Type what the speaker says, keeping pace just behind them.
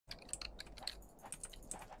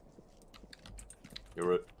You're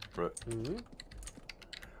right. Right. Mm-hmm.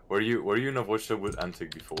 Were you in a voice chat with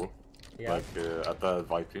Antic before? Yeah. Like at the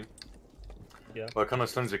Viping? Yeah. Well, kind of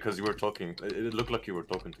strange because you were talking. It looked like you were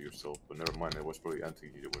talking to yourself, but never mind. It was probably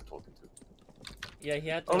Antic you were talking to. Yeah, he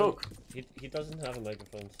had. Oh look. He doesn't have a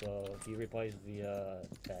microphone, so he replies via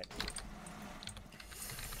text.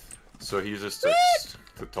 So he uses text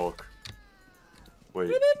to talk. Wait.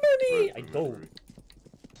 Remember me? I Remember don't. me.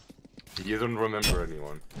 You don't remember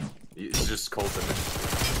anyone. It's just called the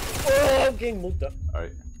next. Oh, I'm getting moved up.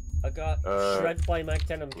 Alright. I got shred by Mac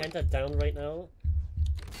 10. I'm kinda down right now.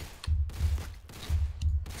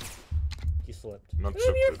 He slipped. Not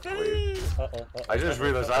super clear. I just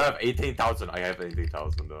realized I have 18,000. I have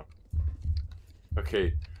 18,000 though.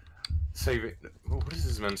 Okay. Save it. What is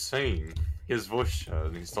this man saying? His voice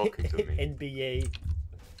and he's talking to me. NBA.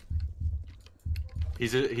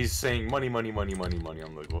 He's saying money, money, money, money, money.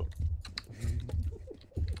 I'm like, what?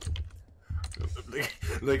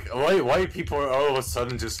 like why people are all of a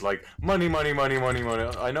sudden just like money, money, money, money, money?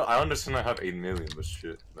 I understand I have 8 million, but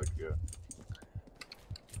shit, like yeah.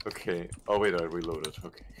 Okay. Oh wait, I reloaded.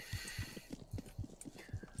 Okay.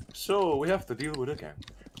 So we have to deal with it again.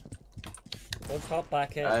 Let's hop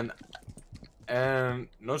back in. And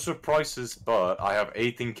no surprises, but I have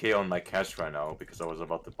 18k on my cash right now because I was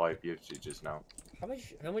about to buy BFG just now. How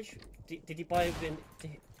much did you buy in?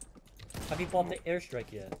 Have you bought the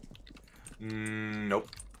airstrike yet? Nope.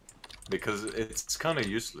 Because it's kind of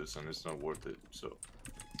useless and it's not worth it. So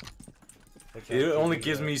it only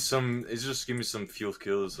gives me some. It just gives me some fuel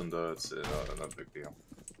kills and it's not a big deal.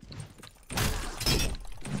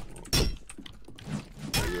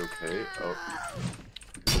 Are you okay? Oh.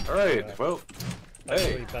 All right. Well.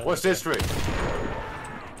 Hey, what's this trick?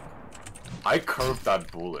 I curved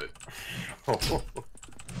that bullet.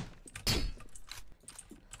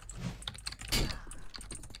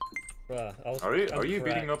 Bruh, are you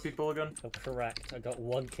beating up people again? I'm correct. I got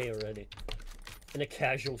 1k already. In a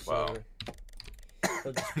casual server.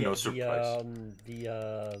 Wow. No surprise.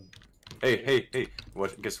 Hey.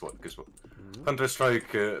 What? Guess what? Mm-hmm.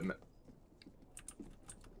 Counter-Strike.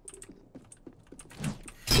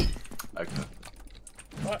 Okay.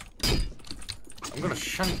 What? I'm gonna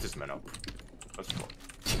shank this man up. That's what.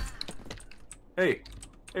 Hey,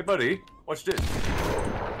 buddy, watch this.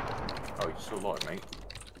 Oh, you're still alive, mate.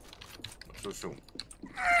 Not so soon.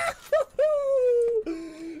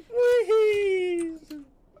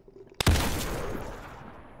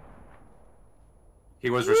 He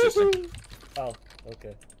was resisting. Oh,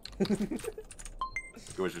 okay.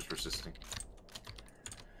 He was just resisting.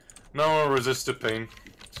 No one resists the pain,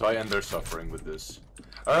 so I end their suffering with this.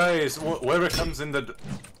 Alright, so whoever comes in the...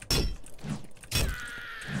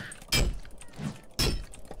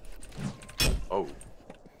 Oh.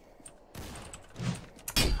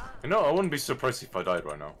 You know, I wouldn't be surprised if I died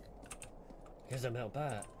right now. Because I'm out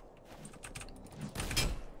bad.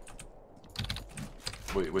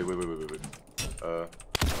 Wait.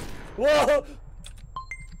 Whoa!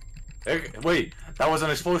 Hey, wait, that was an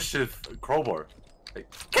explosive crowbar. Hey,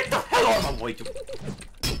 get the hell out of my way, dude!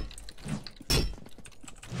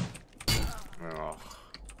 Oh.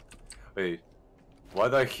 Wait, why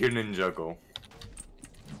did I hear Ninja go?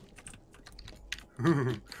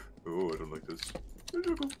 Oh, I don't like this.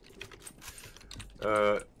 Ninja go.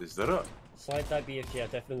 Is that a... Slide that BFG, I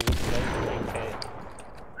definitely would go 9k.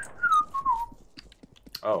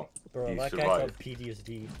 Oh, bro, that survived. guy got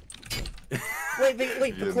PTSD. wait,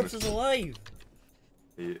 the corpse is alive!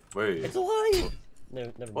 Wait. It's alive! No,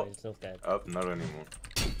 never mind, what? it's not dead. Not anymore.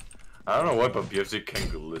 I don't know why, but BFG can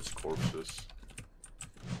glitch corpses.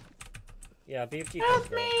 Yeah, BFG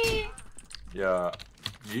Help me! Yeah,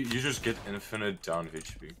 you just get infinite down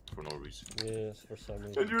HP for no reason. Yes, for some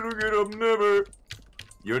reason. And you don't get up never!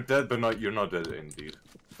 You're dead, but you're not dead indeed.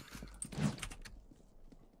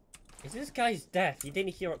 Is this guy's death? You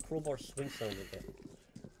didn't hear a crowbar swing sound with it.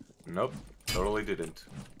 Nope, totally didn't.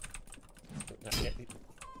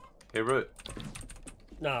 Hey, Root.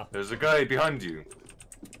 Nah. There's a guy behind you.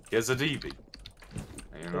 He has a DB.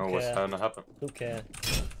 And you know what's gonna happen. Don't care.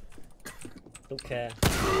 Don't care.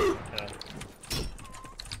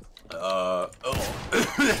 Oh.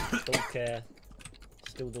 Don't care.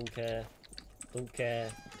 Still don't care. Don't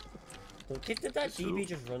care. Did that DB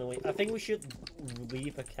just run away? I think we should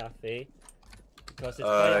leave a cafe. Because it's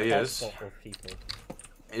quite a hotspot of people.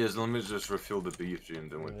 Yes, let me just refill the BFG and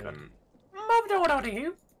then we can... Move on out of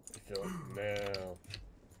here! Refill it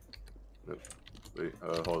now. Wait,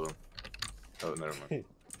 hold on. Oh, never mind.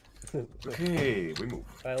 Okay, we move.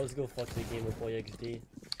 Alright, let's go fuck the Gamer Boy XD.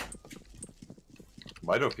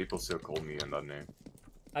 Why do people still call me in that name?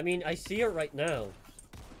 I mean, I see it right now.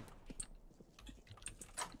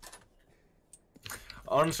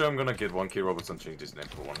 Honestly, I'm gonna get 1K Robots and change his name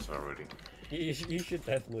for once already. You should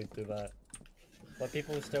definitely do that. But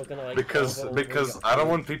people are still gonna like. Because I don't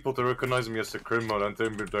want people to recognize me as a criminal and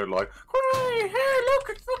then they're like, Hey, hey, look,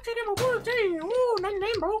 it's fucking him a word, hey. Ooh, nice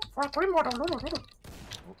name, bro. For a criminal.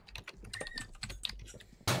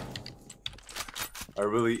 I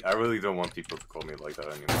really don't want people to call me like that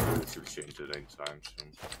anymore. They should change it anytime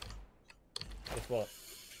soon. Guess what?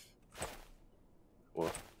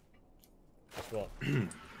 What? Guess what?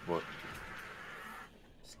 What?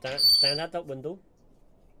 Stand at that window.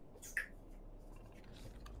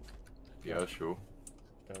 Yeah, sure.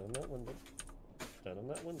 Stand on that window. Stand on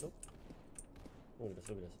that window. Look at this,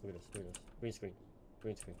 look at this, look at this, look at this. Green screen.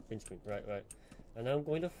 Green screen, green screen. Right, right. And I'm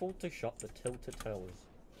going to Photoshop the tilted towers.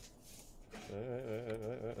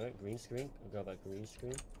 Right. Green screen. I'll grab that green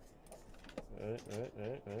screen. Right.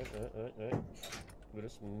 Look at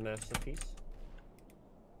this masterpiece.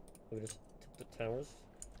 Look at this tilted towers.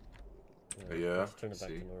 Yeah, let's turn it back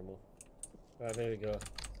to normal. Right, there we go.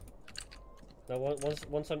 Now,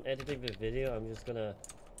 once I'm editing the video, I'm just gonna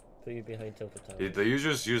put you behind tilted towers. Do you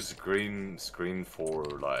just use green screen for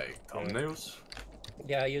like thumbnails?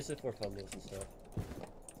 Yeah, I use it for thumbnails and stuff.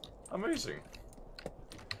 Amazing.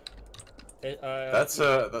 That's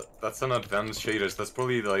an advanced shaders. That's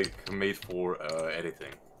probably like made for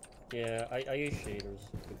editing. Yeah, I use shaders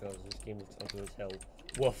because this game looks ugly as hell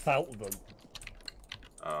without them.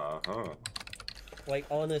 Like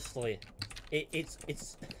honestly, it's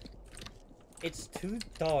too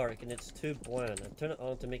dark and it's too bland. I turn it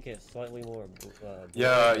on to make it slightly more.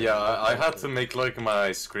 Yeah, I had to make like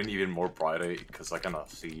my screen even more brighter because I cannot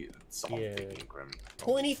see something in grim.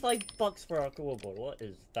 $25 for a keyboard. What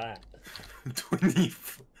is that? 20.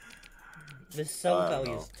 The sell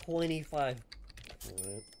value is 25.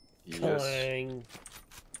 Yes. Clang.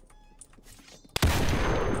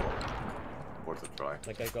 Worth a try.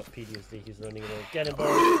 That guy got PTSD. He's running away. Get him, boy.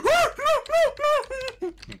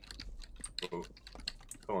 Oh,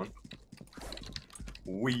 come on.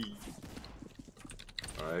 Wee.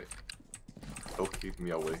 Alright. Don't keep me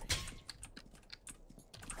away.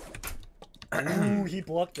 Ooh, he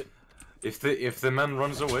blocked it. If the man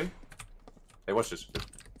runs away. Hey, watch this.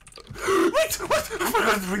 Wait! What? I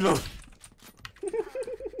forgot to reload!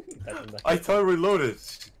 I thought I reloaded.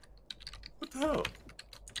 What the hell?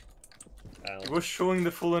 Ow. It was showing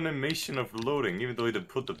the full animation of loading, even though he didn't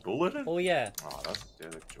put the bullet in? Oh yeah. Oh, that's a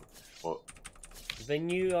joke. What? The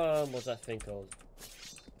new what's that thing called?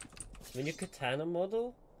 The new katana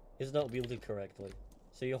model is not wielded correctly,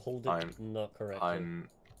 so you hold it not correctly.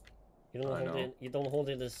 You don't hold it. You don't hold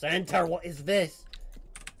it in the center. What is this?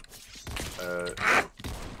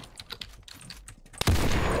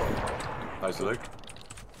 Nice leg.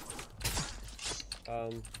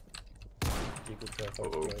 You could try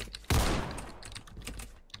first.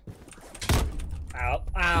 Ow!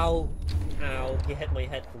 Ow! Ow! He hit my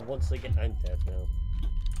head for once again. I'm dead now.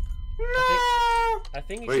 No! I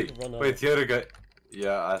think you should run away. Wait, the other guy.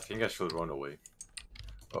 Yeah, I think I should run away.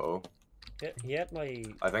 Uh-oh. He had my...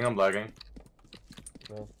 I think I'm lagging.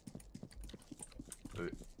 No.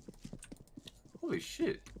 Wait. Holy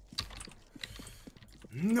shit.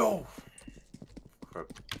 No! Crap.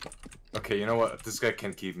 Okay, you know what? This guy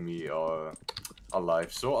can't keep me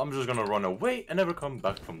alive, so I'm just gonna run away and never come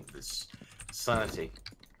back from this sanity.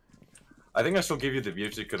 I think I shall give you the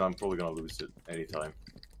beauty because I'm probably gonna lose it anytime.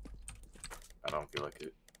 I don't feel like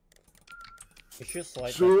it. You should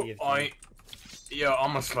slide so that BFG. Yeah,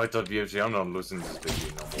 I'm gonna slide that BFG. I'm not losing this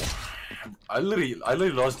video no more. I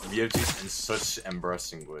literally lost BFGs in such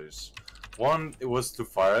embarrassing ways. One, it was to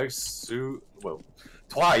Firex. Two, well,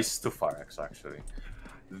 twice to Firex actually.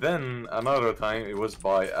 Then another time it was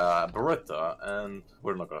by Beretta, and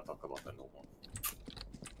we're not gonna talk about that no more.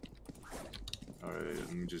 Alright,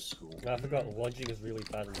 let me just go. I forgot lodging is really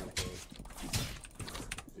bad in this game.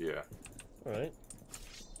 Yeah. Alright.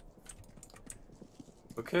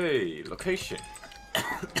 Okay, location.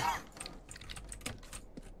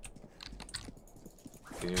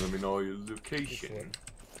 Can you let me know your location?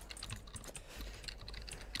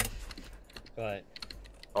 Right.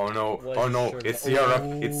 Oh no, oh no, it's Europe,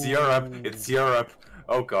 it's Europe, it's Europe.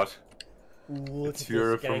 Oh god. It's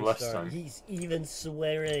Europe from last time. He's even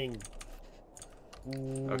swearing.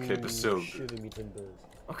 Okay, but still.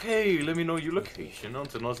 Okay, let me know your location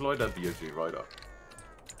until I slide that BFG right up.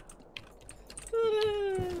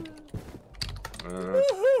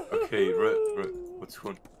 Okay, what's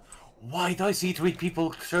going? Why do I see 3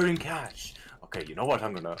 people sharing cash? Okay, you know what?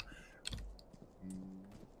 I'm gonna.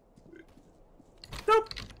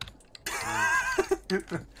 Nope.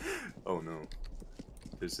 Oh no.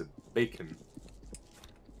 There's a bacon.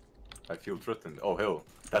 I feel threatened. Oh hell,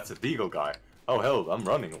 that's a deagle guy. Oh hell, I'm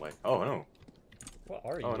running away. Oh no. What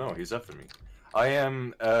are you? Oh no, he's after me. I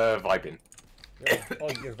am vibing. Yeah. Oh,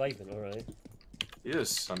 you're vibing, alright.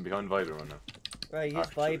 Yes, I'm behind Vider right now. Right, he's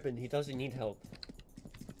vibing, he doesn't need help.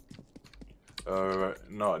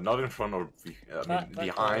 No, not in front or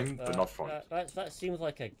behind, but not front. That seems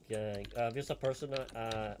like a gang. There's a person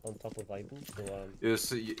on top of vibing, so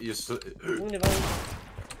Yes. I'm gonna vibe.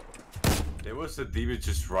 There was a DB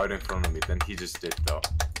just right in front of me, then he just dipped out.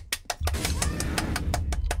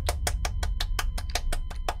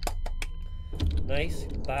 Nice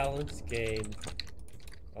balanced game,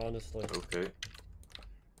 honestly. Okay.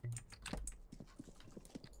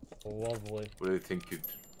 Lovely. What do you think you'd...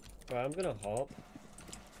 Right, I'm gonna hop.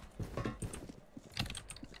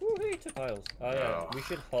 Ooh, hey, 2 piles. Oh yeah, we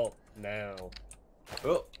should hop now.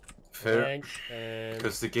 Oh, fair. Bench and...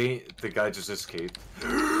 Because the guy just escaped.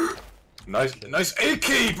 Nice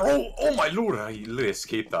AK, bro! Oh my lord, I literally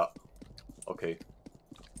escaped that. Okay.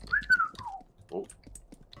 Oh.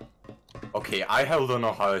 Okay, I hell don't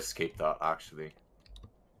know how I escaped that, actually.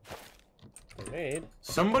 Grenade?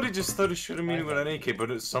 Somebody just started shooting me with an AK,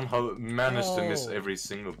 but it somehow managed to miss every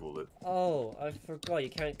single bullet. Oh, I forgot, you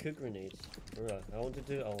can't cook grenades. Right, I want to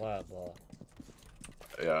do a lab,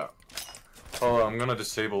 Yeah. Oh, I'm gonna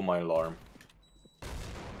disable my alarm.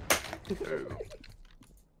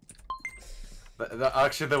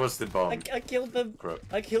 Actually, that was the bomb. I killed them. Crap.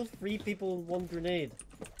 I killed 3 people with 1 grenade.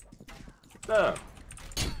 Ah.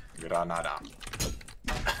 Granada.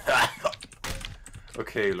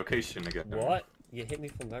 Okay, location again. What? You hit me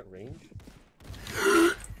from that range?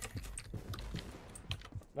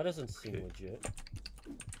 That doesn't seem legit.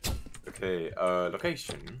 Okay,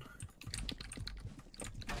 location.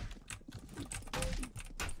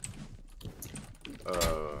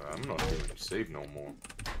 I'm not going to save no more.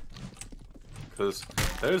 Because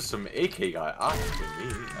there's some AK guy after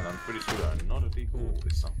me, and I'm pretty sure another people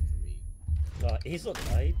is something for me. Nah, he's not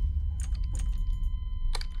died.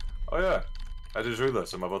 Oh yeah, I just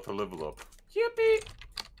realized I'm about to level up. Yippee!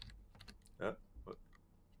 Yeah, what?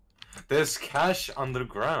 There's cash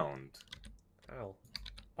underground. Ow.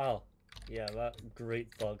 Oh. Yeah, that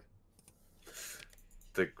great bug.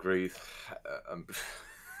 The great...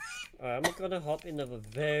 Alright, I'm gonna hop into a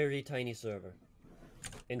very tiny server.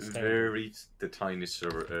 Instead. The tiniest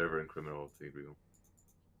server ever in criminality, real.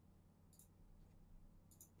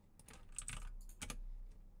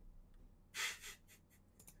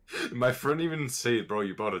 My friend even said, bro,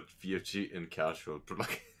 you bought a VFG in casual, but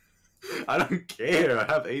like, I don't care, I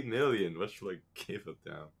have 8 million, what should I give it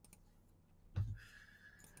down?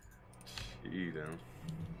 Gee, down.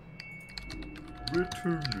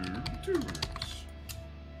 Returns.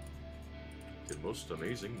 The most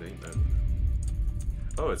amazing name ever.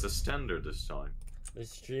 Oh, it's a standard this time. The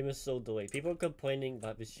stream is so delayed. People are complaining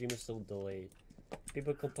that the stream is so delayed.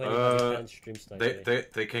 People complaining that they can't stream stuff.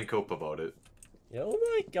 They can't cope about it. Yeah, oh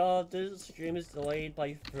my god, this stream is delayed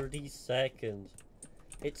by 30 seconds.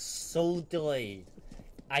 It's so delayed.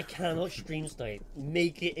 I cannot stream snipe.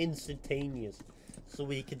 Make it instantaneous. So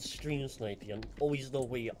we can stream snipe you and always know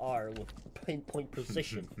where you are with pinpoint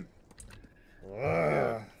precision.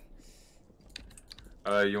 You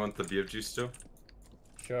want the BFG still?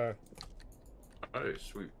 Sure. Alright,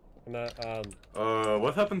 sweet. I'm at,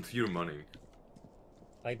 what happened to your money?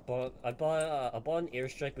 I bought an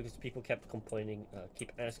airstrike because people kept complaining,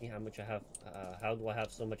 keep asking how much I have, how do I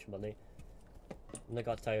have so much money? And I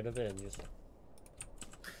got tired of it and just...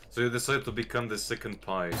 So you decided to become the second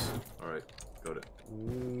pies. Alright, got it.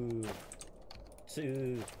 Ooh.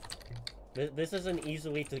 This is an easy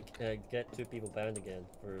way to get 2 people banned again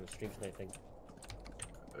for stream sniping.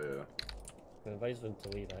 Yeah. I'm advised them to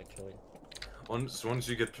leave, actually. Once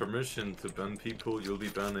you get permission to ban people, you'll be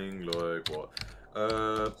banning, like, what?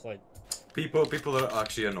 Like, people that are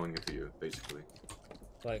actually annoying to you, basically.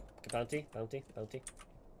 like, bounty?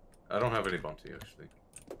 I don't have any bounty, actually.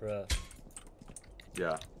 Bruh.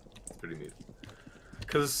 Yeah, it's pretty neat.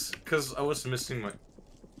 Cause I was missing my...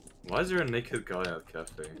 Why is there a naked guy at a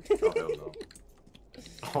cafe? Oh hell no.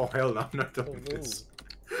 Oh hell no, I'm not doing this.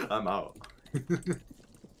 I'm out.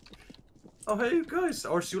 Oh hey guys,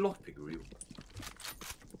 RC lockpick real.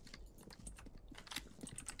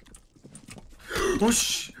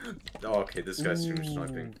 Whoosh! Oh, okay, this guy's stream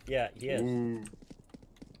sniping. Yeah, he is. Ooh.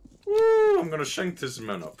 Woo! I'm gonna shank this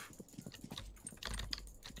man up.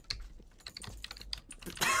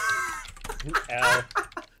 Ow.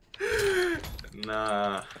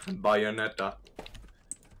 Nah, Bayonetta.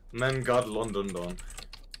 Man got London done.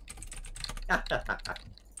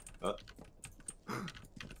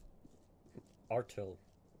 Artil.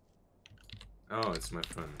 Oh, it's my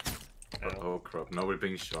friend. Ow. Oh crap, now we're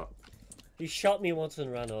being shot. He shot me once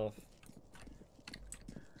and ran off.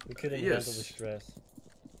 We couldn't handle the stress.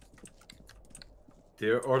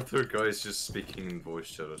 The Arthur guy is just speaking in voice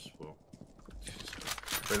chat as well.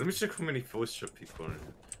 Wait, let me check how many voice chat people are in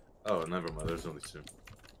here. Oh, never mind, there's only 2.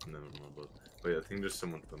 Never mind, but wait, I think there's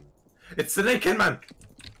someone coming. It's the naked man!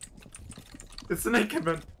 It's the naked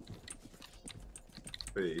man!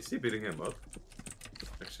 Wait, is he beating him up?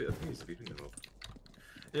 Actually, I think he's beating him up.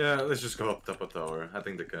 Yeah, let's just go up top of tower. I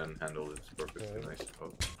think they can handle this perfectly nice.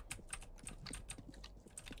 Oh.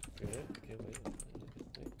 Okay, wait.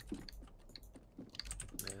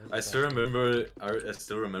 I still remember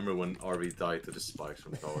when RV died to the spikes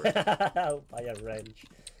from tower. By a wrench.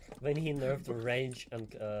 When he nerfed the range and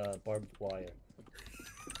barbed wire.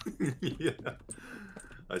 Yeah.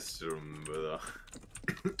 I still remember that.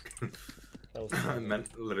 That was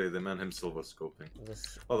Literally, the man himself was scoping.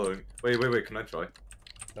 was... Hold on. Wait, can I try?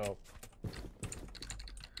 No.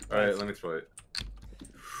 Alright, let me try it.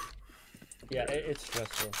 Yeah, it's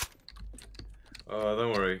stressful.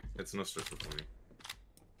 Don't worry. It's not stressful for me.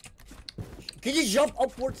 Can you jump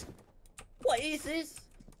upwards? What is this?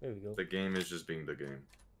 There we go. The game is just being the game.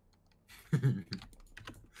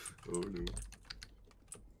 Oh no.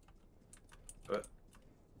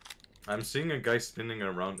 I'm seeing a guy spinning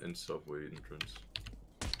around in subway entrance.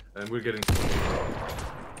 And we're getting...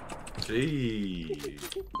 Gee.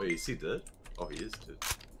 Wait, is he dead? Oh, he is dead.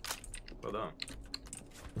 Well done.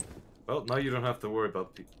 Well, now you don't have to worry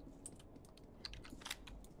about people.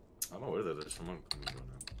 I don't know where there's someone coming right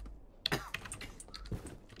now.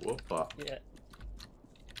 Whoopa. Yeah.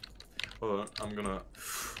 Hold on, I'm gonna...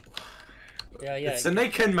 Yeah. It's a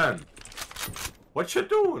naked man! What you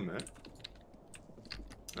doing, man?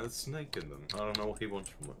 It's naked then. I don't know what he wants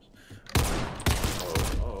from us.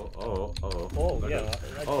 Oh, yeah,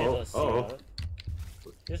 I can't see that.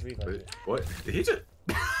 Just revive Wait, it. what? Did he just...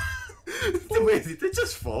 Wait, did they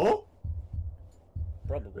just fall?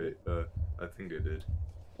 Probably. Wait, I think they did.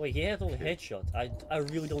 Wait, he had only headshot. I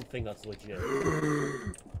really don't think that's legit.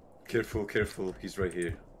 Careful, careful, he's right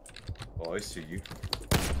here. Oh, I see you.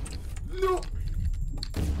 No!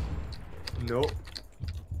 No.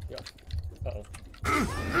 Yeah. Uh-oh.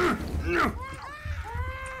 No!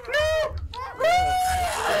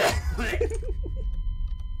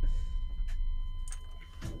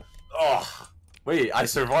 Oh, wait, I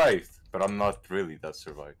survived, but I'm not really that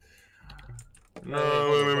survived.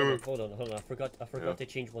 No, Hold on. I forgot to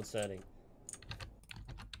change one setting.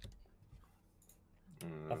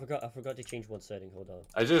 I forgot to change one setting. Hold on.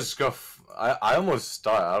 I just got. I almost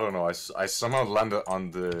died. I don't know. I somehow landed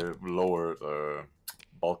on the lower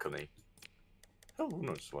balcony. Hell, who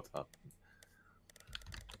knows what happened?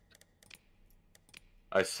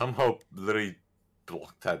 I somehow literally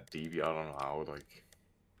blocked that DB. I don't know how. Like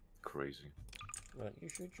crazy. Right, you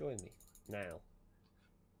should join me now.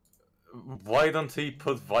 Why don't he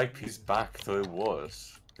put VIPs back to it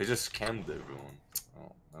was? They just scammed everyone.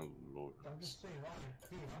 Oh, my lord.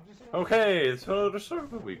 Okay, to the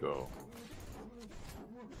server we go.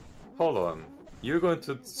 Hold on. You're going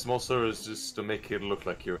to small servers just to make it look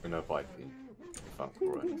like you're in a VIP, if I'm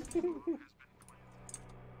correct.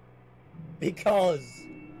 Because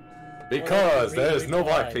there's no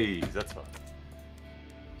VIPs, that's why.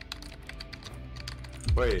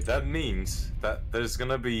 Wait, that means that there's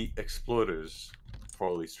gonna be exploders for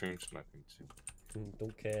all these streams sniping too.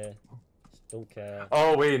 Don't care. Just don't care.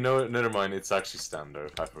 Oh wait, no, never mind. It's actually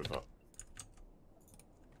standard. I forgot.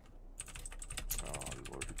 Oh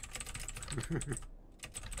lord.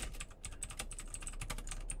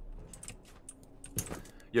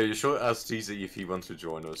 Yeah, you should ask Teasy if he wants to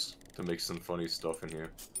join us to make some funny stuff in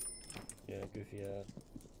here. Yeah, Goofy.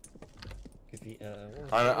 Goofy.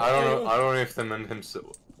 I don't know if the man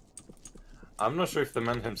himself. I'm not sure if the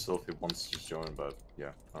man himself he wants to join, but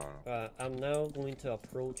yeah, I don't know. I'm now going to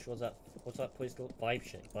approach. What's that place called? Vibe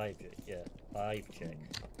check. Yeah, vibe check.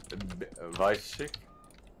 Vibe check.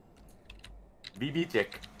 BB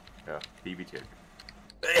check. Yeah, BB check.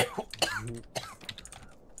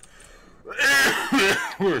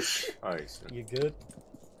 Whoosh. Nice. You good?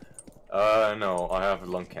 No, I have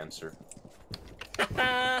lung cancer.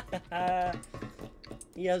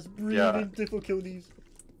 He has breathing difficulties.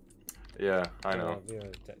 Yeah, I know.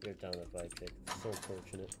 We're down at vibe check. So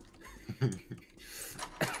unfortunate.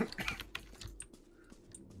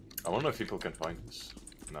 I wonder if people can find this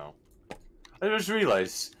now. I just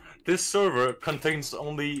realized this server contains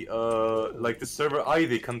only like the server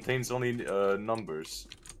ID contains only numbers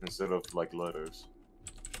instead of like letters.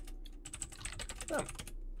 Damn.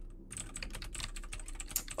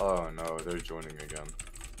 Oh no, they're joining again.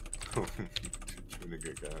 Joining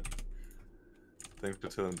again. Thanks for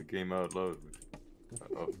telling the game out loud.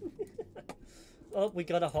 Oh. Oh, we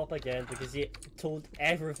gotta hop again because he told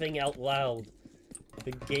everything out loud.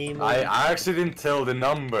 The game. I actually didn't tell the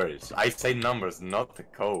numbers. I say numbers, not the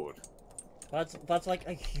code. That's like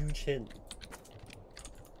a huge hint.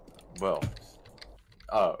 Well.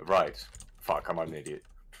 Oh, right. Fuck, I'm an idiot.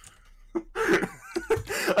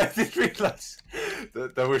 I didn't realize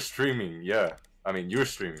that we're streaming, yeah. I mean, you're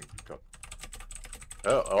streaming. God.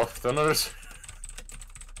 Oh, off the nurse.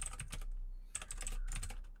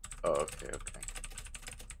 Oh, okay, okay.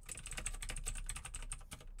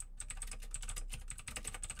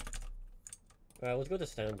 Alright, let's go to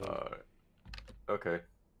standard. Okay.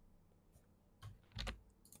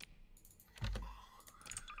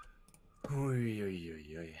 Oy, oy,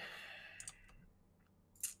 oy, oy.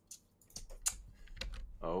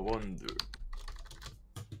 I wonder.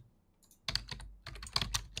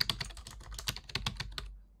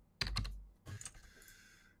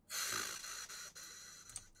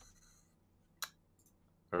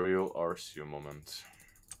 A real RCU moment.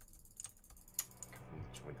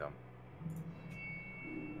 Join them.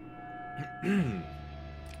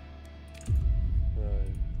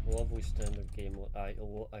 Lovely standard game. I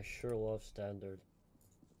sure love standard.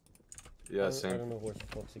 Yeah, I same. don't know where the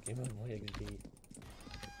fuck's the game on my XP.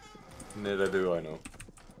 Neither do I know.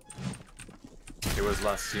 It was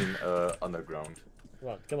last seen underground. Come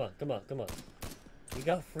on, come on, come on, come on. You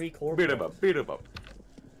got free core. Beat him up, beat him up.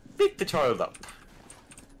 Beat the child up.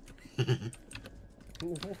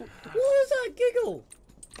 What was that giggle?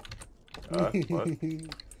 What? What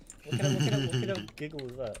kind of giggle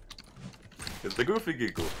was that? It's the goofy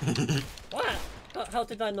giggle. What? How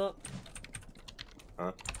did I not?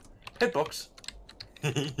 Huh? Hitbox.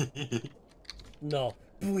 No,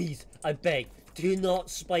 please, I beg, do not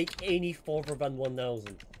spike any further than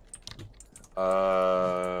 1000.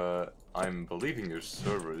 I'm believing your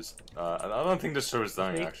server is. I don't think the server's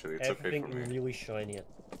dying actually. It's okay for me. Everything really shiny.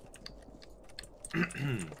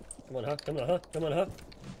 Come on, huh? Come on, huh? Come on, huh?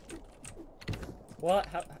 What?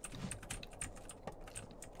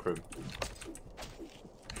 Crim.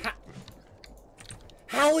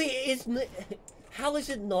 How is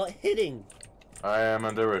it not hitting? I am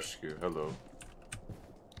under rescue. Hello.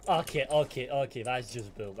 Okay, that's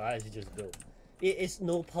just built. That is just built. It's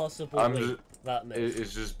no possible way that missed.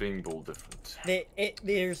 It's just being bull different.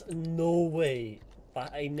 There's no way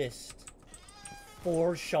that I missed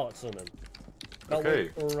 4 shots on him. That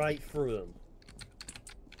went right through him.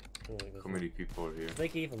 Oh, how many people are here?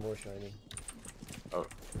 Make it even more shiny. Oh.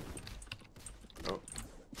 Oh.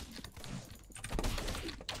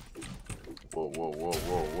 Whoa, whoa, whoa,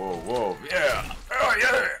 whoa, whoa, whoa. Yeah! Oh,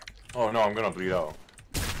 yeah! Oh no, I'm gonna bleed out.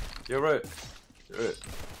 You're right. You're right.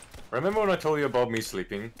 Remember when I told you about me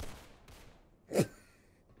sleeping?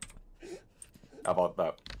 About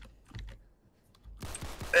that.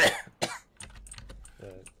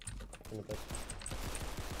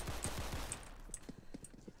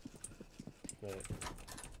 Right.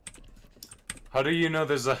 How do you know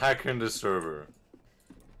there's a hacker in the server?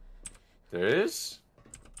 There is?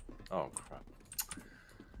 Oh crap.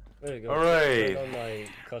 There you go. Alright. On my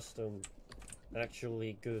custom,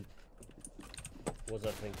 actually good. What's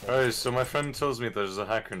that thing called? Alright, so my friend tells me there's a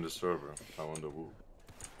hacker in the server. I wonder who.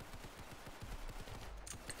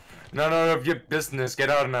 None of your business.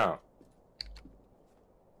 Get out now.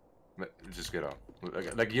 Just get out.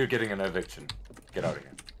 Like you're getting an eviction. Get out of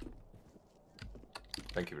here.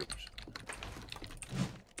 Thank you very much.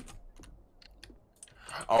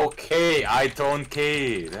 Okay, I don't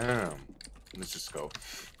care. Damn. Let's just go.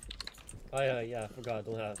 Oh yeah, I forgot. I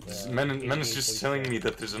don't have. Man is just telling me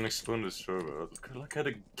that there's an exploded server. Look at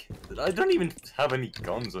I don't even have any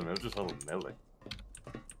guns on me. I just have a melee.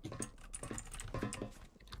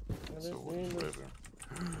 So whatever.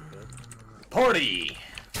 Party!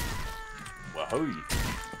 Wahoo!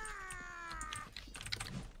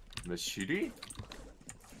 The shitty?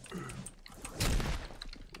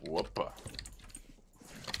 Whoppa.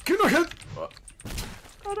 Get a hit! What?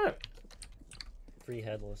 Oh, no. Free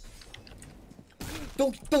headless.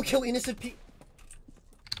 Don't kill innocent people.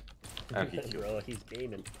 And he killed. Bro, he's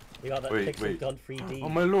gaming. We got that Wait, pixel gun 3D. Oh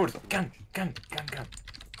my lord! Gun! Gun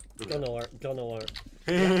alert.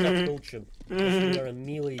 We have to approach him. We are a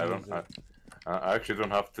melee user. I actually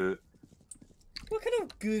don't have to. What kind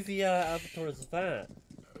of goofy avatar is that?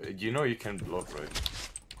 You know you can block, right?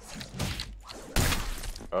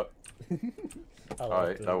 Oh.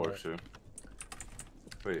 Alright, that works too.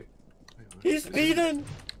 Wait. He's speeding!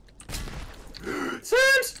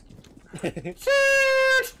 Sirs!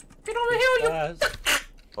 Sirs! Get over here, you!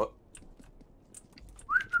 Oh.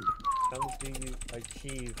 How do you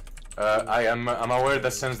achieve? I'm aware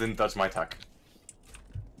that Sense didn't touch my attack.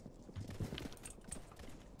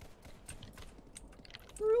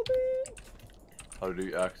 Ruben! How do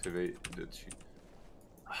you activate the cheat?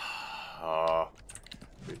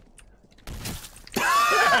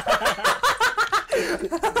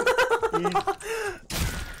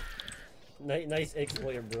 Nice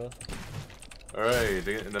exploiter, bro. Alright,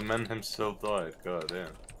 the man himself died. God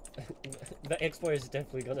damn. The exploiter is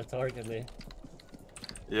definitely gonna target me.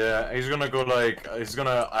 Yeah, he's gonna go like he's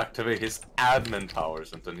gonna activate his admin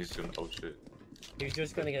powers and then he's gonna oh shit. He's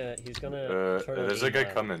just gonna get. He's gonna. Turn on There's a guy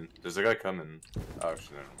aim coming. There's a guy coming. Oh,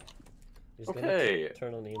 actually, no. He's Okay. gonna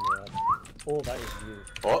turn on aim lab. Oh, that is you.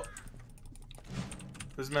 Oh.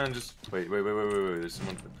 This man just wait. There's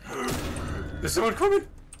someone. There's someone coming.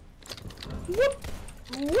 Whoop.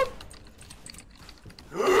 Whoop.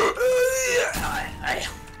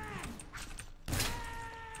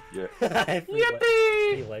 Yeah.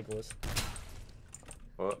 Yippee! He legless.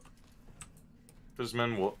 What? This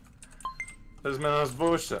man what? This man has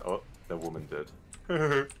bullshit. Oh, that woman dead.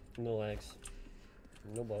 No legs.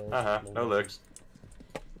 No balls. No legs.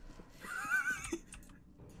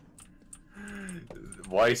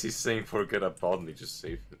 Why is he saying forget about me? Just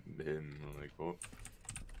save him. Like what?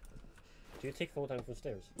 Do you take fall down from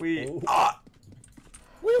stairs? We Oh. ah.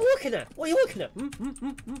 What are you looking at? What are you looking at?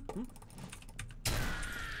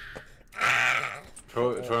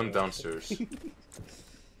 Throw him downstairs.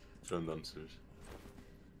 Throw him downstairs.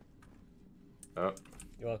 Oh.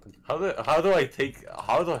 You're welcome. How the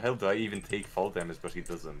hell do I even take fall damage but he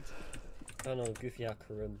doesn't? I don't know, Goofy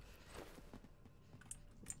Akarim.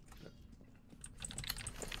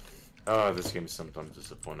 Oh, this game is sometimes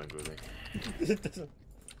disappointing, really. It doesn't.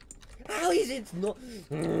 How is it not?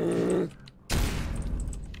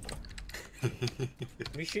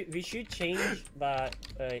 we should change that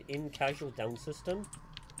in casual down system.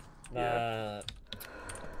 Yeah.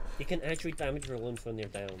 You can actually damage your limbs when they're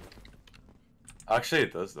down. Actually,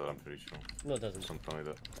 it does though. I'm pretty sure. No, it doesn't. Something like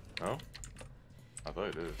that. No? I thought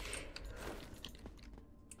it did.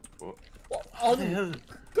 What? Oh the hell?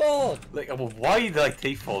 God! Like, well, why did I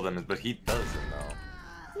take fall damage, but he doesn't now?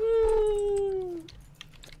 Woo!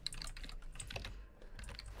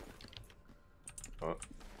 Oh.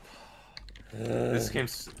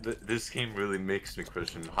 This game really makes me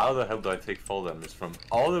question how the hell do I take fall damage from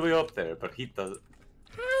all the way up there, but he does.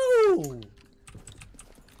 How?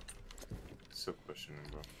 So questioning,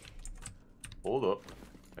 bro. Hold up,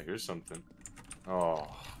 I hear something. Oh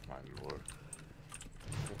my lord.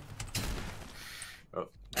 Oh.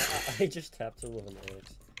 I just tapped it with an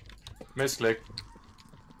axe. Misclick.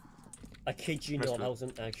 I kid you not, that was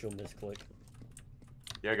an actual misclick.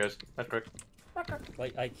 Yeah, guys, that's correct.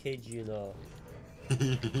 Like, I kid you not.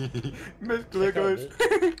 Misclick, guys.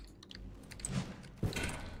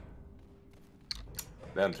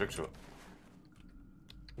 Damn, trick shot.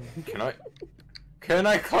 Can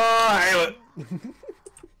I climb?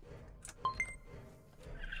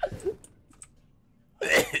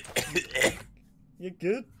 You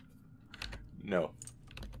good? No.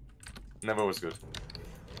 Never was good.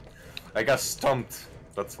 I got stumped.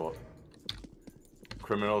 That's what.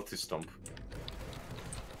 Criminality stump.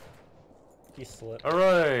 You slipped.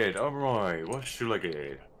 Alright. What should I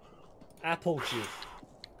get? Apple juice.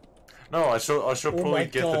 No, I should probably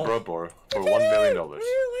get the grub bar for $1 million. I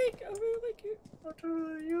really like you.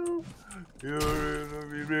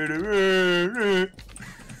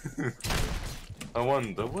 I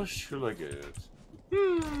wonder, what should I get?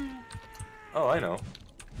 Oh, I know.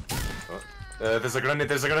 Oh. There's a grenade,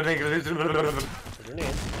 Grenade. Okay.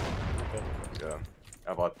 Yeah,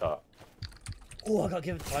 how about that? Oh, I got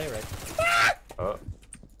given fire right.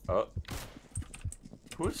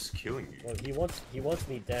 Who's killing you? Well, he wants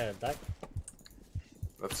me dead.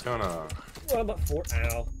 That's kinda... Oh, I'm at 4.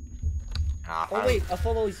 Ow. Oh wait, I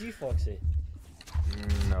thought it was you, Foxy.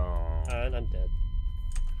 No. And I'm dead.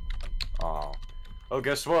 Oh. Oh,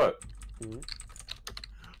 guess what? Hmm?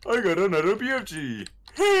 I got another BFG!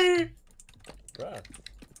 Hey! Bruh.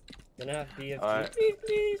 Can I have BFG?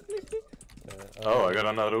 Please. Oh, I got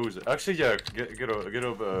another Uzi. Actually, yeah, get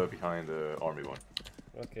up behind the army one.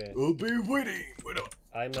 Okay. I'll be waiting with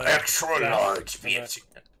I'm an extra large BFG.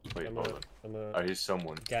 Wait, I'm hold on. I hear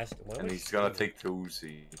someone. Gas. And he's gonna take the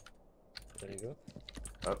Uzi. There you go.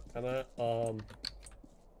 Oh. I'm at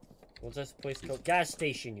what's this place called? Gas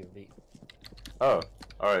station, you beat. Oh,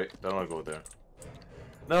 alright, then I'll go there.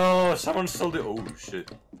 No, someone stole the. Oh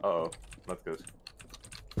shit. Uh-oh, not good.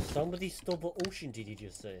 Somebody stole the ocean, did you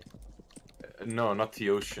just say? No, not the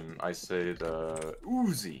ocean. I said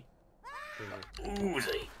Uzi.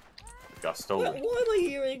 Uzi. Got stolen. What am I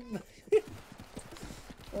hearing?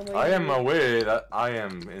 Oh my I am God. aware that I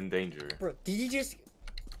am in danger. Bro, did you just...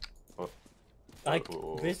 What?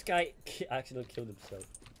 This guy actually killed himself.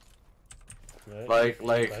 Right?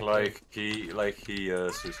 Like he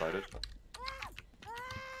suicided.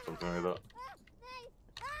 Something like that.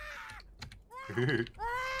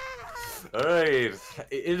 Alright,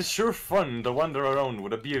 it is sure fun to wander around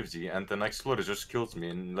with a BFG and the next exploder just kills me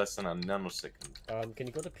in less than a nanosecond. Can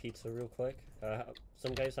you go to pizza real quick?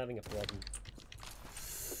 Some guy's having a problem.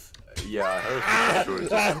 Yeah, I heard people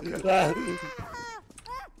shortage.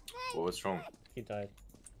 Well, what's wrong? He died.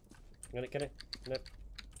 Can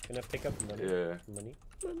I pick up money? Yeah. Money?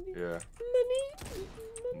 Yeah.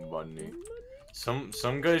 Money? Money.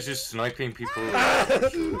 Some guys just sniping people.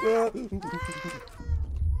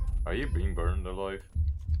 Are you being burned alive?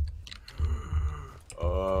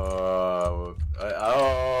 Oh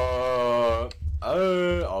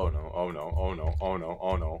no, oh no, oh no, oh no,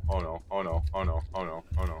 oh no, oh no, oh no, oh no, oh no,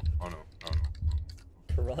 oh no, oh no, oh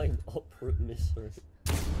no. Crime, upward misery.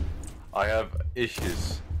 I have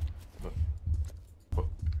issues.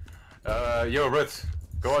 Yo, Rit,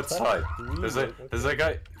 go outside. There's a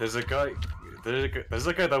guy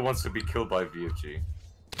that wants to be killed by VFG.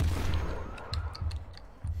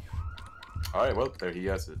 Alright, well, there he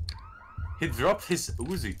has it. He dropped his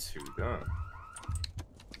Uzi too, damn.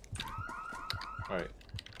 Alright.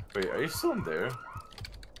 Wait, are you still in there?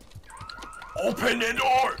 Open the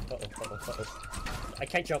door! Uh-oh. I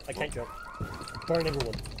can't jump, Burn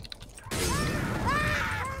everyone.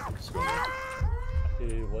 Just go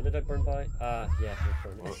there. What did I burn by? Yeah,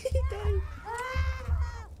 we're burning. He died.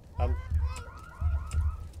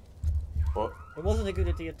 What? It wasn't a good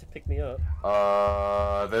idea to pick me up.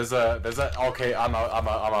 There's a, okay, I'm out.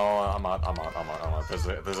 There's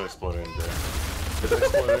an exploder in there.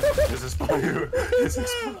 There's an exploder.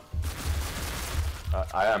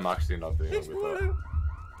 I am actually not doing it with that.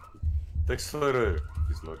 The exploder.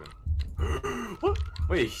 He's loading. What?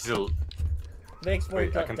 Wait, he's a... The exploder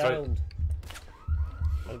got downed.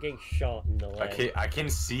 I'm getting shot in the leg. Okay, I can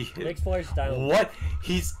see him. The exploder's down. What?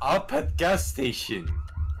 He's up at gas station.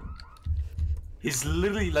 He's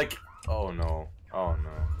literally like, oh no, oh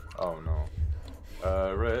no, oh no.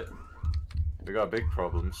 Red, we got big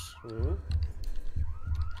problems. Mm-hmm.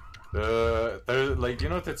 There's like, you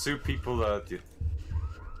know the two people that you...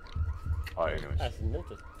 Oh, anyways. I've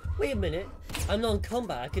noticed. Wait a minute, I'm not in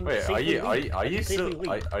combat. I can. Wait, are you still?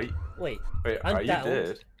 Wait, wait, I'm are you downed.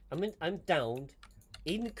 dead? I'm downed.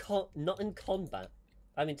 Not in combat.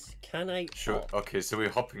 I mean, can I? Sure. Hop? Okay, so we're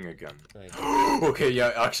hopping again. Right. Okay,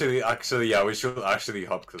 yeah, actually, yeah, we should actually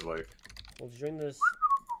hop, cause like. Well, join this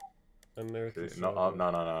American. No, I'm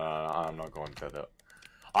not going to that.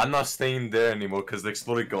 I'm not staying there anymore, cause the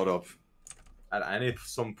exploder got up. At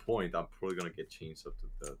some point, I'm probably gonna get changed up to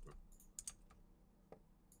that.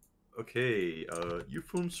 Okay, you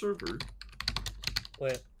from server?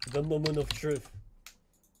 Wait, the moment of truth.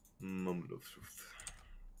 Moment of truth.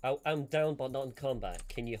 I'm down, but not in combat.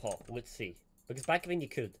 Can you hop? Let's see. Because back then you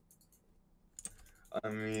could. I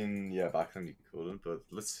mean, yeah, back then you couldn't, but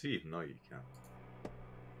let's see if now you can.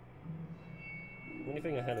 The only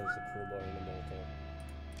thing I had was a crowbar in the Molotov.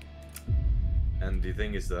 And the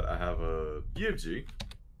thing is that I have a BFG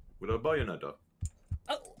with a bayonetta.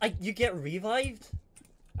 Oh, you get revived?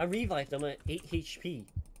 I revived. I'm at 8 HP.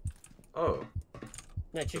 Oh.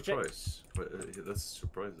 No, surprise. That's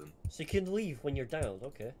surprising. So you can leave when you're down,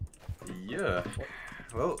 okay. Yeah.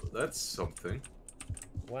 Well, that's something.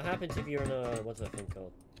 What happens if you're in a... what's that thing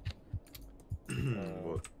called?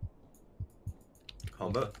 What?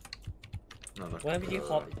 Combat? No, not what happens if you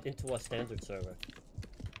hop into a standard server?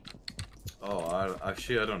 Oh, I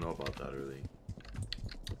don't know about that, really.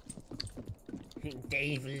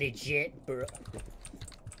 Dave legit, bro.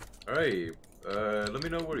 Alright, let me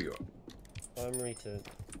know where you are. I'm ready to...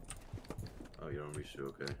 Oh, you're on reach,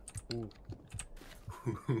 okay. Ooh.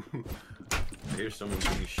 I hear someone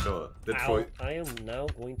being shot. Detroit. Ow, I am now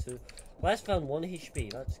going to... Last found 1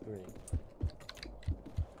 HP, that's great.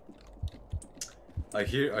 I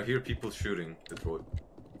hear people shooting. Detroit.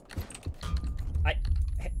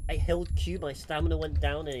 I held Q, my stamina went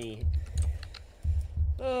down and he...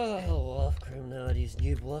 Oh, I love criminality's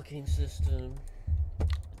new blocking system.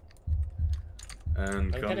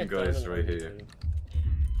 And come guys right here.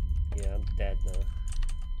 Yeah, I'm dead now.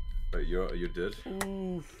 Wait, you're dead?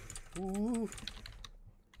 Oof. Oof.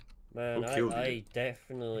 Man, I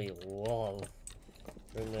definitely love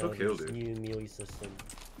criminality's new melee system.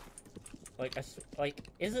 Like,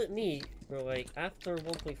 is it me, or like, after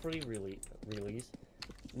 1.3 release,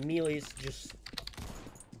 melee's just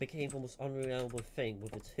became the most unreliable thing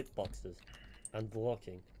with its hitboxes and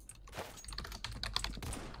blocking.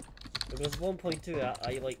 Because 1.2,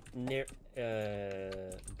 I like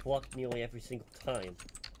blocked nearly every single time.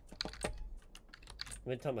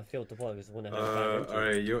 Every time I failed to block is when I had a bad run.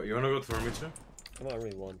 Alright, you wanna go to Furniture? I'm not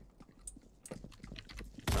really one.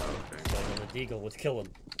 Oh, okay. So the Deagle would kill him.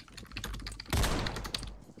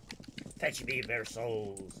 Fetch me their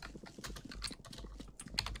souls.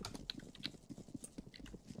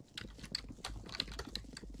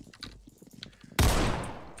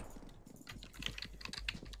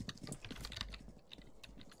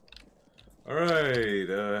 Alright,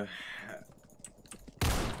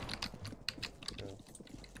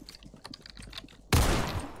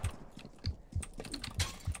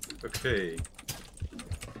 okay.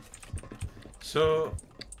 So,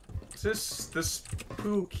 this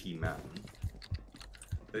spooky man,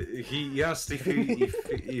 he asked if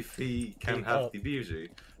he can have the BFG,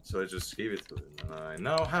 so I just gave it to him, and I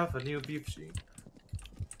now have a new BFG.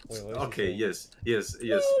 Wait, Okay, yes.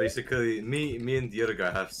 Basically, me and the other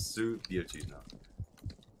guy have two BFGs now.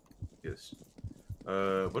 Yes.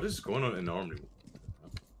 What is going on in the army?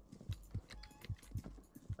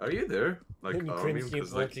 Are you there? Like, when you army? crimson your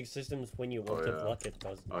Because, like... blocking systems when you want to block it,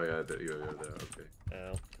 does. Oh yeah, you're there. Okay.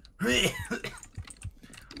 Ow.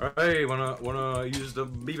 Alright, wanna use the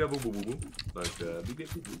beep boo boo boo boo, like beep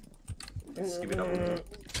beep boo boo. Skip it up.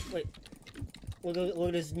 Wait. Look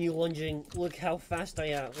at this new lunging. Look how fast I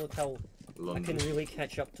am. Look how I can really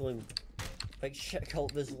catch up to him. Like, check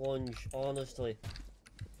out this lunge, honestly.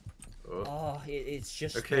 Oh, it's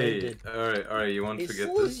just okay. splendid. Alright, you want to It get this?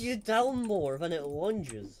 It slows you down more when it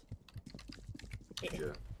lunges.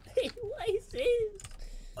 Yeah. What is this?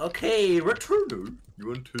 Okay, Returner. You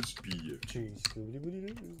want his BFG?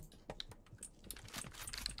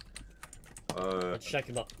 Let's check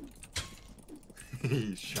him up.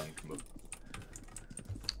 Shank him up.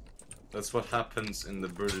 That's what happens in the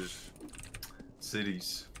British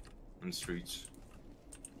cities and streets.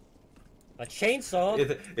 A chainsaw?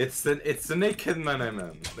 It's the naked man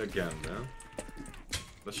again, man.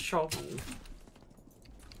 The shovel.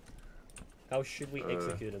 How should we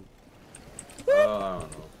execute him? I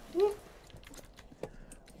don't know.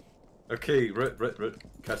 Okay, red.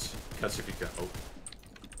 Catch if you can.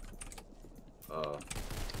 Oh.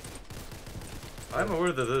 I'm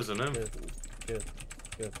aware that there's an M. Good.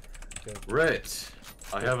 Red.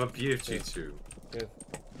 I have a PFG too. Good.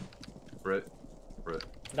 Red.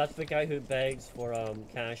 That's the guy who begs for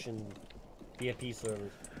cash and BFP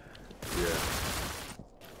servers. Yeah.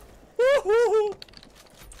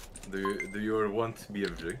 Do you want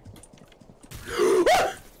BFG?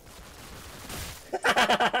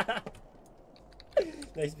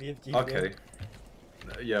 Nice BFG. Okay.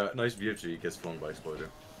 Yeah, nice BFG gets flown by Exploder.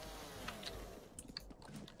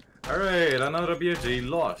 Alright, another BFG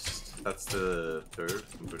lost. That's the third,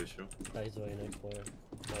 I'm pretty sure. That is very nice player.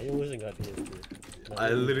 No, you're losing that BFG. No, I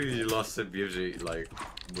literally lost a BFG, like,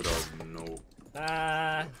 without no...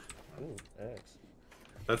 Ah! Ooh, X.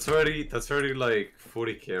 That's already like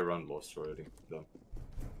 40k around lost already. Done.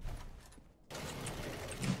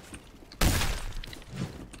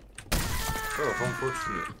 Oh, how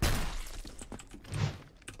unfortunate.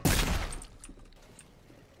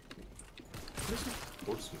 This is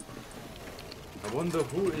unfortunate. I wonder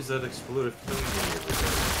who is that explorer filming over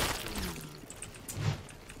there.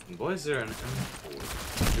 And why is there an M4?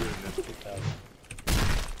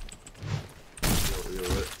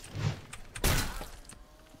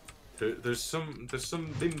 There's some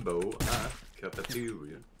bimbo at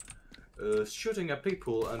cafeteria, shooting at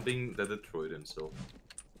people and being the Detroit himself.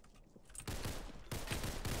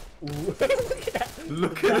 Ooh. Look at that!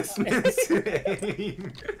 Look at this man's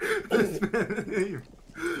aim! This man's aim!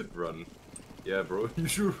 Run. Yeah, bro, you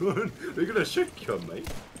should run. They're gonna shoot you, mate.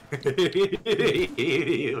 This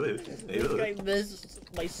guy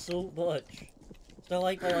missed by so much. It's not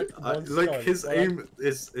like one like stunt, his but aim,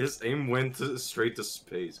 his aim went straight to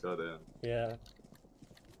space. Goddamn. Yeah.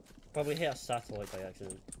 Probably hit a satellite by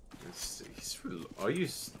accident. Are you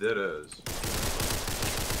dead as?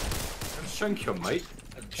 Shank your mate.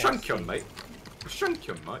 Shank your mate. Shank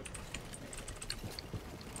your mate.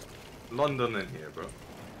 London in here, bro.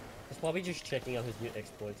 He's probably just checking out his new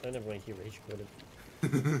exploits. I never went here rage quitted.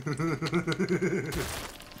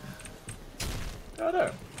 Oh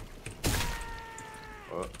no.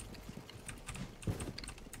 What?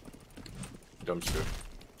 Jump scare.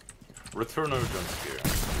 Return over jump scare.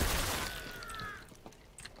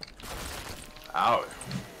 Ow.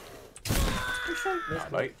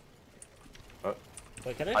 Mate.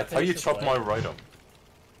 Wait, can I thought you chopped my right arm.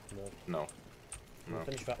 No. No.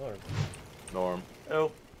 Finish that arm. No arm.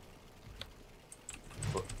 Help.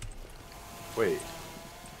 Wait.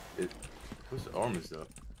 Whose arm is that?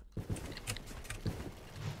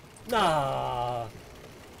 Nah.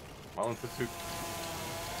 Altitude.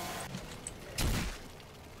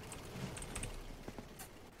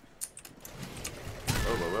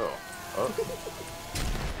 Oh, well. Oh.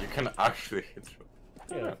 You can actually hit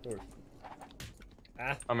her. Yeah, of course.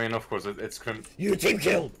 Ah. I mean, of course, it's crim. You team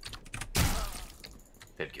killed!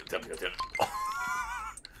 Team kill.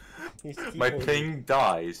 He's My T-posing. ping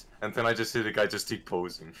dies, and then I just see the guy just keep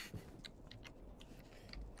posing.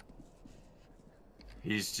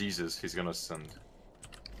 He's Jesus, he's gonna send.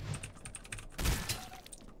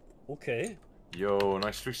 Okay. Yo,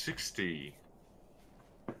 nice 360.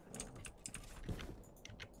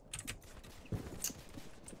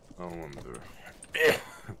 I wonder.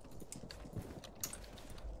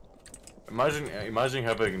 Imagine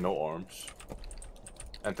having no arms,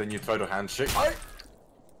 and then you try to handshake. Why?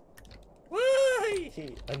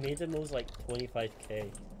 I made him lose like 25k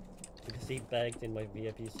because he begged in my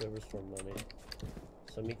VIP servers for money.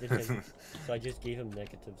 So so I just gave him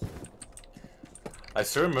negatives. I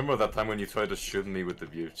still remember that time when you tried to shoot me with the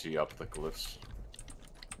VFG up the cliffs.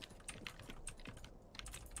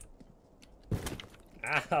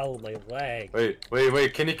 Ow, my leg.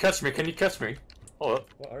 Wait, can you catch me? Hold up.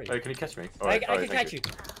 What are you? Hey, can you catch me? I can catch you.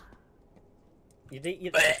 You think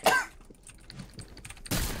you...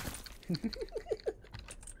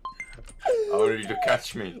 I wanted you to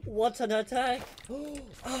catch me. What an attack! Oh,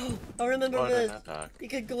 I remember What this. an attack. You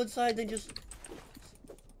could go inside and just...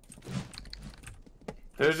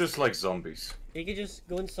 They're just like zombies. You could just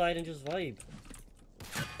go inside and just vibe.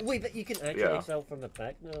 Wait, but you can actually excel from the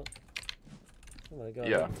back now? Oh my god,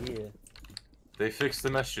 Yeah. dear. They fixed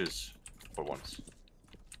the meshes for once.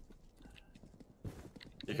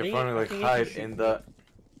 You can They- finally like I think hide you should- in the.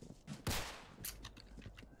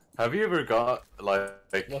 Have you ever got like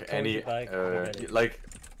What any color's the bag already? like?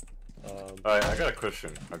 Um, I got a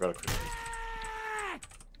question.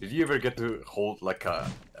 Did you ever get to hold like a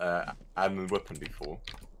admin weapon before?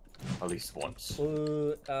 At least once.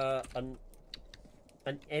 an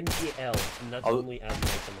MGL, and that's I'll- only admin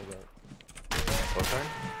item I got. Okay.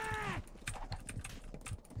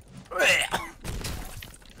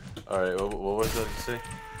 Alright, what was that you say?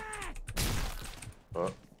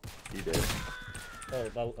 Oh, he did. Oh,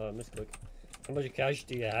 well, misclick. How much cash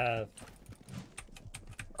do you have?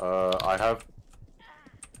 I have.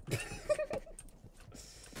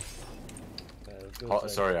 Let's go Oh,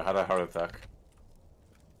 inside. sorry, I had a heart attack.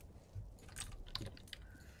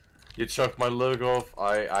 You chucked my leg off.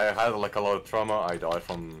 I had like a lot of trauma. I died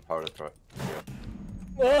from heart attack.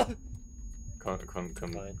 Yeah. Ah!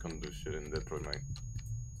 Can't do shit in Detroit, mate.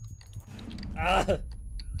 Ah!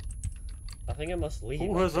 I think I must leave.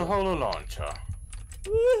 Who has a holo launcher?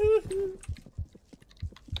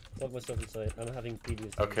 Lock myself inside. I'm having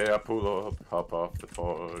PTSD. Okay, I pull up, hop off the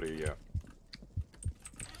party, yeah.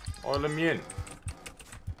 Oh, let me in.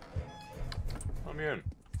 Let me in.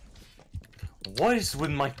 What is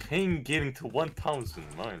with my pain getting to 1,000?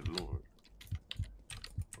 My lord.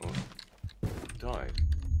 Oh, died.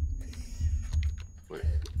 Wait.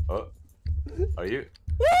 Oh. Are you?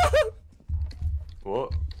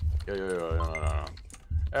 What? Yeah, no.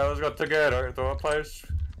 Hey, let's go together to a place.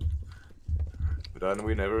 But then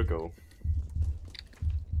we never go.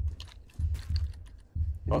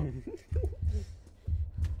 Oh.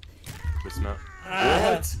 It's not.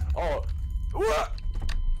 Ah. What? Oh. What?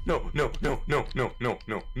 No.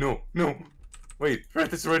 Wait,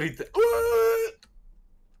 Red is ready to. What?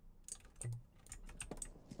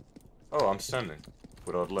 Oh, I'm standing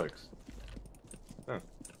without legs. Huh.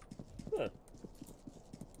 Huh.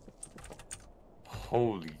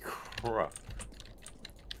 Holy crap.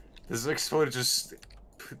 This exploder just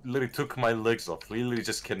literally took my legs off, literally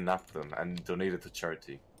just kidnapped them and donated to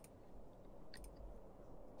charity.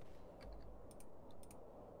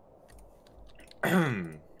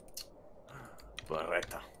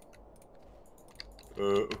 Beretta.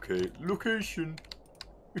 Okay, location.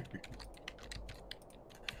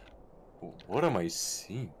 What am I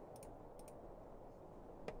seeing?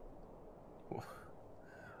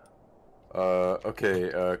 Okay,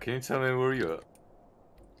 can you tell me where you're at?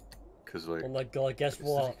 Cause like... Oh my god, guess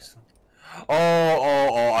what?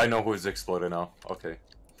 Oh, I know who's exploding now. Okay.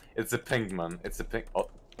 It's a pink man. It's a pink... Oh.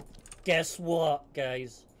 Guess what,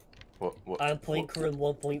 guys? What? I'm playing Karim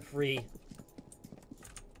 1.3.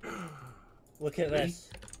 Look at Really? this.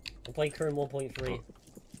 I'm playing Karim 1.3. Alright,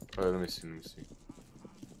 let me see.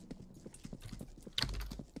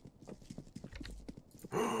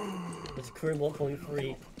 It's Karim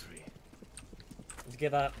 1.3. Let's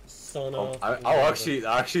give that sun Oh, off. actually,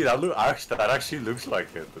 that actually looks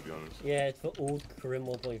like it, to be honest. Yeah, it's for old Karim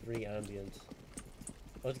 1.3 ambience.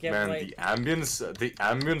 Let's get Man, like... the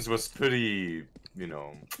ambience was pretty, you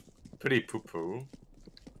know, pretty poo-poo.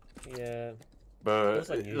 Yeah. But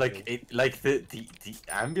unusual. the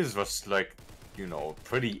ambience was like, you know,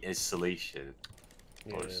 pretty isolation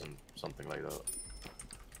or something like that.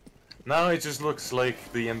 Now it just looks like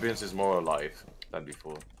the ambience is more alive than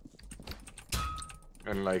before.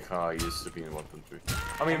 And like how I used to be in 1.3.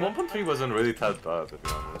 I mean, 1.3 wasn't really that bad, to be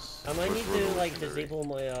honest. I might need to like disable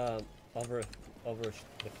my other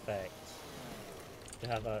effects to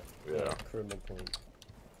have that criminal point.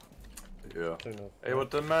 Yeah. Hey, what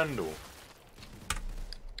the man do?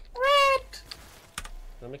 What?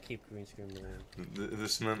 I'm gonna keep green screen on.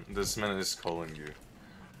 This man is calling you.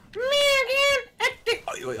 Me again?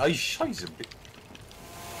 I scheiße.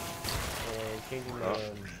 Changing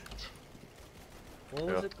what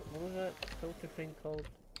was it? What was that filter thing called?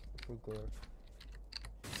 I forgot.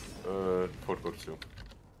 Port 2.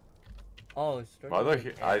 Oh, it's starting. By the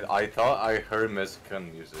way, I thought I heard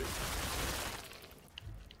Mexican music.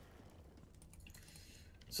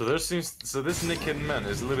 So this naked man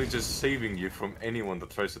is literally just saving you from anyone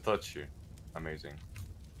that tries to touch you. Amazing.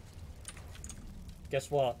 Guess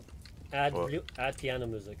what? Add piano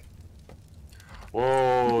music.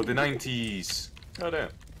 Whoa, the 90s. Goddamn.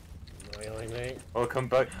 Mate. Welcome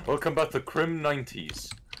back to Crim 90s,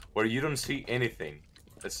 where you don't see anything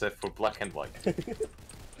except for black and white.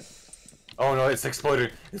 Oh no, it's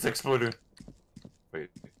exploding! It's exploding!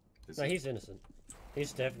 Wait, no, he's innocent.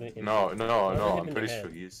 He's definitely innocent. No, I'm pretty sure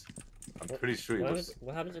he is. I'm pretty sure he was.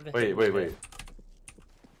 What happens if it Wait.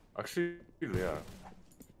 Actually, yeah.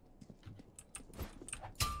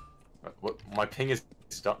 What? My ping is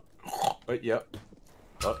stuck. Wait, yeah.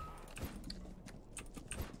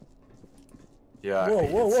 Yeah.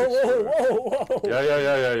 Whoa!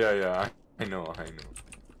 Yeah. I know.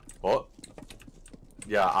 What?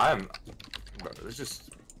 Yeah, I'm. It's just.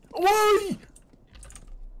 Why?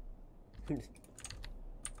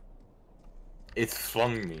 It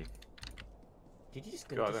flung me. Did you just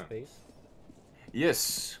go into space?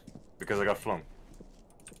 Yes, because I got flung.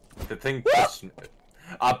 The thing touched me.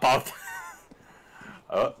 About.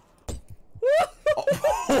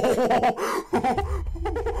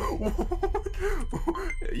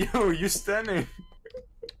 Yo, you standing?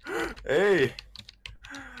 Hey,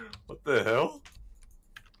 what the hell,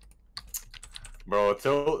 bro?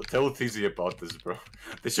 Tell TZ about this, bro.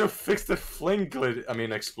 They should fix the fling glitch. I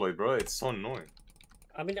mean, exploit, bro. It's so annoying.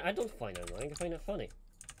 I mean, I don't find it annoying. I find it funny.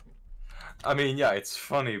 I mean, yeah, it's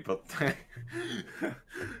funny, but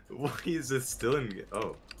why is it still in?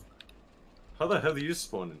 Oh, how the hell do you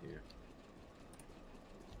spawn in here?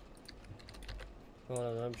 Hold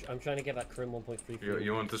on, I'm trying to get that Karim 1.3.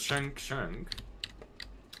 You want to shank?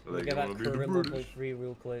 Let me get that Karim 1.3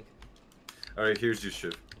 real quick. Alright, here's your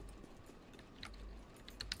ship.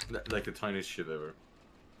 Like the tiniest ship ever.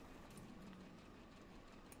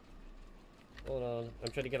 Hold on,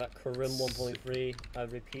 I'm trying to get that Karim 1.3. I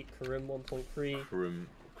repeat, Karim 1.3. Karim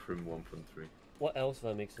 1.3. What else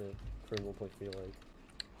that makes a Karim 1.3 like?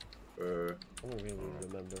 I don't really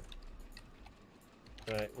remember.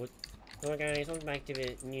 Alright, what? Hello guys, welcome back to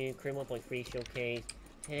the new Karim 1.3 showcase.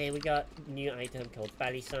 Today we got new item called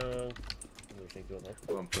Bally Song.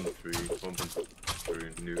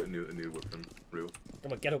 1.3, new weapon, real.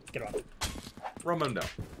 Come on, get up. Ram him down.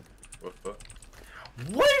 What the?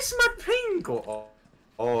 Where's my ping go?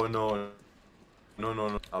 Oh no.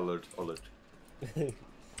 Alert.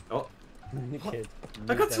 Oh. Kid,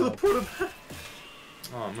 I got teleported back.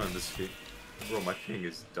 Oh man, this kid. Bro, my ping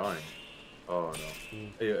is dying. Oh no.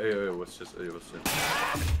 Hey, what's this? What?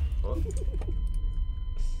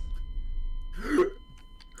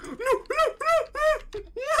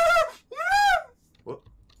 No! What?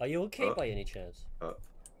 Are you okay by any chance?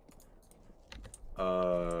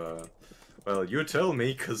 Well, you tell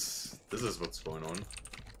me, cause this is what's going on.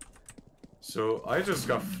 So, I just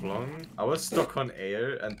got flung, I was stuck on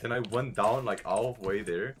air, and then I went down like halfway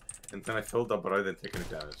there, and then I fell up but I didn't take any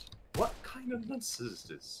damage. What kind of nonsense is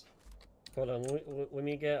this? Hold on, let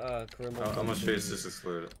me get Karim 1.3. I'm gonna show you this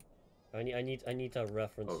excluded. I need a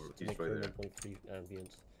reference to make right Karim 1.3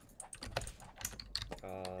 ambience.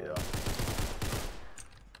 Yeah.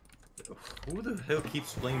 Who the hell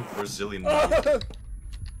keeps playing Brazilian music?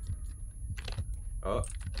 Oh.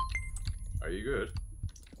 Are you good?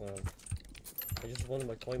 I just wanted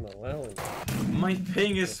my coin my allowance. My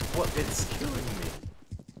ping is what it's killing me.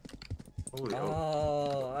 Holy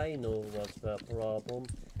I know what's the problem.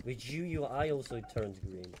 With you, your eye also turns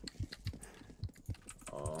green.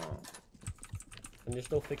 Oh. And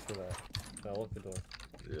there's no fix for that. Now lock the door.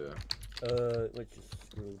 Yeah. Let's just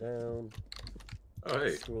scroll down. Oh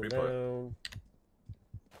hey, Scroll down.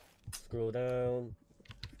 Scroll down.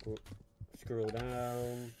 Scroll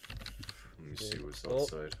down. Let me see what's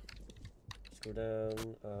outside. Scroll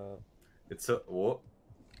down. It's a what?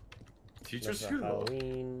 Teacher's funeral.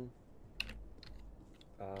 Halloween.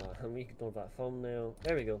 We can ignore that thumbnail.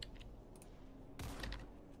 There we go.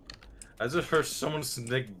 I just heard someone's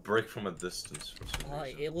neck break from a distance for some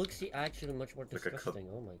reason. It looks actually much more Like disgusting.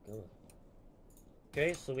 Oh my god.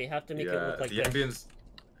 Okay, so we have to make it yeah, look like the ambience.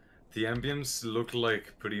 The ambience look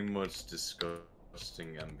like pretty much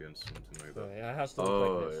disgusting ambience, something like that. Right, it has to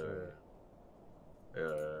look like this. Yeah.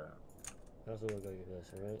 Right? Yeah. It has to look like this,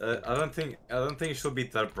 alright? I don't think it should be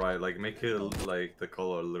that bright. Like make it like the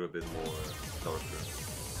color a little bit more darker,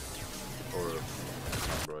 or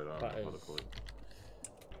not bright. I don't know how to call it.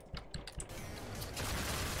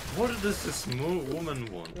 What does this woman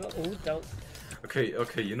want? Oh, don't.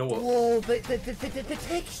 Okay, you know what? Whoa, the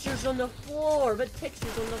textures on the floor! The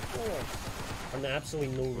textures on the floor! And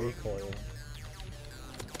absolutely no recoil.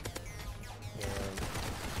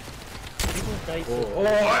 People die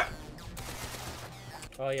so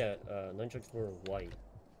Oh yeah, nunchucks were white.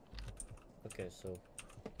 Okay, so...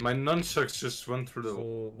 My nunchucks just went through the...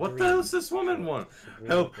 So what the hell does this woman want?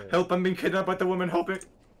 Help! Help! I'm being kidnapped by the woman, help me!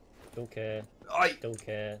 Don't care. Don't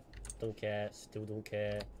care. Don't care. Still don't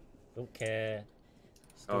care. Don't care.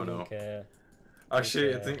 Still don't care.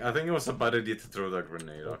 Actually, I think it was a bad idea to throw that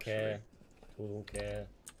grenade. Don't care. Still don't care.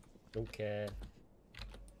 Don't care.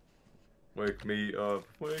 Wake me up.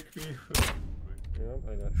 Wake me up. Yep,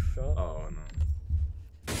 I got shot. Oh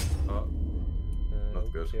no. Oh.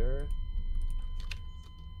 Not good. Here.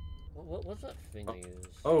 What's that thing I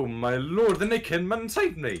use? Oh my lord, the naked man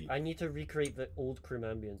saved me! I need to recreate the old Crim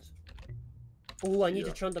ambience. Oh, I need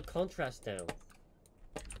to turn the contrast down.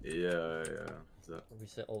 Yeah.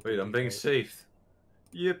 Reset all. Wait, I'm being saved.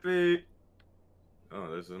 Yippee! Oh,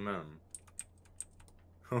 there's a man.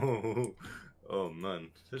 Oh man,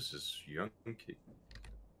 this is yunky.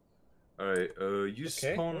 Alright, you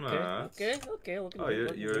spawn at... Okay. Oh,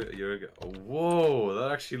 you're... Oh, whoa,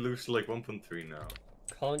 that actually looks like 1.3 now.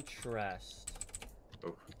 Contrast.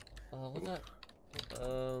 Oh. What's that?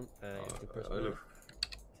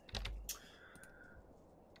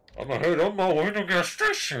 I'm ahead on my way to gas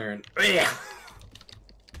station.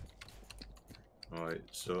 Alright,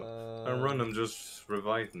 so I run him just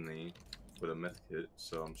revived me with a medkit,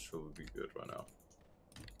 so I'm sure we'll be good right now.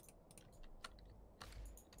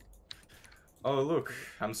 Oh look,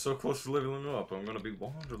 I'm so close to leveling up. I'm gonna be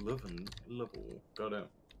 111 level. Goddamn.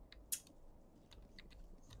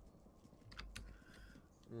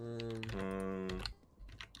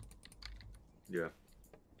 Yeah.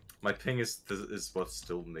 My ping is what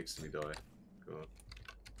still makes me die. God.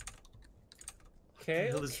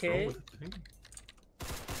 Okay, what the hell is wrong with the ping?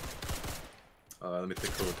 Let me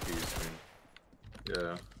take a look at the screen.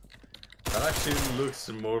 Yeah. That actually looks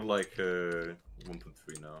more like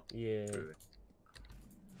 1.3 now. Yeah. Really.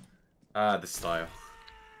 The style.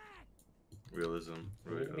 Realism.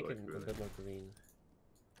 Really, Make like, it really. a bit more green.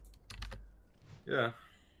 Yeah.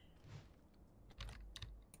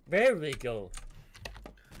 There we go.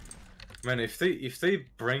 Man, if they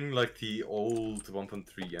bring like the old 1.3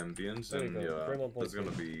 ambience, then yeah, that's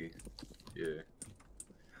gonna be, yeah.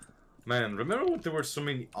 Man, remember when there were so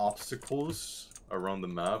many obstacles around the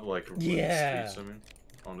map, like on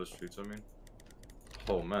the streets? I mean,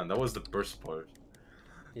 oh man, that was the worst part.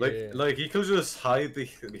 Like you could just hide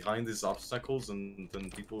behind these obstacles, and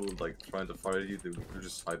then people like trying to fire you, they could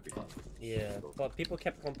just hide behind. Yeah, but people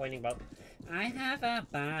kept complaining about, I have a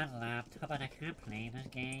bad laptop and I can't play this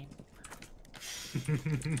game.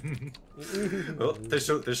 Well, they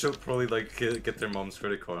should probably like get their mom's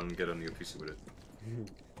credit card and get a new PC with it.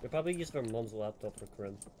 They probably use their mom's laptop for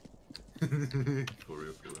Crim. For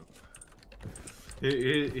real.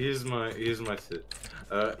 Here's my tip.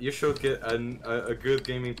 You should get a good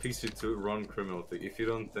gaming PC to run criminality. If you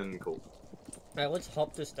don't, then cool. Alright, let's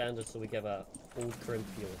hop to standard so we get a old Crim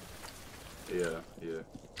feel. Yeah.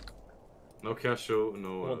 No cache, no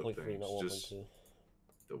 1.3, things, not just 1.2.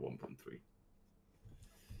 the 1.3.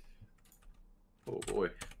 Oh boy.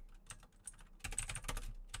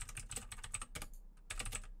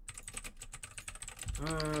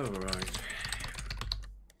 Alright.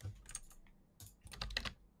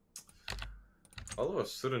 All of a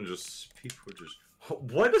sudden, just people just.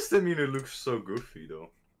 Why does the menu look so goofy though?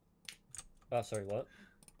 Sorry, what?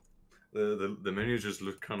 The menu just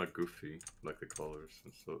looked kind of goofy, like the colors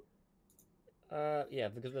and stuff. Yeah,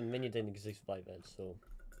 because the menu didn't exist by then, so.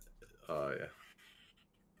 Yeah.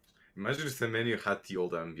 Imagine if the menu had the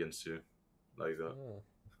old ambience too, like that. Oh.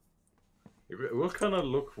 It will kind of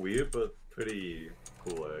look weird, but pretty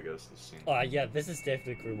cool, I guess, the scene. Oh yeah, this is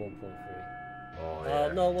definitely Crew 1.3. Oh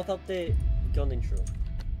yeah. No, without the gun intro.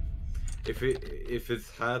 If it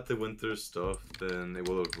had the winter stuff, then it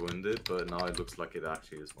would have ruined it. But now it looks like it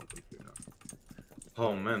actually is 1.3 now.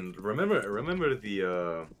 Oh man, remember the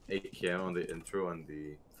AKM on the intro and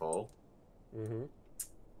the fall? Mm-hmm.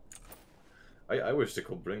 I wish they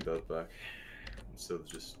could bring that back instead of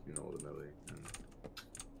just, you know, the melee. And,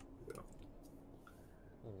 yeah.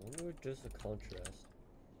 I wonder what does the contrast.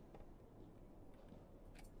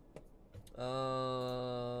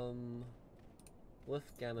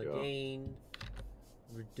 With gamma gain,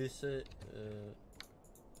 reduce it.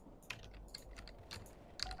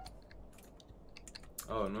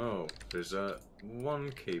 Oh no, there's a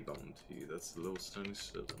 1K bounty. That's level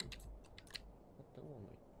 77.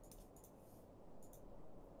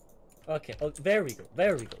 Okay, oh, there we go,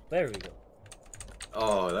 there we go, there we go.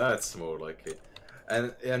 Oh, that's more like it.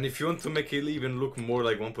 And if you want to make it even look more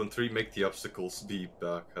like 1.3, make the obstacles be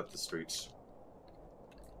back at the streets.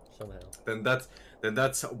 Somehow. Then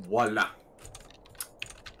that's voila.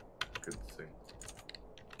 Good thing.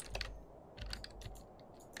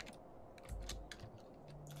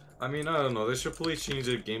 I mean, I don't know. They should probably change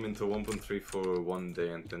the game into 1.3 for one day,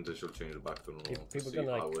 and then they should change it back to normal. People are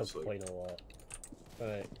gonna like complain a lot.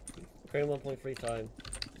 Alright, create 1.3 time.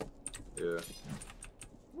 Yeah.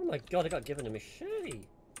 Oh my god, I got given a machete.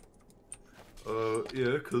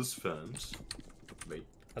 Yeah, cause fans. Mate.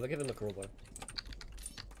 Have I given him a crowbar?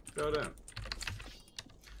 Goddamn.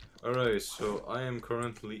 Alright, so I am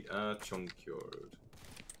currently at Junkyard.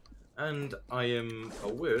 And I am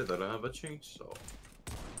aware that I have a chainsaw.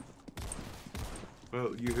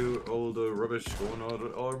 Well, you hear all the rubbish going on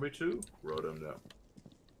at Army 2? Write them down.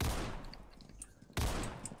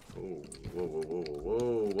 Oh, whoa, whoa, whoa, whoa,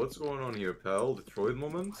 whoa. What's going on here, pal? Detroit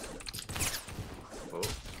moment? Oh.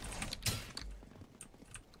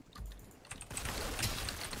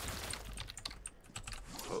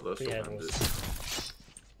 Oh, that's so handy.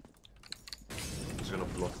 Just gonna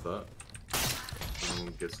block that. No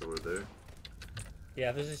one gets over there.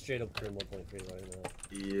 Yeah, this is straight up Crew 1.3 right now.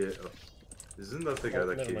 Yeah. Oh. Isn't that the guy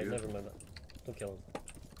that killed you? Never mind. Don't kill him.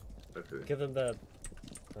 Okay. Give him the...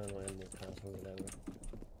 I don't know, animal pass or whatever.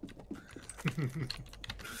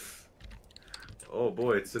 Oh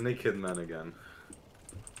boy, it's a naked man again.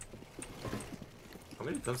 How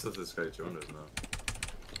many times has this guy joined us now?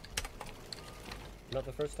 Not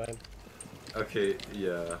the first time. Okay,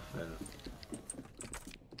 yeah, I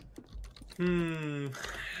know.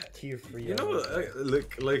 Tier 3. You know,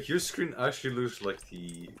 like your screen actually looks like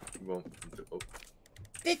the... Well, oh.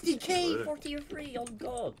 50k for tier 3, oh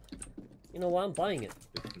god! You know what, I'm buying it.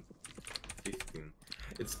 15.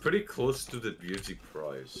 It's pretty close to the beauty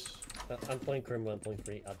price. I'm playing Crim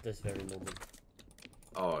 1.3 at this very moment.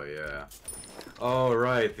 Oh yeah. Oh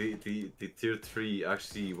right, the tier 3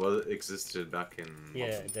 actually existed back in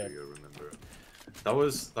 1.3, I remember. That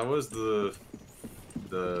was the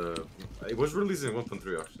it was released in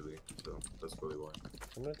 1.3 actually, so that's probably why.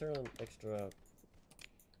 I'm gonna turn on extra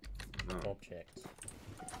objects.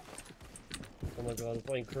 Oh my god, I'm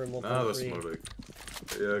playing Crim 1.3. Ah, that's more like...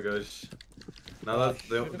 Yeah guys. Now that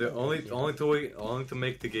the only to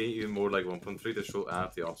make the game even more like 1.3, they should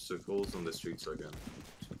add the obstacles on the streets again.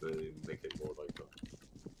 So they make it more like that.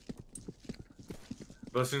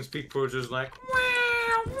 But since people are just like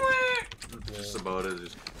just about it,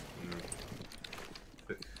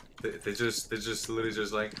 just they just literally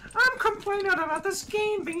just like, I'm complaining about this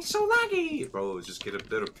game being so laggy. bro, just get a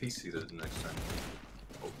better PC the next time.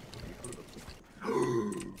 Oh,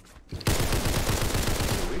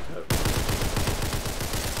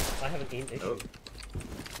 I have an aim issue. Oh.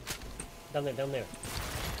 Down there.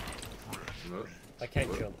 No. I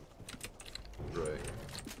can't jump. Right.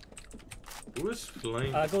 Who is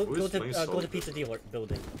playing? Go to pizza dealer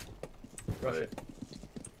building. Rush it.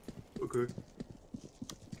 Okay.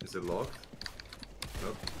 Is it locked?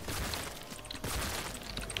 Nope.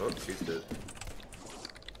 Oh, she's dead.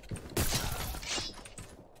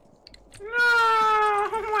 No!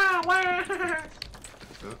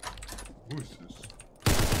 Who is this?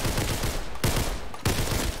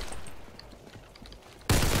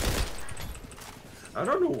 I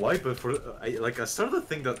don't know why, but I started to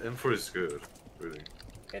think that M4 is good, really.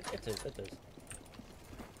 It is.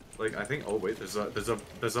 Like I think. Oh wait, there's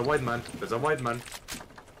a white man. There's a white man.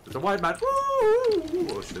 Woo!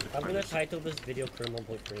 Oh shit. I'm gonna title this video Crim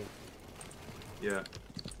 1.3. Yeah,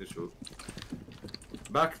 it should.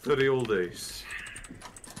 Back to the old days.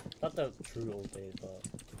 Not the true old days, but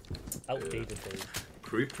outdated days.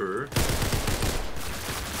 Creeper.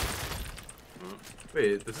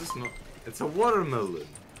 Wait, this is not. It's a watermelon.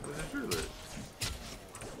 What is it?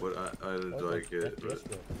 What I like it.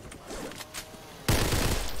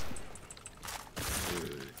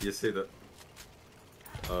 You say that.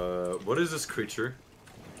 What is this creature?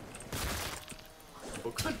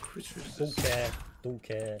 What kind of creature is this? Don't care. Don't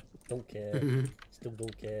care. Don't care. Still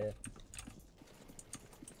don't care.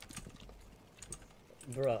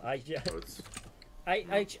 Bro, I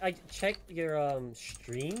checked your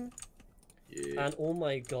stream. Yeah. And oh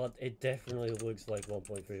my god, it definitely looks like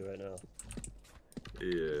 1.3 right now.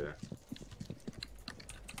 Yeah.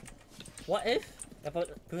 What if I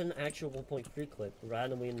put an actual 1.3 clip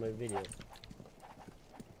randomly in my video?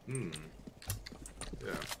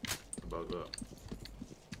 Yeah. About that.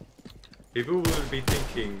 People will be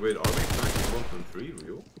thinking, wait, are we playing 1.3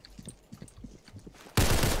 real?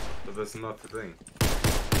 But that's not the thing.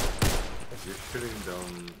 You're shooting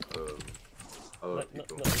down a lot of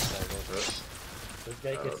people. Not this guy, bro. This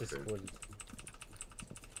guy gets exploded.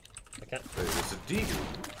 I can't. Hey, it's a DB.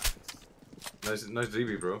 Nice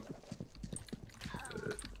DB, bro.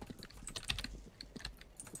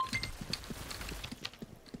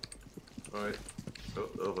 Alright,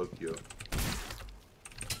 I'll hook you up.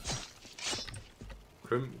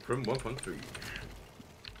 Crim 1.3.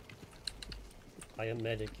 I am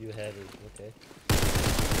medic, you have it, okay.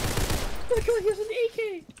 Oh my god, he has an AK!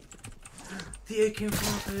 The AK in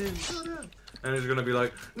front of him, shut up! And he's gonna be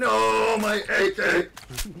like, no, my AK!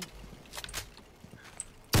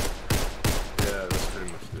 Yeah, that's pretty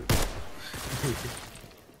much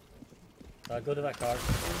it. Go to that car.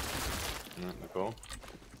 Go.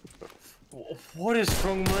 What is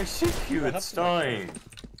wrong with my CPU? It's dying.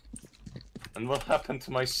 And what happened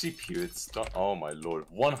to my CPU? It's dying. Oh my lord.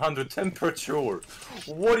 100 temperature.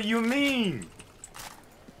 What do you mean?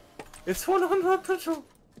 It's 100 temperature.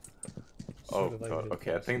 Oh god.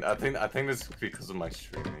 Okay, I think this is because of my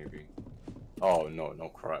stream maybe. Oh no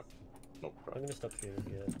crap. No crap. I'm gonna stop streaming,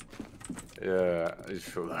 yeah. Yeah, it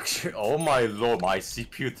should actually. Oh my lord, my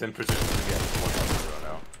CPU temperature is gonna get 100 right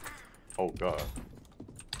now. Oh god.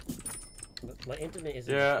 My internet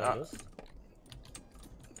isn't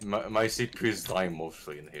my CPU is dying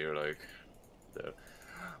mostly in here, like.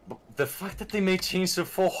 But the fact that they made change to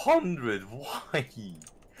 400, why?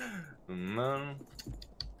 Man,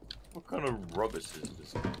 what kind of rubbish is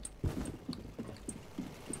this?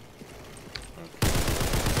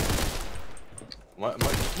 My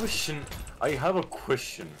question, I have a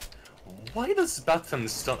question. Why does Batman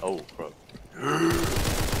stun? Oh crap.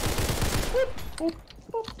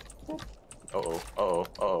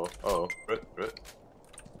 Uh-oh.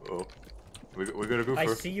 We gotta go for. I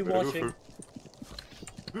see you watching.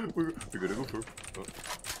 We gotta go for.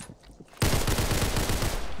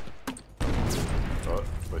 Oh,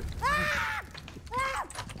 wait.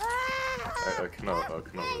 I cannot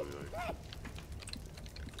really like.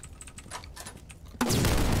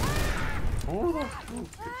 Oh,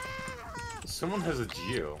 someone has a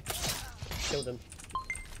geo. Killed him.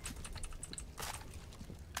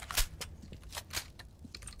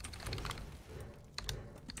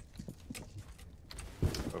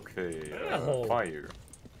 Okay, Oh. fire.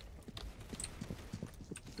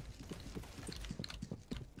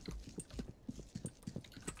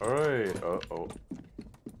 Alright, uh-oh.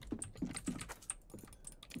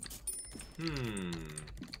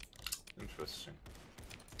 Interesting.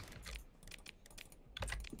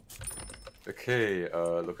 Okay,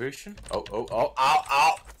 location? Oh,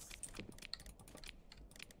 ow!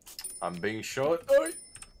 I'm being shot. Oi!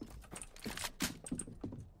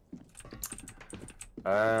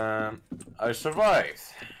 I survived.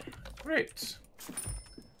 Great.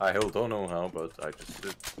 I hell don't know how, but I just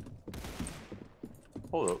did.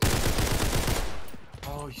 Hold up.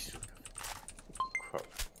 Oh, you should. Crap.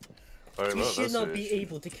 Right, You should not be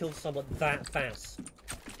able to kill someone that fast.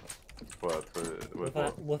 What?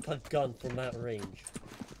 With a gun from that range.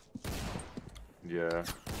 Yeah.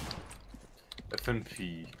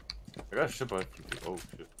 FNP. I got shit by FNP. Oh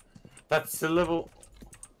shit. That's the level.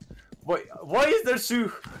 Wait, why is there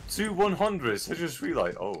two 100s? I just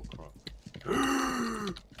realized. Oh crap.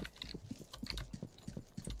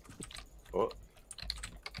 What?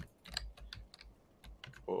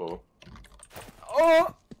 Uh-oh.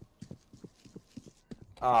 Oh!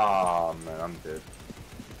 Ah, man, I'm dead.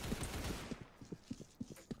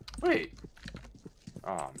 Wait.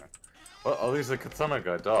 Ah, man. Well, at least the katana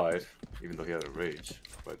guy died, even though he had a rage.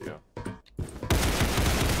 But yeah.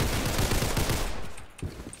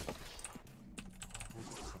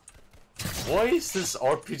 Why is this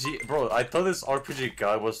RPG... Bro, I thought this RPG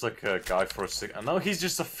guy was like a guy for a second, and now he's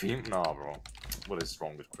just a female. Nah, bro. What is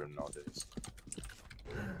wrong with Crim nowadays?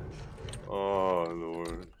 Oh,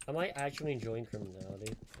 lord. Am I actually enjoying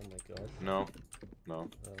criminality? Oh my god. No. No.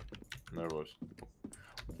 Oh. Never was.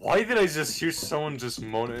 Why did I just hear someone just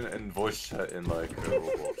moaning and voice chat in like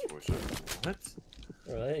Roblox voice chat? What?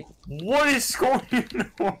 Right. What is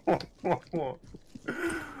going on?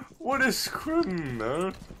 What is crim,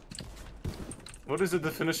 man? What is the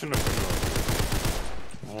definition of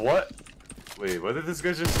criminal? What? Wait, what did this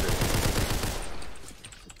guy just say?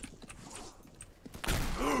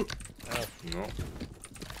 No.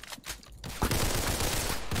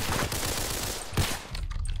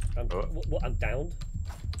 I'm downed.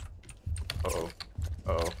 Uh-oh.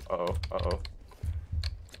 Uh-oh. Uh-oh. Uh-oh.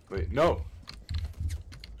 Wait, no!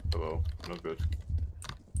 Uh-oh. Not good.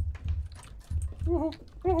 No!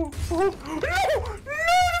 No!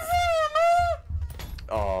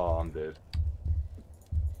 Oh, I'm dead.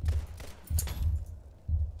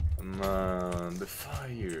 Man, the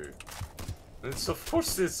fire. It's of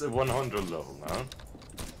course it's a 100 level, man.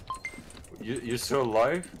 You're still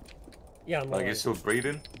alive? Yeah, I'm like alive. you're still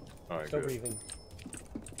breathing? Alright, Still good. breathing.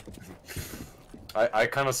 I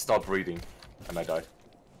kind of stopped breathing, and I died.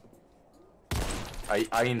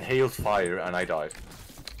 I inhaled fire and I died.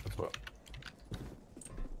 That's what.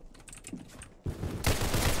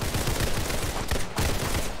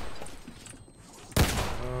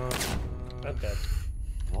 I'm dead.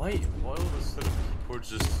 Why all of a sudden people are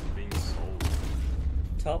just being sold?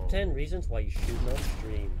 Top 10 reasons why you should not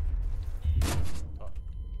stream.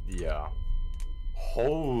 Yeah.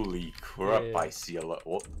 Holy crap, Yeah. I see a lot.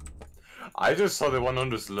 What? I just saw the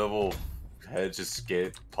 100th level head just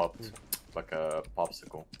get popped like a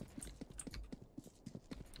popsicle.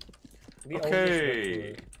 We all just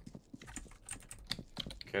Okay. went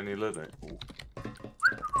Can you live it? Ooh.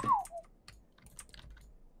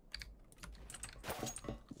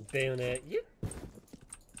 through Bayonet. Yep.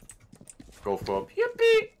 Golf club.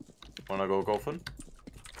 Yippee! Wanna go golfing?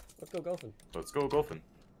 Let's go golfing. Let's go golfing.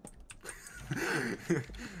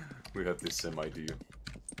 We got this same idea.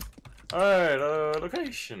 Alright,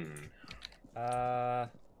 location.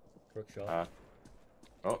 Workshop.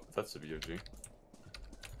 Oh, that's a BOG.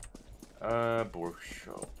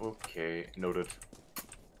 Workshop. Okay, noted.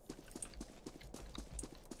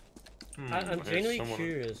 I'm here's genuinely someone-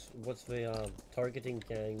 curious what's the targeting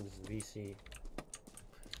gangs VC.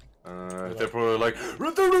 They're probably like,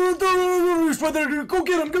 go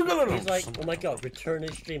get him, go get him! He's like, oh my god, return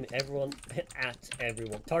his stream, everyone, at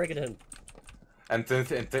everyone, target him. And then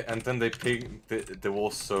they ping the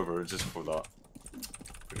whole server just for that.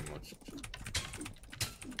 Pretty much.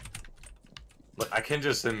 Like, I can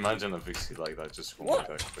just imagine a VC like that just for What?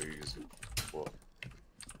 that crazy. What?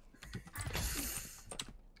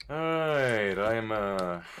 Alright,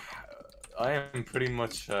 I am pretty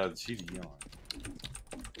much GD on.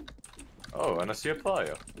 Oh, and I see a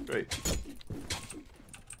player. Great.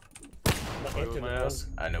 My internet ass?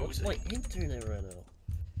 I know what's it. my internet right now?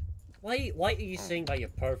 Why are you saying that you're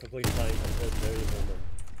perfectly fine at this very moment?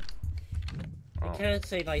 You can't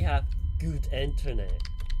say that I have good internet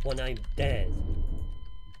when I'm dead.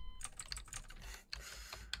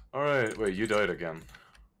 Alright, wait, you died again.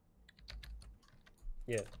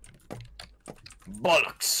 Yeah.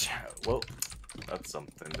 Bollocks! Well, that's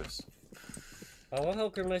something, this. I love how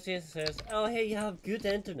criminality says, "Oh, hey, you have good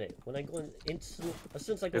internet." When I go in, as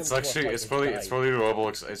soon as I go It's into a actually, fight, it's probably dies.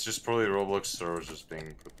 Roblox, it's just probably Roblox servers just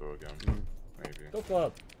being put through again. Maybe. Go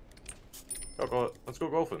club. Let's go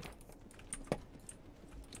golfing.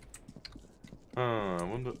 I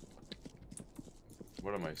wonder...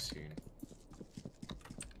 What am I seeing?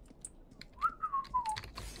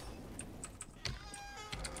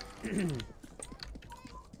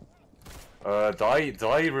 Did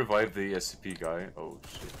I revive the SCP guy? Oh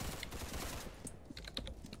shit.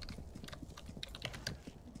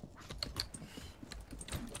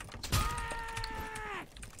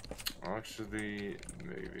 Actually,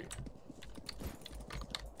 maybe.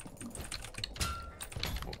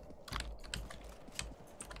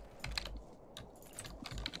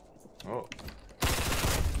 Oh.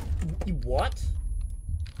 What?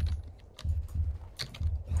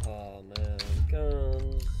 Oh man,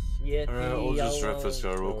 guns. Yeah. I'll just rep this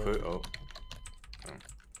guy real quick. Oh.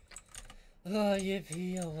 Oh,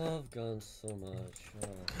 yippee, I love guns so much.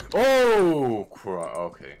 Oh, crap.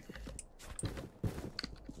 Okay.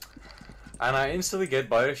 And I instantly get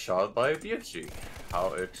shot by a BFG.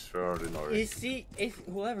 How extraordinary. You see, if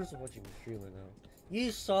whoever's watching the stream right now,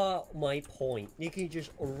 you saw my point. You can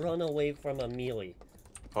just run away from a melee.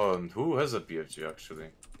 Who has a BFG actually?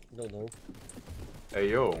 Don't know. Hey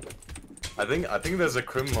yo. I think there's a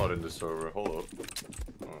crim mod in the server. Hold up.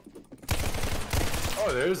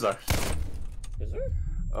 Oh, there is actually. Is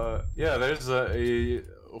there? Yeah, there's a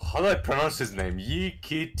how do I pronounce his name?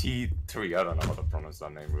 YKT3. I don't know how to pronounce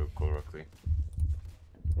that name real correctly.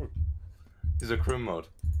 He's a crim mod.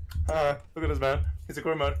 Look at this man. He's a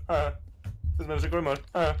crim mod. This man's a crim mod.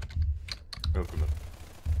 No crim mod.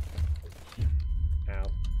 Ow.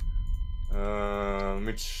 Let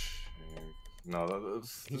me check. No,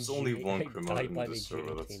 there's only one crim mod in this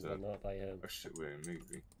server. That's it. Not by him. Actually, wait,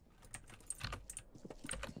 maybe.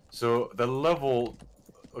 So the level.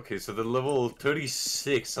 Okay, so the level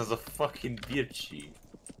 36 has a fucking beer cheat.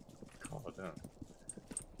 God damn.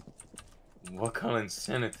 What kind of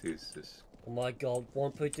insanity is this? Oh my god,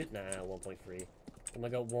 1.2, nah, 1.3. Oh my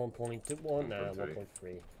god, 1.21, nah,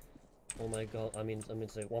 1.3. Oh my god, I mean,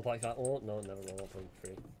 say 1.5, oh, no, never mind,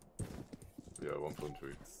 1.3. Yeah,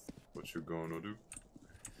 1.3. What you gonna do?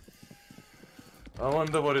 I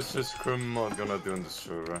wonder what is this crim mod gonna do in the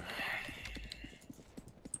server.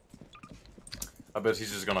 I bet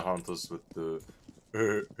he's just gonna hunt us with the...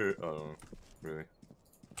 I don't know, really.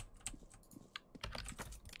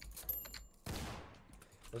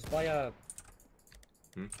 Let's buy a...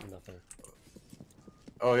 Hmm? Nothing.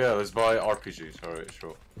 Oh yeah, let's buy RPGs, alright,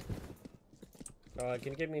 sure.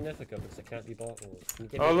 Can you give me an Ithaca because it can't be bought?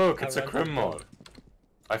 Oh look, it's a crim mod!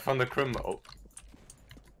 I found a crim mod. Oh.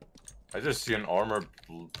 I just see an armor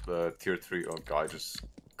tier 3 guy just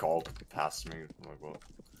gulped past me. I'm like, what?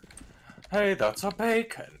 Hey, that's a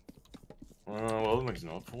bacon! Well, he's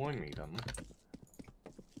not fooling me then.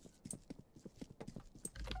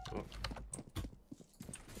 Oh.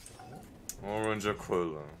 Orange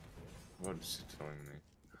Aquila. What is he telling me?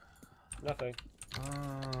 Nothing.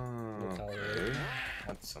 Okay.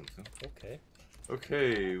 That's something. Okay.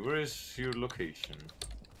 Okay, where is your location?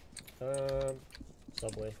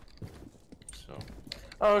 Subway. So.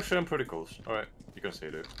 Oh, actually, I'm pretty close. Alright, you can say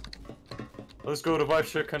that. Let's go to Vibe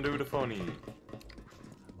Check and do the funny.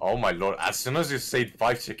 Oh my lord, as soon as you say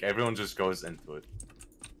Vibe Check, everyone just goes into it.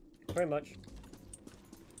 Very much.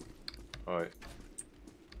 Alright.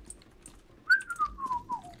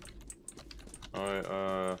 Alright,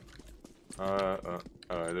 alright,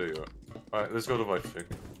 there you are. Alright, let's go to Vibe Check.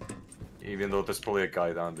 Even though there's probably a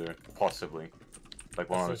guy down there. Possibly. Like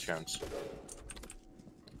 1 on a chance.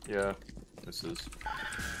 Yeah, this is.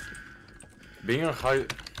 Being a high...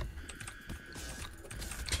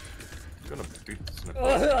 I'm gonna beat this in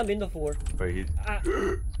the I'm in the 4. Wait, he...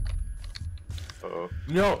 Uh-oh.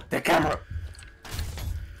 No! The camera!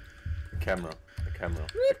 The camera. The camera.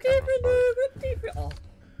 The camera. Oh,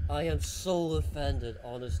 I am so offended,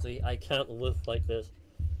 honestly. I can't live like this.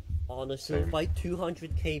 Honestly, Same. by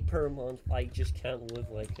 200k per month, I just can't live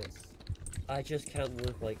like this. I just can't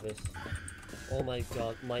live like this. Oh my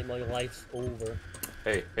god, my life's over.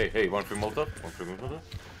 Hey, hey, hey, one free Molotov? One free Molotov?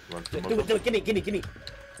 One free Do Molotov? it, gimme!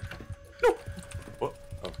 No! What?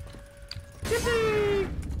 Oh. Yippee!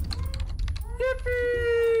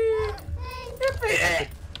 Yippee! Yippee!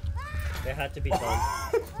 It had to be done.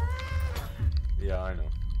 Yeah, I know.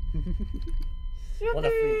 What a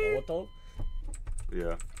free Molotov?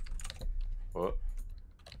 Yeah. What?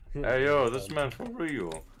 Hey yo, this man for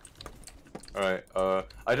real. Alright,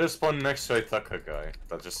 I just spawned next to a Ithaca guy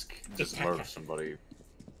that just murdered somebody.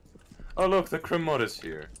 Oh look, the crim mod is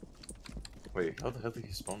here. Wait, how the hell did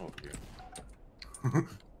he spawn over here?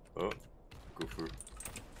 Oh, go for...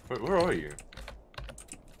 Wait, where are you?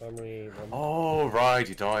 Oh right,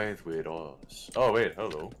 he died with us. Oh wait,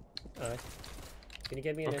 hello. Alright. Can you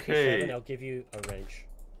give me an Okay. MP7? I'll give you a wrench.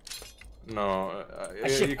 No,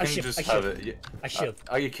 you can just I have ship. it. I ship.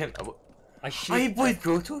 You can't. I shoot. I would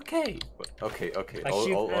go to a cave. Okay, okay. I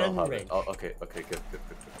shoot I'll and have wrench. it. Oh, okay, okay, good.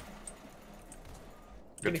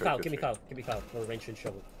 Give me trick, foul, good give me trick. foul, give me foul. No wrench and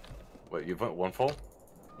shovel. Wait, you want one fall?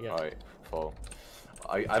 Yeah. Alright, fall.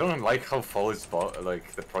 I don't like how fall is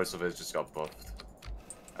like the price of it just got buffed,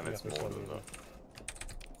 and Yeah, it's for more some than reason. that.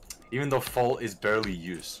 Even though fall is barely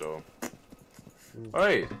used, so.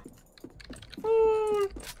 Alright.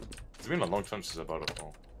 It's been a long time since I bought a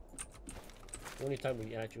fall. The only time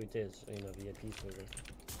we actually did is in a VIP server.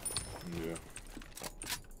 Yeah.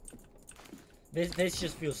 This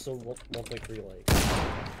just feels so 1.3 like.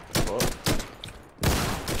 What?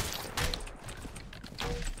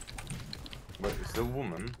 Wait, is the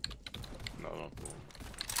woman? No, not the woman.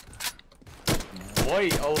 Why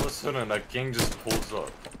all of a sudden that gang just pulls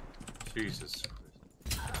up? Jesus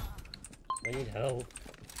Christ. I need help.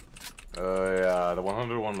 Yeah, the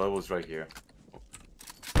 101 level is right here.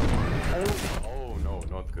 Oh no,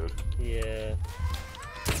 not good. Yeah.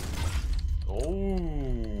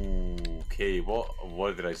 Oh, okay.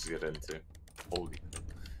 What did I just get into? Holy.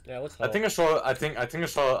 Yeah, what's I help? think I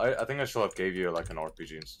should have gave you like an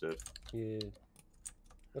RPG instead. Yeah.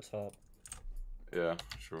 What's up? Yeah,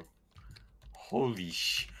 sure. Holy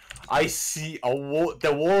sh! I see a wall.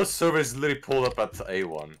 The wall server is literally pulled up at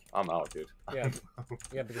A1. I'm out, dude. Yeah.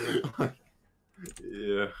 Yeah, but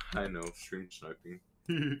Yeah, I know. Stream sniping.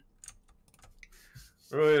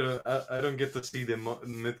 Right, I don't get to see the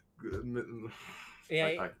mid. yeah.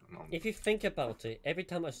 I don't know. If you think about it, every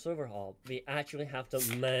time a server hop, we actually have to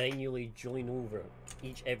manually join over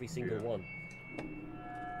every single one.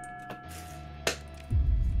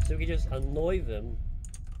 So we can just annoy them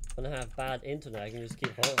when they have bad internet. I can just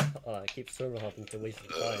keep server hopping to waste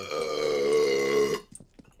time.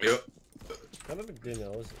 Yep. I remember doing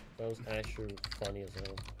those. That was actually funny as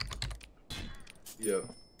hell. Yeah.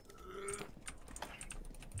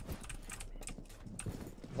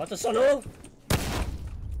 What the son of?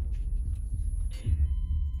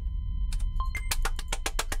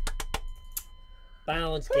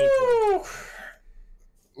 Balance gameplay.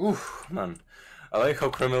 Oof, man. I like how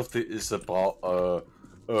criminality is about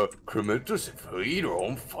criminality is a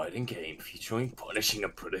free-roam fighting game featuring punishing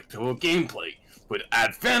and predictable gameplay with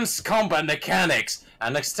advanced combat mechanics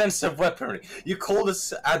and extensive weaponry. You call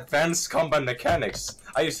this advanced combat mechanics?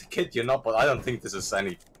 I used to kid you not, but I don't think this is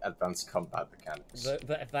any advanced combat mechanics.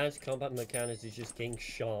 The advanced combat mechanics is just getting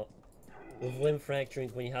shot. With limb fracturing,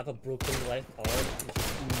 when you have a broken left arm,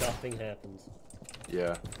 just nothing happens.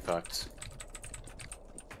 Yeah, facts.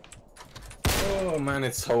 Oh man,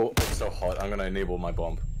 it's so hot. I'm gonna enable my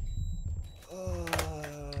bomb. Guns,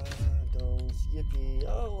 yippee!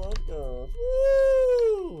 I love guns.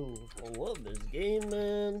 Woo! I love this game,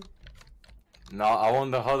 man. Now I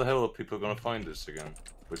wonder how the hell are people gonna find this again?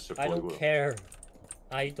 Which they I probably don't will. care.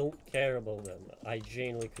 I don't care about them. I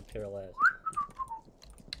genuinely could care less.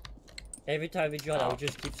 Every time we join, I'll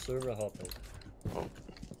just keep server hopping. Oh.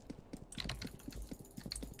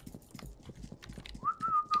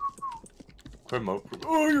 Oh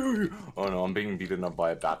no, I'm being beaten up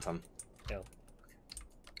by a baton. Yeah.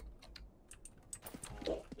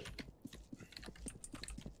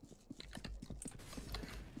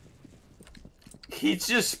 He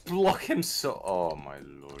just blocked him so. Oh my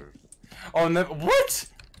lord. Oh no! What?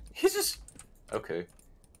 He just. Okay.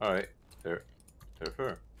 All right. There.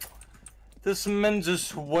 Fair. This man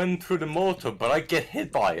just went through the motor, but I get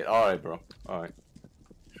hit by it. All right, bro. All right.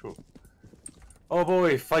 Sure. Oh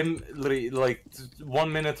boy, if I'm literally like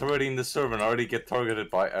 1 minute already in the server and I already get targeted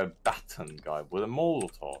by a baton guy with a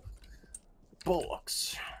Molotov.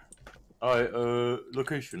 Bollocks. Alright,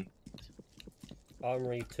 location.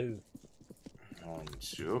 Armory 2.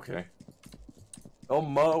 Okay.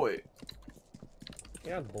 On my way.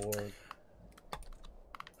 Yeah, I'm bored.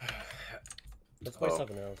 Let's play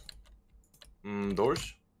something else.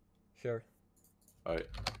 Doors? Sure. Alright.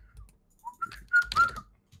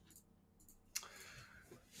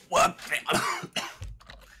 What?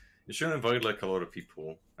 You should invite like a lot of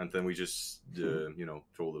people, and then we just, you know,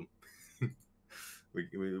 troll them.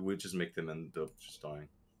 we just make them end up just dying,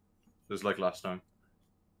 just like last time.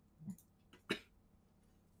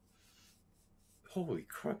 Holy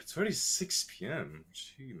crap! It's already 6 p.m.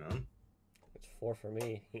 Gee, man. It's 4 for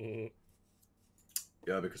me.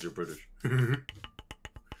 Yeah, because you're British.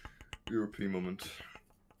 European moment.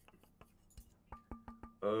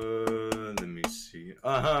 Let me see.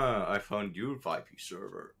 Aha! I found your VIP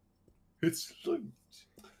server. It's linked.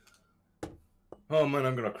 Oh man,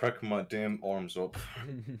 I'm gonna crack my damn arms up.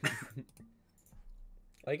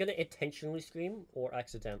 Are you gonna intentionally scream or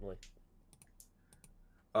accidentally?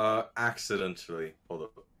 Accidentally. Hold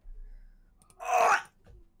up.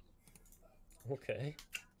 Okay.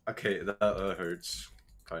 Okay, that hurts.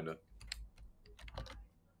 Kinda.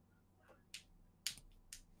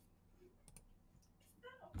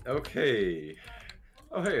 Okay.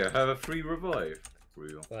 Oh hey, I have a free revive.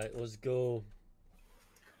 Real. Right, let's go.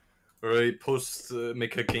 Alright,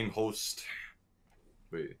 make a game host.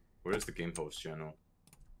 Wait, where's the game host channel?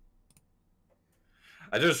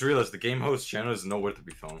 I just realized the game host channel is nowhere to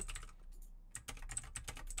be found.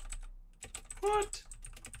 What?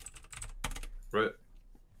 Right.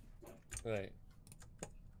 Right.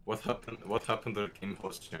 What happened? What happened to the game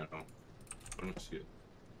host channel? I don't see it.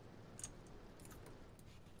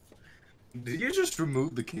 Did you just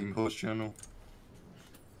remove the game host channel?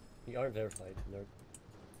 You aren't verified, nerd.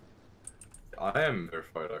 I am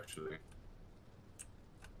verified actually.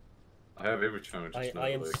 I have every channel just now. I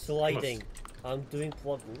am like, sliding. I'm doing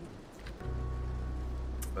plugin.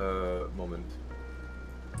 Moment.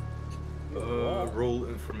 What? Role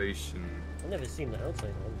information. I've never seen the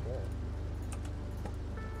outside one.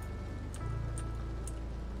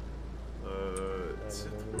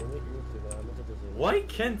 Why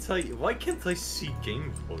can't I see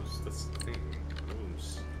game host? That's the thing.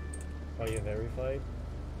 Are you verified?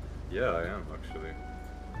 Yeah, I am actually.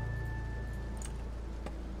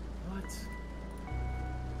 What?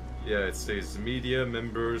 Yeah, it says media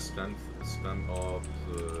members spent of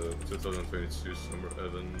 2022 summer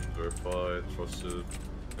event verified, trusted,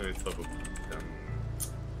 any type of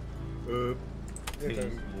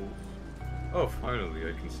thing. Oh, finally,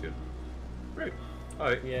 I can see it. Great.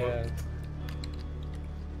 Alright. Yeah.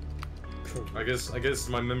 Well, I guess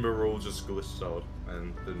my member role just glitched out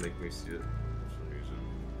and didn't make me see it for some reason.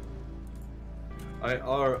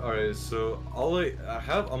 Alright, so I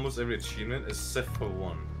have almost every achievement except for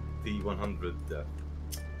one, the 100 death.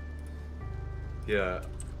 Yeah,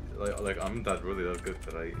 like I'm really that good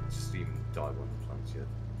that I just even died 100 times yet.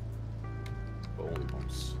 But only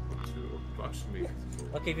once or two. Actually,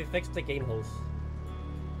 Okay, we fixed the game host.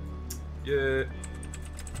 yeah.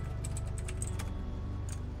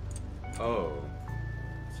 Oh.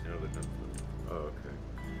 It's nearly done. Oh, okay.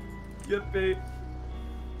 Yippee!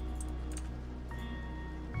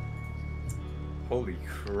 Holy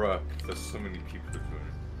crap, there's so many people doing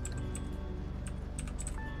it.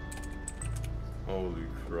 Holy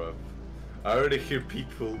crap. I already hear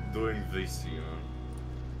people doing this, you know.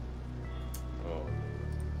 Oh.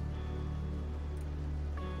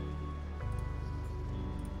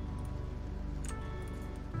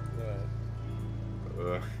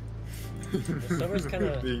 Alright. The server's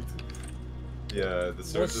kinda... Yeah, the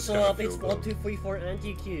server's What's just kinda up? It's filled up. 1234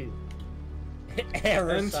 anti-Q.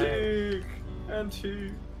 Error sign.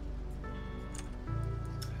 Antique!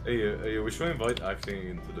 Hey, we should invite acting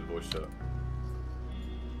into the voice chat.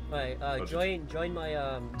 Right, join my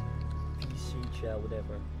PC chat,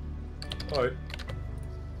 whatever. Alright.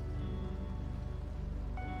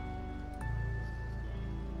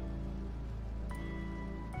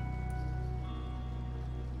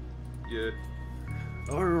 Yeah.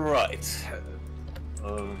 Alright.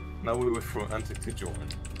 Now we wait for Antic to join.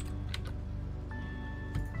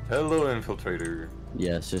 Hello, Infiltrator.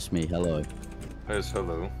 Yes, just me. Hello. Yes,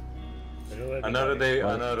 hello. Hello, Another day,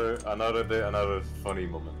 everybody. another funny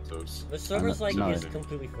mementos. The server's like No. is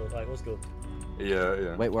completely full. Alright, let's go.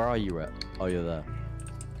 Yeah. Wait, where are you, Rep? Oh, you're there.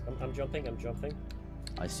 I'm jumping.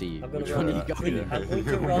 I see you. I'm gonna Which run. one are you going? I'm going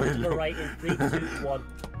to run to the right in 3, 2, 1.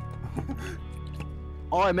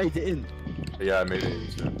 Oh, I made it in. Yeah, I made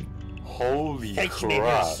it into. Holy Catch me,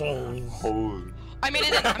 crap! my souls. Holy. I made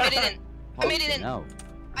it in. I made it in. I made it in. No.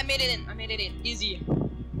 I made it in. I made it in. Easy.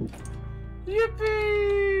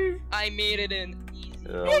 Yippee! I made it in. Easy.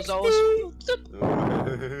 Yeah.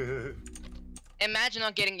 Imagine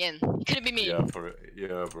not getting in. Couldn't be me.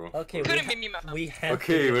 Yeah, bro. Okay, Couldn't be me, man. we have.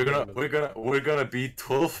 Okay, to we're gonna be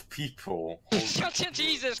 12 people.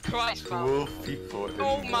 Jesus Christ, man. 12 people. in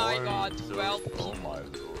Oh my one God, server. 12 Oh my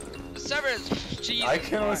lord. The server is Jesus. I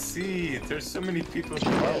cannot Christ. see. There's so many people.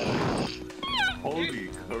 Holy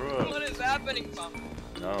crap. What is happening, fam?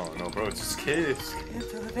 No, bro. Just get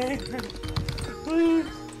to the basement. Please.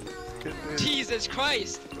 Jesus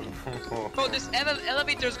Christ. Bro, this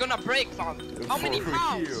elevator's gonna break, fam. How many For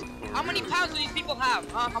pounds? real, for How many real. pounds do these people have?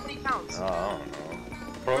 How many pounds? I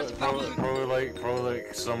don't know. Probably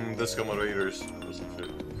like some disco moderators or some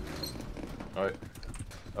shit. Alright.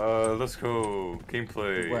 Let's go.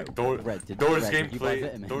 Gameplay. Red, Doors Red, did you buy gameplay.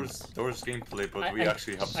 vitamins? Doors gameplay, but we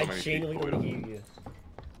actually have so many I genuinely people. don't hear you.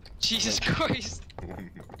 Jesus Christ.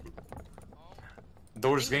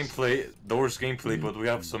 Doors gameplay, but we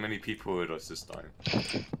have so many people with us this time.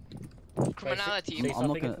 Criminality. Say I'm not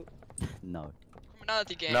something. gonna. No.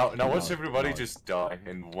 Criminality game. Now watch No, everybody no. just die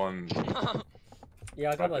in one.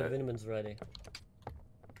 Yeah, I got my Okay. vitamins ready.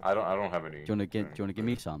 I don't have any. Do you wanna give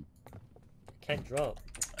me some? Can't drop.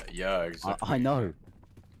 Yeah, exactly. I know.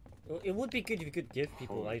 Well, it would be good if you could give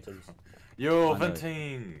people Holy items. Yo, I know.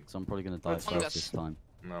 venting. So I'm probably gonna die Let's first Fungus. this time.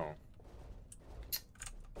 No.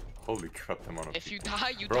 Holy crap, the amount of If you people.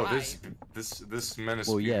 die, you Bro, die. this man is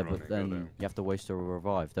Well, yeah, speedrunning, but then goddamn. you have to waste a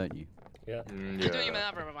revive, don't you? Yeah. I don't even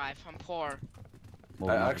have a revive. I'm poor.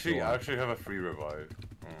 Well, I neither actually do have a free revive.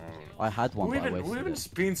 I had one, we but I even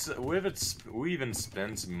wasted it. we even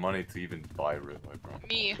spent money to even buy revive, bro.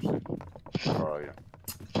 Me. Oh yeah.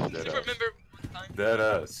 Do Dead you ass. remember one time? Dead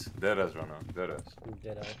ass, Rana. Dead ass. I'm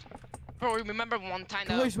dead out. Bro, remember one time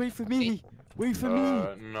that Guys, wait for me! Wait for me!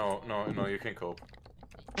 No, you can cope.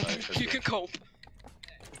 you can cope.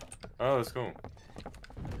 Oh, let's go.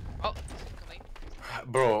 Oh.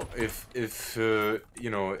 Bro, if you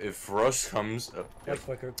know, if Rush comes, Right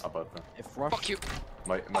quicker. how about that? If Rush... Fuck you.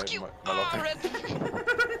 My Fuck you. luck. Red.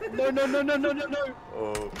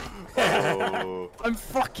 No! Oh. I'm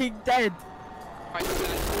fucking dead! Right,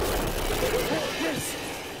 Yes!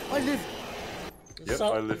 I live! Yep,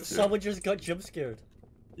 I lived too. Someone just got jump scared.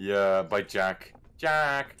 Yeah, by Jack.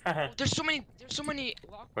 Jack. There's so many.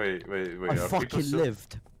 Wait. I Are people fucking still...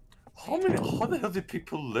 lived. How the hell did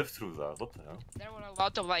people live through that? What the hell? There were a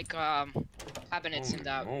lot of like cabinets in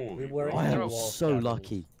that. Holy We were bro. I There am was so cabins.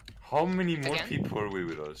 lucky. How many more Again? people are we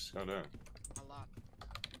with us? God damn. A lot.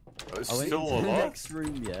 It's I went still into a the lot. next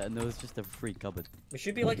room, yeah, and there was just a free cupboard. There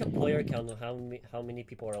should be like a player count of how many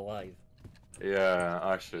people are alive. Yeah,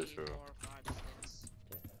 actually, 3, true. 4, 5, 6,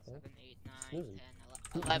 7, 8, 9, Snoozing.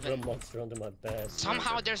 10, There's a 11. monster under my bed.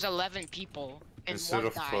 Somehow there's 11 people and Instead one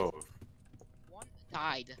of died. 12. One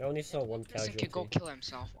died. I only saw one Person could go casualty. kill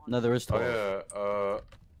himself. No, there is 12. Oh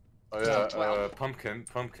Well, yeah, 12.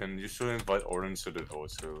 Pumpkin, you should invite Orange to the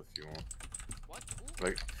voice chat if you want. What?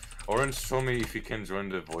 Like, Orange told me if he can join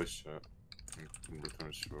the voice chat.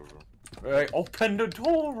 Return server. Right, open the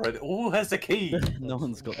door! Right, who has the key? No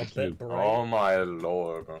one's got A a key. bit bright. Oh my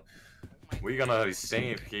lord, bro. We're gonna be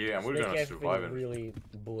safe here and we're Make gonna everything survive it. really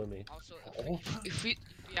bully. Also, if we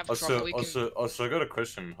have trouble, we can. Also, I got a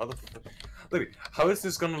question. How the look, how is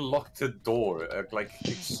this gonna lock the door? Like,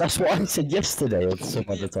 That's what I said yesterday or some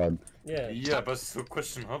other time. Yeah. yeah, but it's the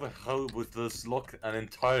question: how the hell would this lock an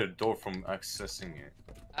entire door from accessing it?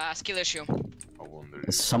 Skill issue. I wonder.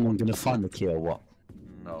 Is someone gonna find the key or what?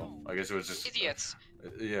 No, I guess it was just. Idiots.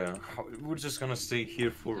 Yeah, we're just gonna stay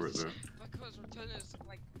here forever. Because Returner's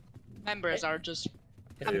like members are just.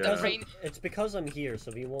 It's Yeah. because, Brain- it's because I'm here,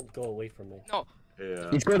 so he won't go away from me.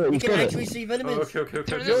 Yeah. He's got it, You he's can got actually it. see Oh, vitamins! okay.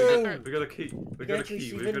 Turn We this got, member. we got a key. You We can got a actually key.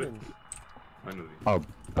 see We got a... vitamins. Finally. Oh,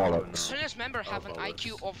 bollocks. Returner's member have an bollocks.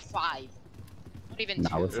 IQ of 5. Not even 2.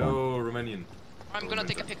 No, it's fine. Yo, Romanian. I'm gonna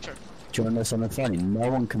take a picture. Do you want to know something funny? No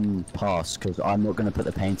one can pass because I'm not gonna put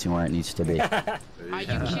the painting where it needs to be. Are you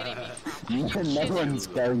kidding me, fam? Are you No kidding one's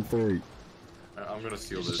me? going through. I'm gonna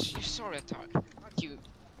steal this. You're so retarded. Not you.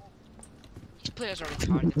 These players are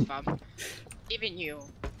retarded, fam. Even you.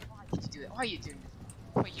 Why did you do that? Why are you doing this?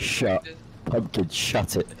 Why are you Shut. doing Pumpkin,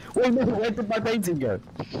 shut it. Wait, no, where did my painting go?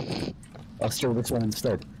 I'll steal this one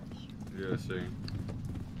instead. Yeah, same.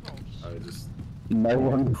 this? I just. No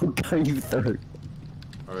one will go through.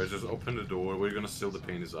 Alright, just open the door. We're gonna steal the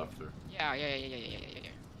paintings after. Yeah.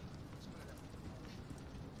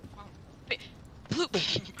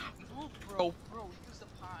 Move, bro, use the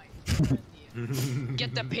pie.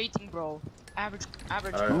 Get the painting, bro. Average.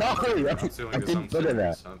 Alright, No, I'm stealing I this. didn't put it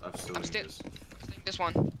there. I'm stealing I'm still this. this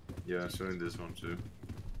one. Yeah, I'm stealing this one too.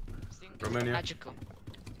 This thing is Romania. magical.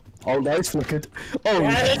 Oh, that's flickered. Oh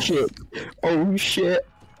Yes! shit. Oh shit.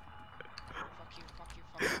 Fuck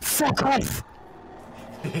you. Fuck off!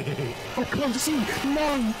 I can't see.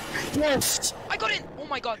 No. Yes. I got in! Oh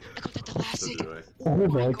my god, I got at the last So second. do I. Oh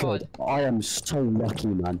my my god. I am so lucky,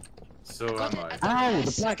 man. So got am it I. at the Ow, the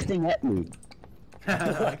last black second. thing hit me.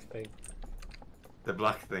 Black thing. The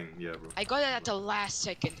black thing, yeah, bro. I got it at the last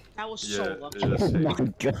second. That was Yeah, so lucky. yeah, Oh same. my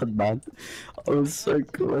god, man. I was so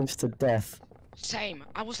close to death. Same.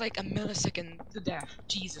 I was like a millisecond to death.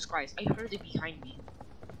 Jesus Christ. I heard it behind me.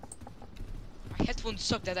 My headphones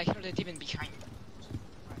sucked that I heard it even behind me.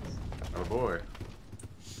 Oh boy.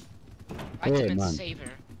 Vitamin man.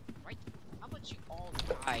 saver. Right? How about you all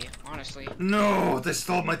die, honestly? No, they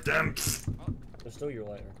stole my damn. There's still your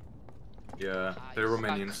lighter. Yeah, they're you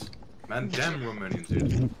Romanians. Man, damn Romanians,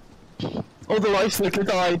 dude. Oh, the light flicker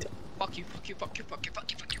died. Fuck you.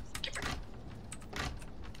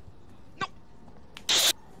 No!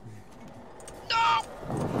 No!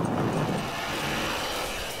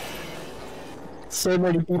 So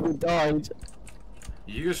many people died.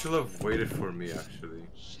 You guys should have waited for me, actually.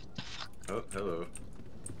 Oh, hello.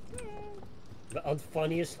 The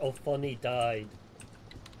unfunniest of funny died.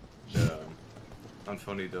 Yeah.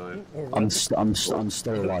 Unfunny died. I'm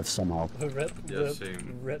still alive somehow. Rip, Yeah, rip,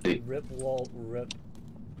 same. rip, lol, rip.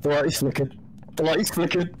 The light is flickered. The light is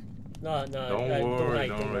flickered. No, Don't worry,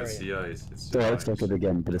 don't worry, it's the eyes. It's The the light eyes. flickered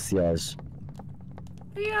again, but it's the eyes.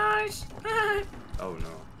 The eyes. Oh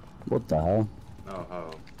no. What the hell? Oh,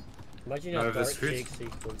 how? Imagine No, a if dark this fits- shake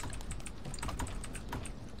sequence.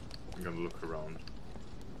 I'm gonna look around.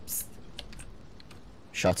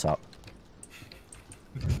 Shut up.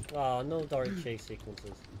 Ah, no dark shake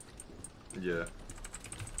sequences. Yeah.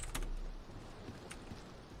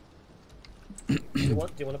 Do you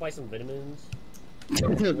want to buy some vitamins? Do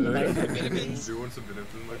Buy some Vitamins? you want some vitamins,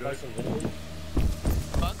 my Buy guy? some vitamins?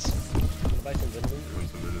 Bugs? Buy some vitamins? You want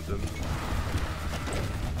some vitamins?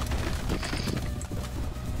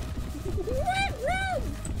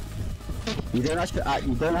 You don't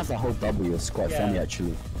have to hold W. It's quite Yeah. funny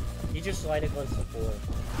actually. You just slide it against the floor.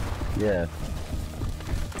 Yeah.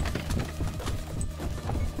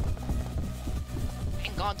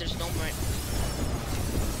 Thank God there's no more.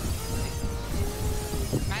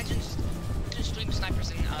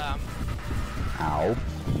 snipers in Ow.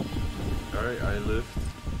 Alright, I live.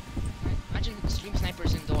 imagine stream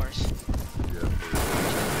snipers indoors. Yeah.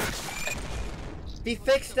 We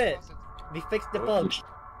fixed it! We fixed the bug.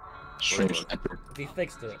 Stream Wait, sniper. We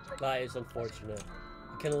fixed it. That is unfortunate.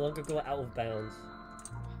 You can no longer go out of bounds.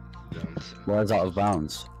 Damn. Why is out of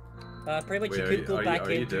bounds? Pretty much Wait, you are could you- go are you- back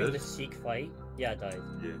are in you during dead? the Seek fight. Yeah, I died.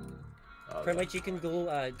 Yeah. Pretty much you can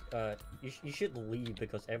go, you should leave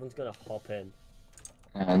because everyone's gonna hop in.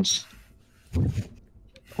 And...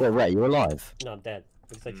 Wait, you're alive? No, I'm dead.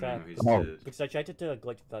 Because I No, tried, he's Oh. dead. because I tried to do a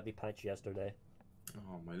glitch without the patch yesterday.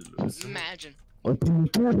 Oh my lord. Imagine. Open the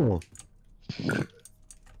door!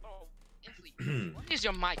 Oh, Infly, what is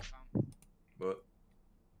your mic, fam? But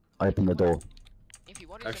Open the door. Infly,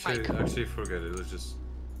 what is your mic? actually forget it. Let's just.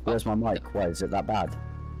 Where's my mic? Why, is it that bad?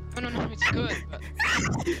 No, it's good.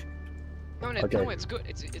 But... Okay. No, it's good.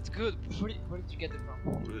 It's good. Where did you get it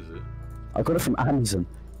from? What is it? I got it from Amazon.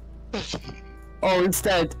 Oh,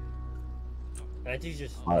 instead! Anti's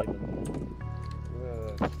just Alright.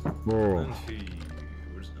 Oh. Anthony.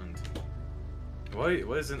 Where's Anthony?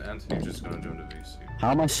 Why isn't Anthony just gonna join the VC?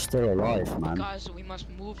 How am I still alive, man? Guys, we must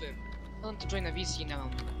move him. Tell him to join a VC now.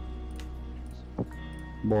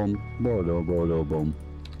 Boom, bolo, boom.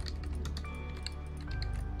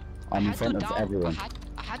 I'm in front of everyone.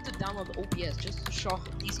 I had to download OBS just to show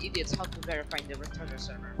these idiots how to verify the returner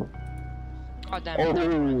server. God damn it.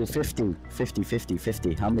 Oh,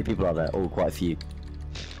 50. How many people are there? Oh, quite a few.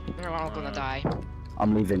 They're all gonna die.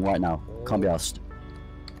 I'm leaving right now. Can't be asked.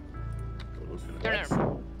 Turner.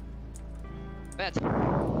 Bet.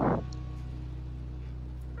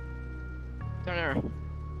 Turner.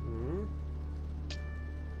 Hmm?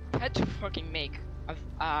 I had to fucking make.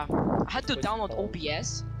 I had to download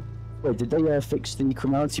OBS. Wait, did they fix the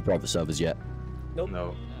criminality private servers yet? Nope.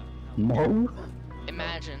 No. No?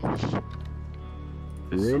 Imagine.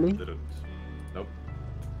 They Really? didn't. Nope.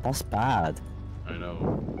 That's bad. I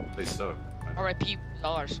know. They suck. RIP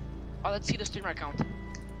dollars. Oh, let's see the streamer account.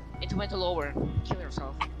 It went lower. Kill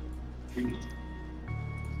yourself.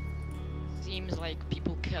 Seems like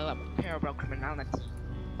people care about criminality.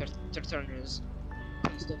 Their turners.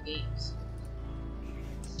 Based on games.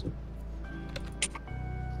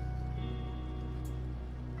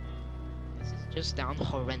 This is just down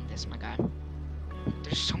horrendous, my guy.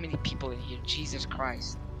 There's so many people in here. Jesus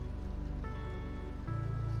Christ.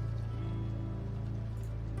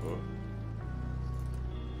 Oh. Oh,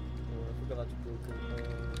 I forgot that's broken.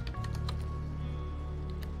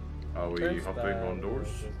 Are we Turns hopping bad. on doors?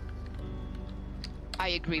 I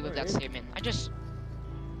agree with that Alright. statement.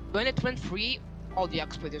 When it went free, all the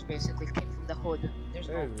exploiters basically came from the hood. There's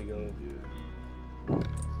There no. we go. Yeah.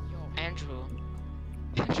 Yo, Andrew.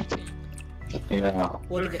 Yeah.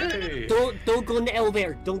 Look at it. Hey! Don't go in the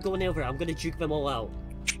elevator. Don't go in the elevator. I'm gonna juke them all out.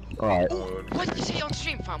 Alright. Oh, What did you say on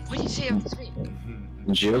stream, fam? What did you say on stream?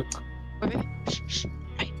 Juke? Wait. Shh.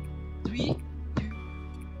 Right. 3, 2.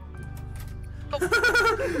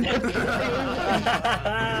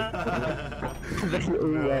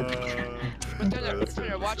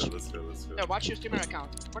 Turner, watch. Let's go. No, watch your streamer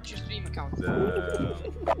account. Watch your stream account.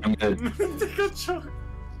 I'm good. They got choked.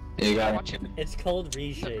 You got Watch it. It's called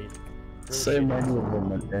reshade. so many of them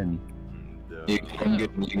went in. You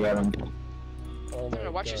got him. Oh my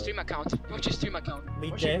Turner, watch your God. stream account. Watch your stream account.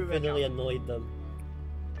 We Watch your stream definitely account. annoyed them.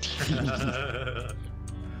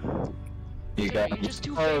 You Turner, got you're him. just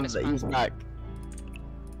too Oh, famous, man. he's back.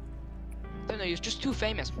 Turner, you're just too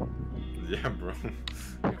famous. Yeah, bro.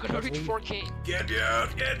 You're gonna reach Leave. 4K. Get ya!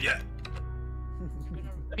 You're gonna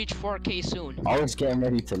reach 4K soon. I was getting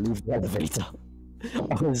ready to leave the elevator.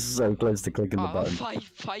 I was so close to clicking the button.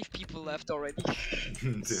 Five people left already.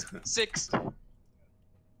 Six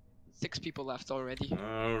people left already.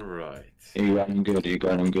 Alright. You got him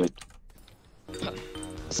good,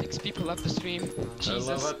 6 people left the stream. Jesus.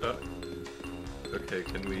 I love it. Okay,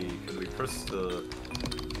 can we press the...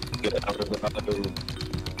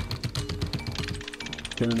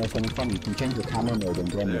 Do you know something funny? You can change the camera mode and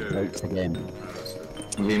then it breaks the game.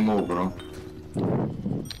 Game over.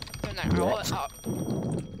 Turner, What?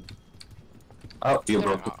 Oh, you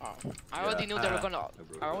Turner, broke it. I already knew they were gonna.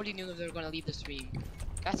 broke I it. already knew they were gonna leave the stream.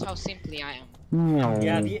 That's how simply I am.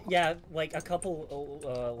 Yeah, like a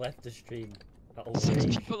couple left the stream.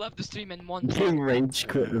 6 people left the stream and 1 King Rage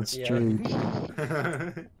quit the stream.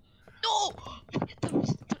 No!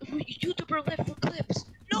 The YouTuber left for clips.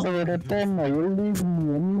 No! You leave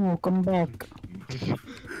me, no, come back.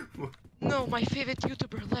 No, my favorite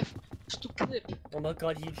YouTuber left just to clip. Oh my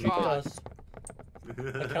God, he juked God. us. I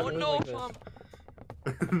can't Oh live no, like this.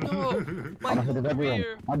 fam! No! My I'm ahead of everyone.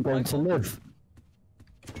 career, I'm going my to live.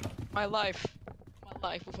 My life.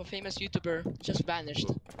 life with a famous YouTuber just vanished.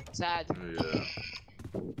 Sad. Yeah.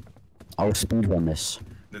 I'll speedrun this.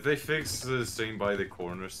 Did they fix the thing by the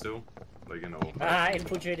corner still? Like, you know.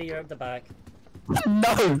 Infiltrator, you're at the back.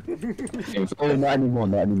 No! Oh, not anymore,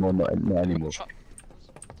 not anymore, not anymore.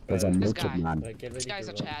 There's a This naked guy. man. Right, get This ready guy's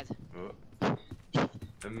a to run. Chad.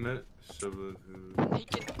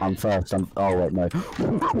 Naked. I'm first, oh wait, no. Okay,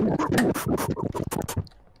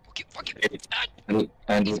 fuck it.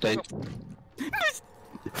 And you take.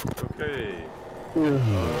 Okay.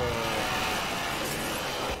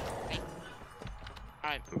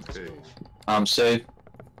 Alright, let's Okay. move. I'm safe.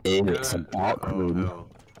 It's a dark Oh room. hell.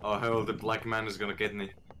 Oh hell, the black man is gonna get me.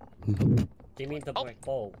 Do you mean the black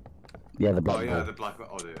ball? Yeah, the Oh black yeah, ball. the black.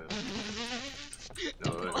 Oh yeah.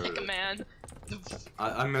 No, I heard Like a it. man.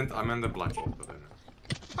 I meant the black ball, but I know.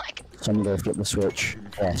 Like Someone go flip the switch.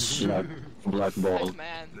 Yes. Black, black ball. a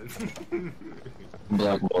man.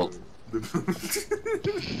 Black ball. The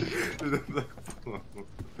black ball.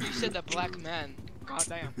 You said the black man. God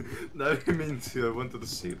damn. No, I mean I wanted to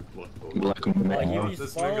see the black ball. Black Oh, man. you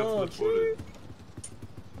This man got spawned. teleported.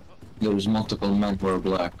 There was multiple men who were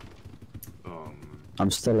black. I'm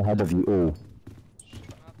still ahead of you all.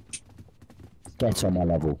 Get on my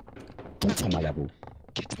level. Get on my level.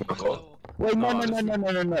 Wait, no, no, no, no,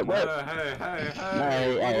 no, no, no. Wait. Hey,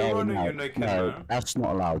 No, where you running, you no, naked no, man? that's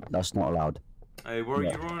not allowed. That's not allowed. Hey, where are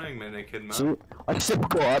Yeah. you running, my naked man? See, I still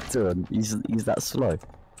got up to him. He's that slow.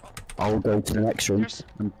 I'll go to the next room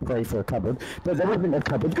and pray for a cupboard. But there isn't a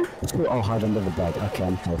cupboard, so I'll hide under the bed. Okay,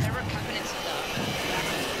 I'm safe. There were cabinets in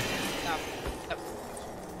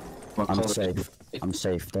I'm safe. I'm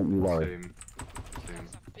safe. Don't you worry. Same. Same.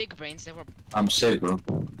 big brains. They were I'm safe, bro.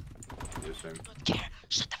 Yeah, same. don't care.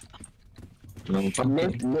 Shut the fuck up.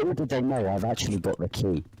 Little did they know I've actually got the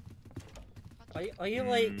key. Are you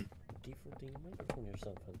like defaulting your microphone or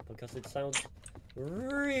something? Because it sounds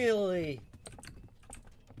really.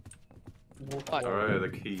 Alright, the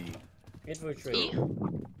key.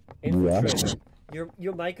 Infiltrator. Yes. Infiltrator.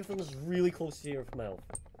 Your microphone is really close to your mouth.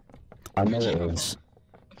 I know it is.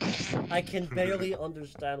 I can barely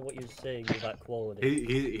understand what you're saying with that quality.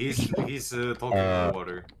 He's talking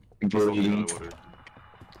underwater. He's talking Breathing. underwater.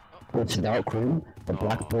 It's a dark room. The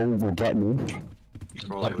black ball will get me.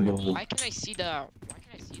 Black Probably. ball. Why can I see the? Why can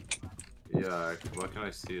I see? Yeah, why can I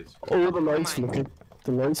see it? Oh, the lights Mine. flickered.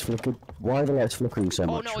 The lights flickered. Why are the lights flickering so Oh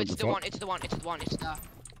much? no, What it's the the fuck? one. It's the one. It's the one. It's the. I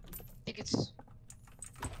think it's.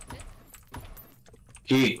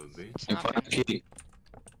 Key. Could be. It's You find nothing. key.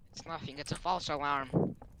 It's nothing. It's a false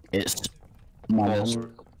alarm. It's my False.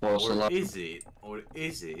 own False Or alarm. is it? Or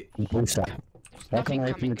is it? booster. There's How can nothing I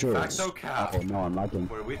open coming. the drawers? Facto cap. Oh no, I'm lagging.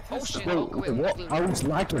 Where we Oh test shit! them. Oh, Wait, wait, what? blue I room. was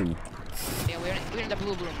lagging. Yeah, we're in the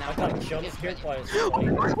blue room now. I got jump Get scared ready. by a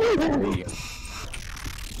spider.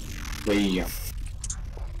 Yeah.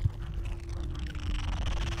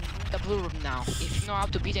 The blue room now. If you know how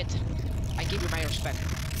to beat it, I give you my respect.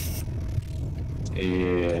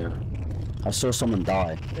 Yeah. I saw someone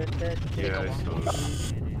die. Yeah, I saw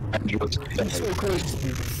it. Andrew Tate.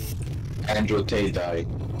 Andrew Tate died.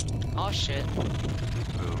 Oh shit! Oh,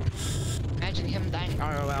 Imagine him dying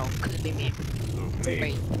ROL. Couldn't be me. okay.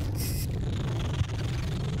 Wait.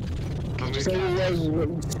 Come Just here. get out of this.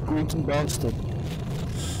 You squeaky bastard.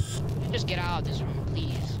 Just get out of this room,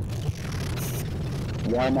 please.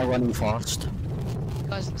 Why am I running fast?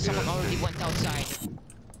 Because someone already went outside.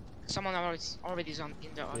 Someone already is on in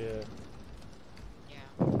the. Yeah. Yeah.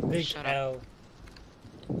 Big Shut up. L.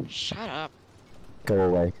 Shut up. Go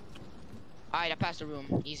away. Alright, I passed the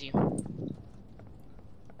room. Easy. I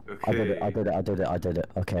did Okay. it, I did it, I did it, I did it.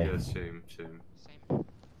 Okay. Yeah, same. Same.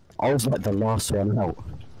 I was like the last one out.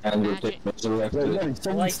 Andrew Tate Wait, resurrected. no,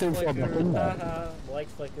 someone Lights still from flickered. behind there. Haha.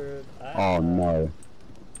 Lights flickered. Oh no.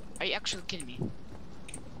 Are you actually kidding me?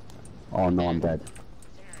 Oh no, I'm dead.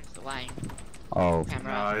 It's lying. Oh.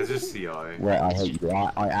 Camera. Nah, it's just CI. Wait, I hate you.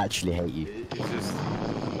 I actually hate you. It's just.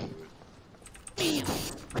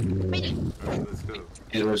 Medium. Alright, let's go.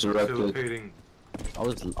 He resurrected. Facilitating. I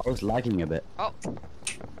was lagging a bit. Oh,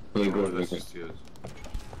 We Oh, go, that's we just yes.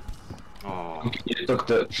 Oh, go. You took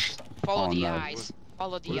the. follow Oh, the no. eyes.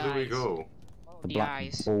 Follow the where eyes. do we go? Follow The the black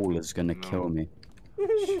eyes. ball is gonna No. kill me.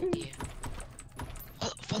 Yeah.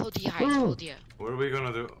 Follow the eyes. Follow the What are we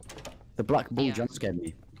gonna do? The black ball Yeah. jump scared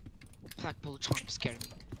me. black bull jump scared me.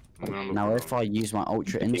 I'm gonna look Now around. if I use my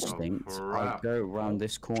ultra instinct, I crap. go around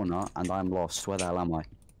this corner and I'm lost. Where the hell am I?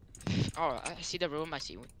 Oh, I see the room. I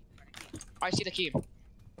see. I see the key. Oh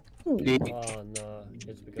no.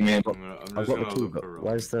 It's because. Yeah, I'm I've just got the gonna key, look but around.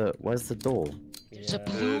 where's the door? There's a Yeah.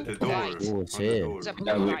 blue The door. light. Oh, On it's the here. door. There's a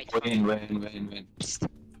Yeah, blue we light. win. Psst,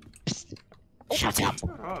 psst. Shut up.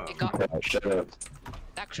 Ah, It got. Shut up.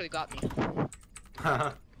 actually got me.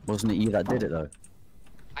 Wasn't it you that did it though?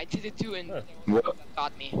 I did it too, and Huh. What? that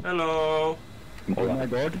got me. Hello. Oh my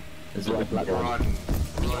god. There's a black one. Run.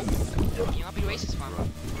 Run. Can you not be racist, man?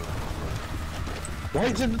 Why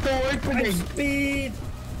isn't the door opening? Speed!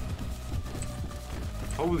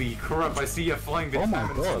 Holy crap! I see a flying Oh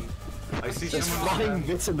vitamins. my god. I see There's someone. flying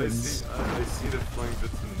vitamins. I see the flying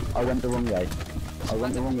vitamins. I went the wrong way. I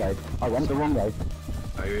went the wrong way. I went the wrong way.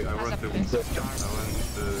 I went the good side.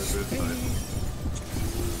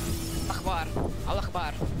 Akbar. Al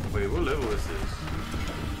Akbar. Wait, what level is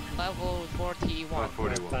this? Level 41. Oh,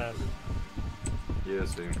 41. Pass. Yeah,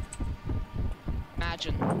 same.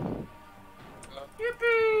 Imagine.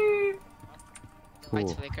 Yippee! The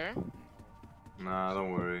lights Cool. flicker. Nah,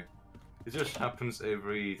 don't worry. It just happens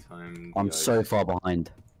every time. I'm so far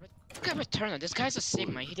behind. Look at Returner. This guy's a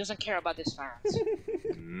Sigma. He doesn't care about his fans.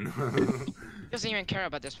 He doesn't even care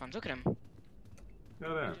about this fans. Look at him.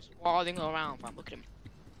 Yeah, Just walling around, fam. Look at him.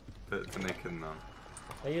 the naked man.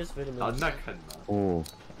 I use vitamins. Ah, naked man. Oh.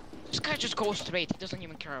 This guy just goes straight. He doesn't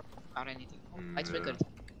even care about anything. Oh, lights Yeah. flickered.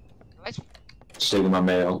 Lights. Sigma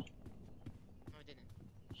male. No, it didn't.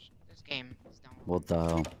 This game is down. What the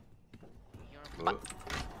hell? You're... What?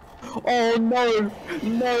 Oh no!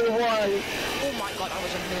 No way! Oh my god, I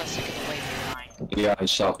was a millisecond away from dying. Yeah, I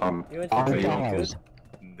saw him. You went I to died. good.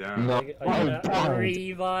 Damn. No. Are you gonna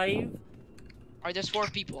revive? Alright, there's 4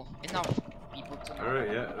 people. Enough people to know. Alright,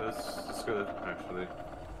 yeah, that's good, actually.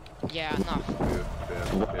 Yeah, enough. Good,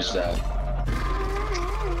 yeah, What's yeah. that?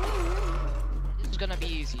 This is gonna be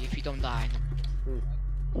easy if you don't die.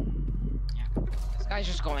 Yeah. This guy's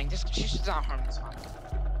just going. This she's not harming this one.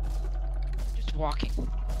 Just walking.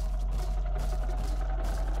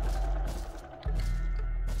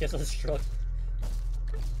 Guess I'm struck.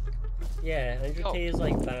 Yeah, 100k is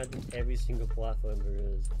like banned in every single platform there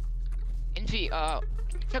is. Envy,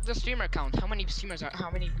 check the streamer count. How many viewers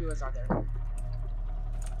are there?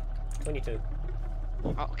 22.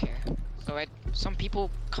 Oh, okay. So some people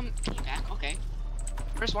came back. Okay.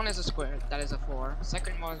 First one is a square. That is a 4.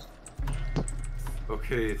 Second one is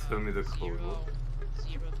Okay, tell me the code.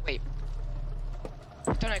 0. Wait.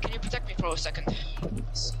 Donna, can you protect me for a second? Okay.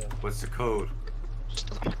 What's the code? Just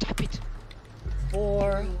I'm gonna type it.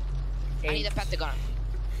 4, I need 8, a pentagon.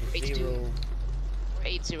 82. 0,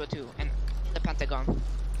 802 and the pentagon. 2.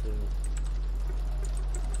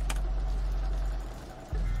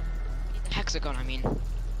 The hexagon, I mean.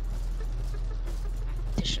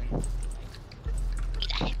 Addition.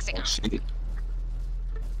 Need a hexagon. Oh, So shit.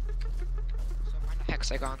 find a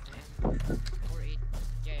hexagon. 4 8.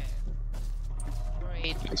 Yeah. 4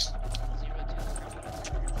 8 Nice. 0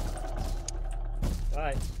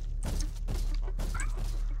 Alright.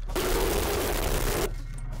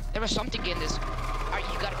 There was something in this.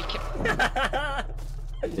 You gotta be careful.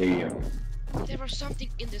 Damn. There was something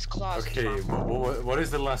in this closet. Okay, what is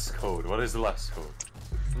the last code? What is the last code?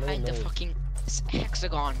 No, Find no. the fucking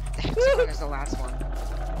hexagon. The hexagon is the last one.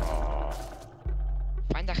 Oh,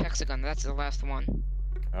 Find the hexagon. That's the last one.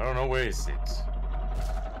 I don't know where is it.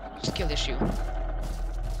 Skill issue.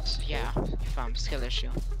 So, yeah, fam, skill issue.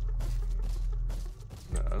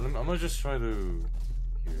 I'm gonna just try to.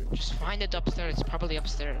 Here. Just find it upstairs. It's probably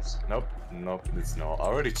upstairs. Nope, nope, it's not. I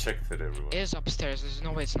already checked it everywhere. It is upstairs. There's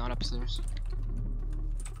no way it's not upstairs.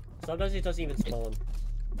 Sometimes it doesn't even spawn.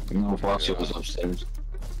 No, Foxy was upstairs.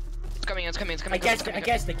 It's coming. It's coming. It's I coming. guessed it, I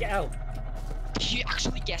guessed it, get out! He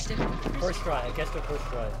actually guessed it. First try, I guessed it first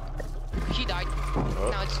try. He died. Oh.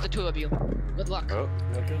 Now it's the 2 of you. Good luck. Oh,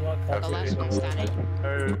 No, good luck, The Okay. Foxy. last one standing.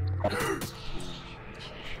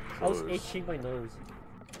 I was Close. itching my nose.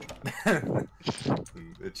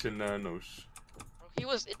 Itching nose. He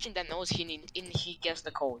was itching that nose. He guessed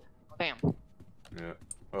the code. Bam. Yeah.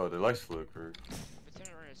 Oh, the lights flicker.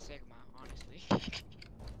 Returner is Sigma, honestly.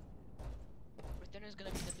 Returner is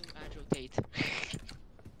gonna be the new Andrew Tate.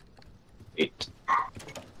 8.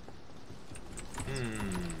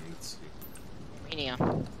 Let's see. Mania.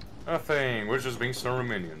 Nothing. We're just being some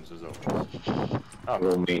Romanians as always. Oh,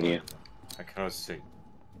 Romania. I cannot see.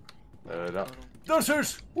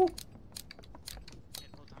 Downstairs! Woo! Go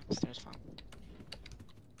downstairs, fam.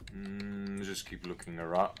 Just keep looking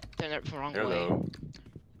around. Turn it the wrong way. Hello.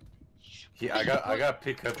 Yeah, I got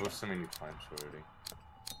picked up so many times already.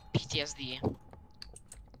 PTSD.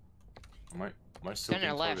 Am I still Turn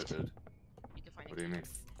being it left. targeted? Need to find What do you mean?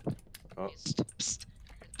 Oh. Psst, psst,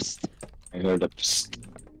 psst. I heard a psst.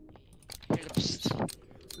 I hear the psst.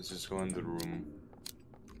 Let's just go in the room.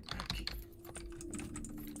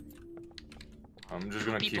 I'm just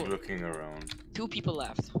gonna keep People. looking around. 2 people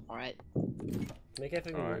left. Alright. Make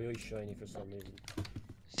everything Alright. really shiny for some reason.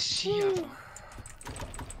 Yeah.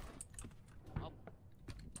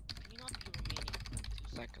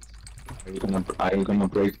 seconds. Are you gonna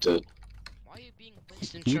break the? Why are you being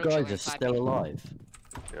Winston You Churchill guys are and still typing? alive.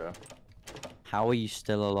 Yeah. How are you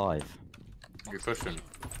still alive? Good question.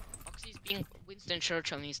 Foxy's being Winston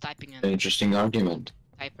Churchill and he's typing in Interesting argument.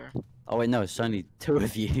 typer. Oh wait, no, it's only 2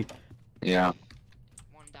 of you. Yeah.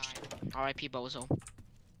 One died. R.I.P. Bozo.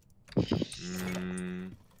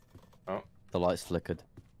 Mm, The lights flickered.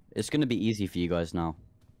 It's gonna be easy for you guys now.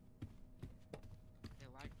 They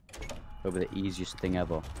like- It'll be the easiest thing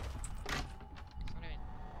ever.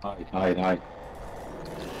 Sorry. Hide.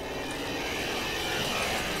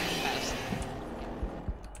 Fast.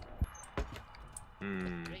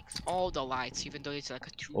 hmm. Breaks all the lights, even though it's like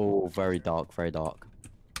a true. Oh, very dark, very dark.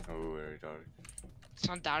 Oh, very dark. It's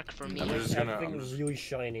not dark for me. I'm just gonna- Everything I'm was just- really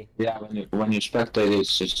shiny. Yeah, when you spectate,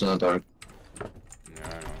 it's not dark. Yeah,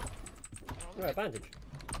 I know. Right, bandage.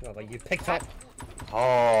 Oh, but you picked up.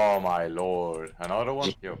 Oh my lord. Another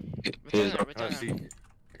one? Yo. He's Returner, Can I returner. see?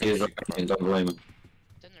 he's don't blame him.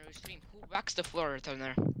 Returner, stream. Who waxed the floor,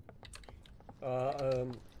 returner?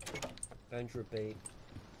 Andrew Bate.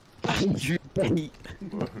 Andrew Bate.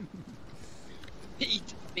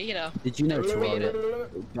 Eat beta. Did you know Terraria?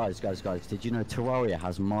 Guys, did you know Terraria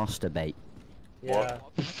has masturbate? Yeah,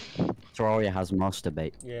 Terraria has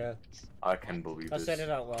masturbate. yeah. I can believe I this. said it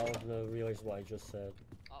out loud and I realized what I just said.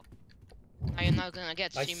 Now you're not gonna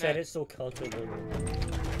get I streamer. said it so confidently.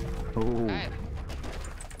 Ooh. Hey,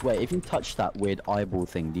 Wait, if you touch that weird eyeball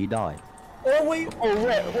thing, do you die? Oh wait! Oh,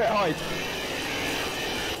 Rhett, hide!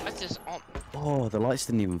 what's this? Oh, the lights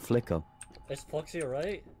didn't even flicker. Is Foxy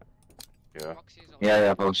alright? Yeah. Foxy's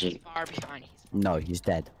Yeah, Foxy. far behind. He's No, he's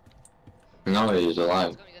dead. No, he's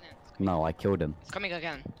alive. coming again. No, I killed him. It's coming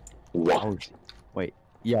again. What? Oh, wait.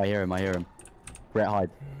 Yeah, I hear him. Rhett, hide.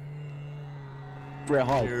 Rhett,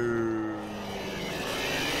 hide.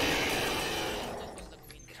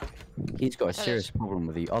 He's got a serious problem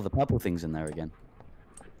with the other purple things in there again.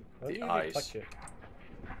 Why don't The you even eyes. touch it?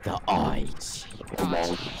 The eyes.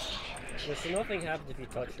 There's nothing happens if you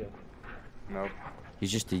touch it. No.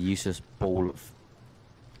 He's just a useless ball of...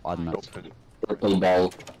 I don't know. Nope. Purple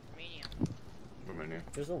ball. Romania. Romania.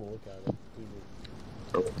 There's no look at it.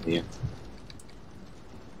 Easy. Yeah.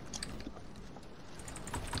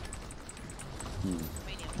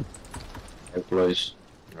 Romania. Hey, place.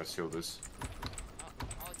 Let's seal this.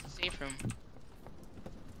 Oh, it's a safe room.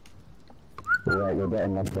 Right, we're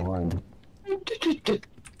getting left behind. Returner,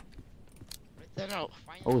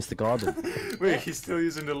 find Oh, it's the garden. Wait, he's still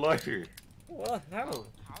using the lighter. What? How?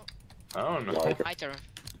 how? I don't know. Lighter.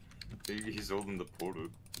 He's holding the portal.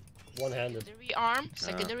 One-handed. Secondary arm.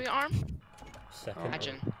 Secondary arm. Second.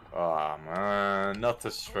 Imagine. Ah man, not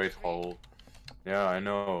a straight hole. Yeah, I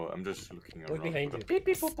know. I'm just looking Look around. behind for you. the- Beep,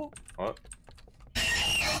 beep, boop, boop. What?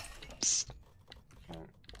 Psst. Oh,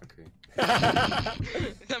 okay.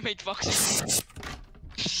 That made Foxy.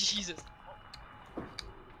 Jesus. Is it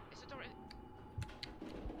already?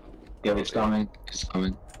 Yeah, it's coming. It's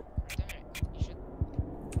coming. Returner, you should.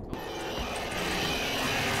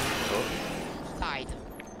 Oh. Died.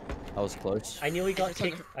 That was close. I nearly got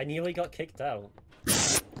kicked. I nearly got kicked out.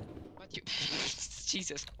 But you.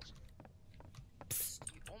 Jesus.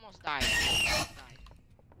 You almost died. You almost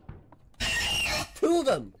died. 2 of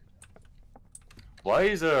them. Why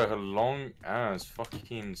is there a long ass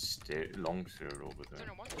fucking long stair over there?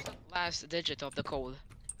 Returner, what was the last digit of the code?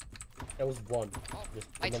 It was 1. Oh,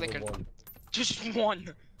 Just light number flickered. 1. Just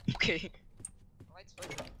one. Okay. Lights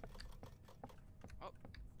flickered. Oh,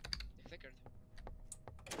 they flickered.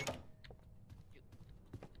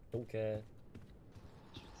 Don't care.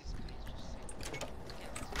 This guy is just sick.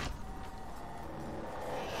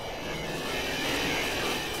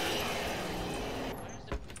 Where's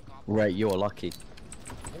the green goblin? Right, you're lucky.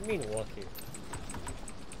 I mean lucky.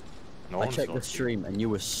 No I one's checked the lucky. stream and you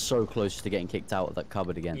were so close to getting kicked out of that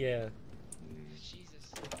cupboard again. Yeah.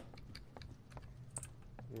 Jesus.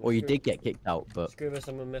 Or you did get kicked out, but Screw this,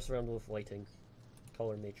 I'm gonna mess around with lighting.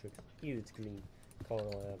 Color matrix. Ew, it's green. Color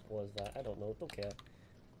lamp, what is that? I don't know, don't care.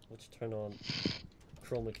 Let's turn on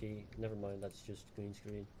chroma key. Never mind, that's just green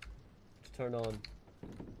screen. Let's turn on.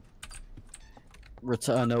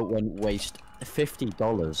 Returner went waste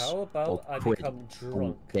 $50. How about I quid become on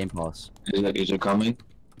drunk? Game Pass. Is it coming?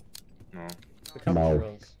 No. Become No.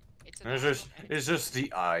 drunk. It's just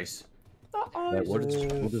the eyes. Wait, what does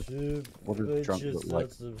drunk look like?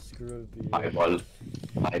 Eyeball.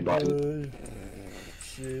 Eyeball.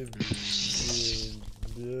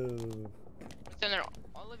 Returner,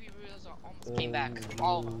 all of you reels are almost came back.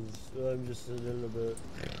 All of them. I'm just a little bit.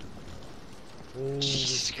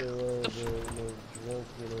 Just a little bit, no, drunk,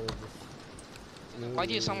 you know, just Why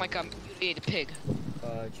do you sound like a mutilated pig?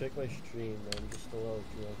 Check my stream, I'm just a little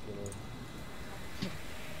drunk, you know.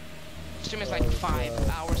 Stream is like 5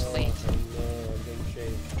 hours late. I know, I'm being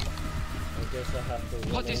shaved. I guess I have to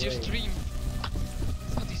What run is your away. stream?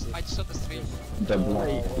 I saw the stream. The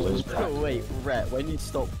blight was back. Oh wait, Rhett, when you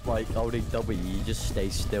stop like holding W, you just stay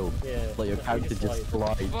still. Yeah. Like your you character just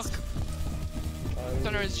slide. glides. Fuck.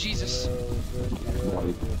 Thunder is Jesus.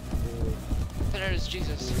 Thunder is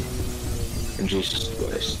Jesus. Jesus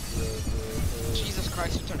Christ. Jesus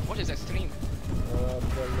Christ, Thunder. What is that stream?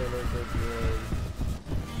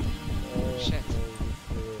 Shit.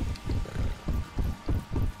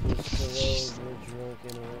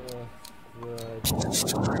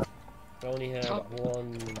 I only had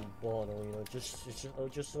one bottle, you know,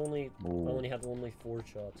 just only, I only had only 4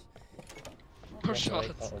 shots. 4 That's right.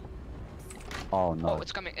 shots. Oh no. Oh,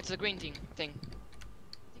 it's coming. It's the green thing. I think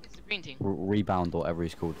it's the green thing. Rebound or whatever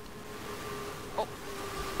he's called. Oh.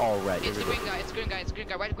 Oh, Rhett. It's the green guy. It's the green guy. It's the green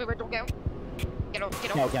guy. Wait, don't get out. Get out.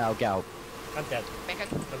 Get out. Get out. I'm dead. Bacon.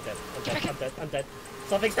 I'm dead.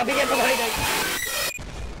 Something's stopping it from hiding!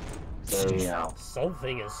 Yeah.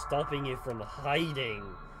 Something is stopping you from hiding.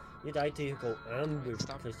 You died to go ambush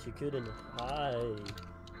because you couldn't hide.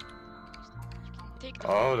 Take the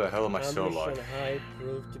Oh, the hell am I so Ambush alive? and hide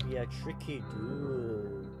proved to be a tricky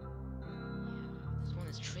duo. This one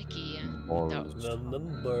is tricky. Or No.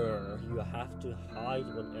 Remember, you have to hide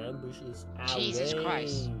when ambush is away. Jesus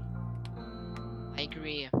Christ. I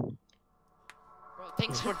agree. Bro,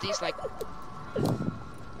 thanks for this, like,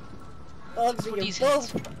 Foxy, for you're these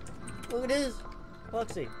buff! hits. Look at this!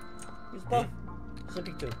 Foxy, he's buff.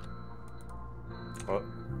 Something too. What?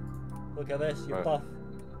 Look at this, you're What? buff.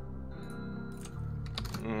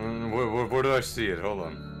 Where do I see it? Hold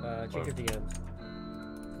on. Check your DMs.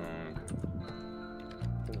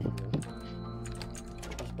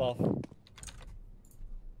 He's buff.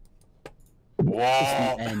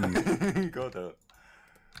 Wow! end. Got that.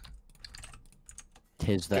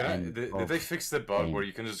 Tis the end. Did of they fix the bug game. where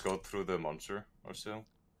you can just go through the monster or so?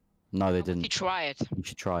 No, they You didn't. try it. You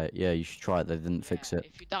should try it. Yeah, you should try it. They didn't fix Yeah, it.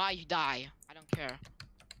 If you die, you die. I don't care.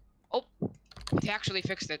 Oh, they actually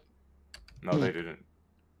fixed it. No, they didn't.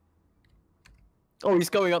 Oh, he's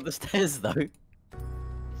going up the stairs though.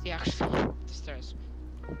 They actually the stairs.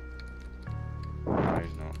 I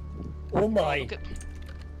know. Oh my! Look at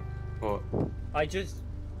What? I just...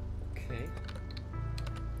 Okay.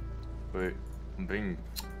 Wait, I'm being...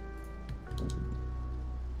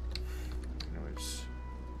 Anyways.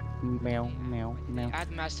 Meow, meow, meow. add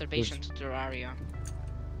masturbation to Terraria.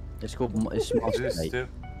 It's called. It's Is this masturbate. still?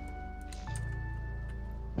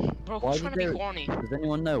 Bro, Why who's did trying to be they- horny? Does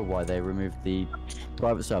anyone know why they removed the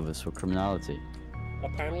private service for criminality?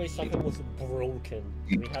 Apparently something was broken.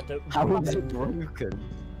 We had to... How was it broken?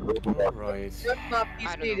 Right. It's not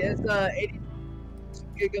I don't PC, it's a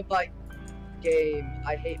 82GB game.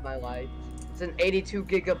 I hate my life. It's an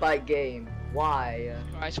 82GB game. Why?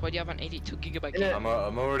 Guys, why do you have an 82 gigabyte And it- game?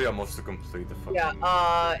 I'm already almost to complete the fucking...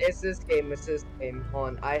 Yeah, it's this game, Hold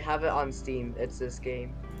on, I have it on Steam, it's this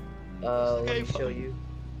game. Let me show you.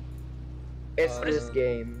 It's this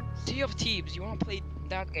game. Sea of Thieves, you wanna play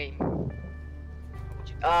that game?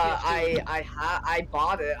 I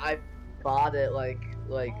bought it. I bought it like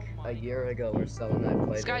a year ago or so, and I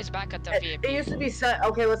played This guy's back at the it. VIP. It used to be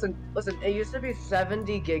okay. Listen. It used to be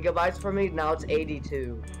 70 gigabytes for me. Now it's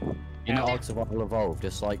 82. You know, Yeah. Ark Survival Evolved,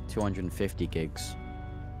 it's like 250 gigs.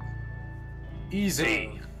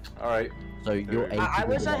 Easy! Alright. So your 80 I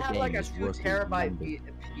wish I gigabyte had like game a is 2 working terabyte numbers.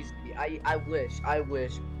 PC. I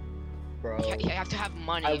wish, bro. You have to have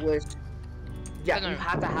money. I wish. Yeah, No. you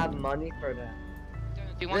have to have money for that.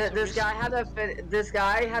 Do you want to This risk- guy had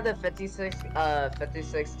a 56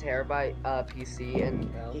 terabyte PC, and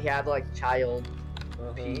he had like child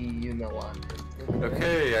P, you know what?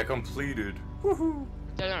 Okay, I completed.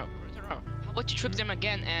 No. How about you trip them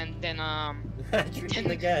again and then Trick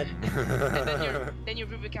him again. then your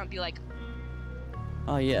Ruby can't be like,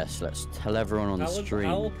 Oh yes, let's tell everyone on the stream.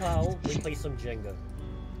 Owl Pal, we play some Jenga.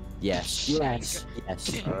 Yes, yes,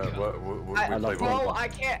 yes. What I we play love what? No, I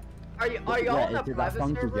can't. Are y'all Rhett, on a is it that private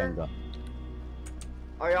funky server? Jenga?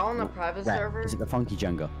 Are y'all on a private Rhett, server? is it the funky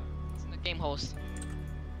Jenga? it's in the game host.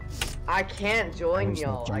 I can't join Where's the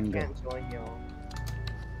y'all. I Jenga? can't join y'all.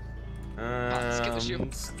 skip the shoe.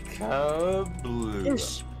 Scablue.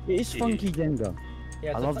 Yes, it is funky Jenga. Yeah,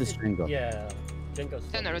 I it's a love this fucking- Jenga. Yeah, Jenga's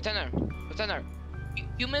Retainer.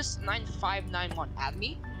 You missed 9591. Add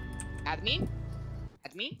me.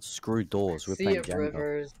 Screw doors, we're Sea playing of Jenga.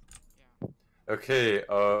 Rivers. Okay,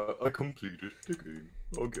 I completed the game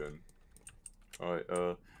again. Alright,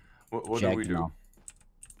 what do we do? Jenga.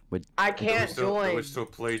 I can't Do we join. still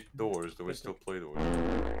play doors? Do we still play doors?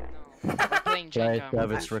 No, we're playing Player Jenga.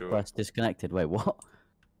 service Sure. request disconnected. Wait, what?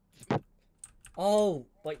 Oh,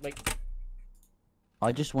 wait.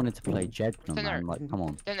 I just wanted to play Jedna, Dinner. man. Like, come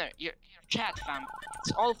on. Dinner, your chat, fam.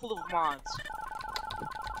 It's all full of mods.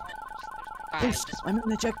 Yes, I'm in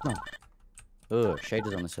the Jedna. Ugh,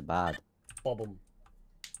 shaders on this are bad. Bob 'em.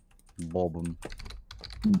 Bob 'em.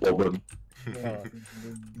 Bobbin. Yeah.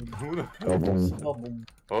 Who the Bob 'em. Bob 'em.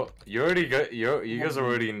 Oh, you guys are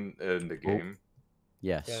already in the game.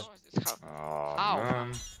 Yes, Yeah. Oh Ow.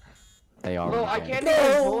 man. they are. Bro, in the I game. can't No!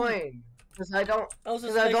 even join. Because I don't That was a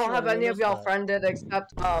Because I don't sexual have any of y'all harassment. friended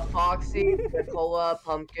except Foxy, Nicola,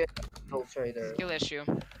 Pumpkin, Infiltrator. Skill issue.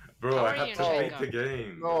 Bro, How I are have you to in beat Jenga? the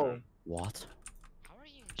game. No. man. What? How are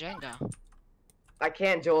you in Jenga? I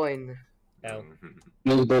can't join. Ow.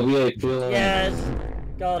 Look, the VIP. Yes!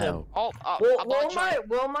 Got him. Hell. Oh, Will about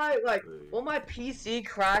my PC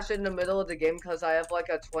crash in the middle of the game because I have like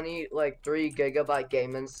a 3 gigabyte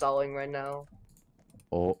game installing right now?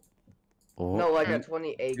 Or No, like a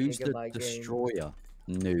 28 who's the gigabyte game. destroyer?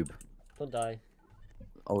 Noob. Don't die.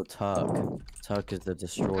 Oh, Turk. Turk is the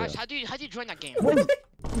destroyer. Guys, how do you join that game?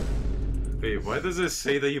 Wait, why does it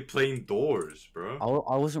say that you're playing doors, bro?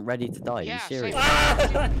 I wasn't ready to die. Yeah, Are you serious?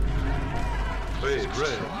 same. Wait,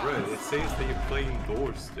 Red, it says that you're playing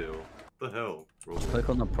doors still. What the hell, bro? Click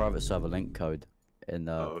on the private server link code in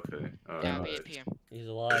the. Oh, okay. Yeah, Alright. VIP. He's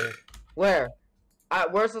a liar. Where?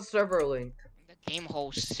 Where's the server link? The game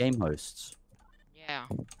host. Game hosts. Yeah.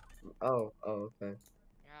 Oh, okay.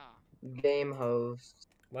 Yeah. Game host.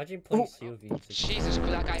 Imagine playing COV. Jesus,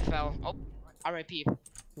 that guy fell. Oh, RIP.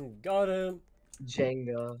 Got him.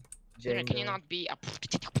 Jenga. Can you not be a...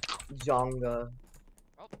 Jonga.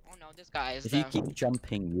 Oh no, this guy is If you the... keep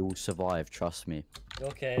jumping, you'll survive. Trust me.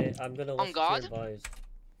 Okay, I'm gonna listen God? to your advice.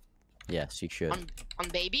 Yes, you should. On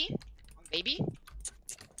baby? On baby?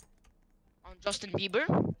 On Justin Bieber?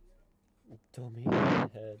 Dummy in the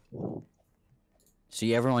head.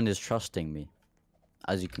 See, everyone is trusting me,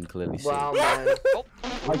 as you can clearly see. Wow, man. Oh,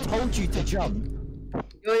 I told you to jump.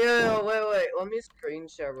 Yo, wait. Let me screen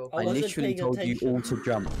share real I I quick. wasn't literally paying told you all to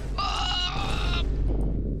jump. oh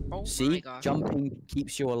my See, God. jumping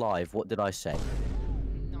keeps you alive. What did I say?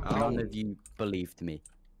 No. Ow. None of you believed me.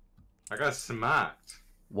 I got smacked.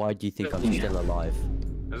 Why do you think I'm still alive?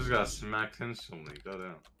 I just got smacked instantly.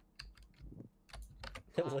 Goddamn.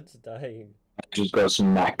 What's dying? I just got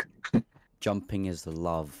some Mac. Jumping is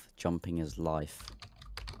love. Jumping is life.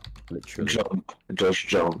 Literally. Jump. Just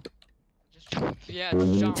jump. Just jump. Yeah, All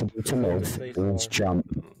you just need to jump. do to live is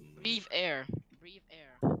jump. Breathe air. Breathe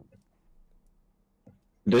air.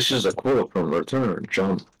 This is a quote from Return.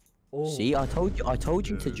 Jump. Oh, See, I told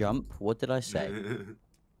you to jump. What did I say?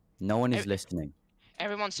 No one is listening.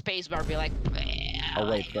 Everyone spacebar be like... Oh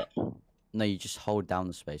wait, but no, you just hold down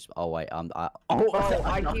the space. Oh wait, Oh,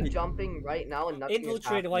 I keep jumping right now and nothing is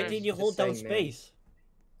Infiltrator, why happening. didn't you hold Just down saying, man. space?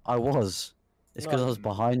 I was. It's because No. I was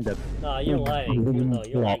behind them. Nah, you're lying.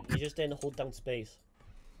 You're lying. You just didn't hold down space.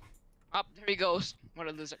 Up, there he goes. What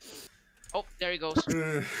a loser. Oh, there he goes.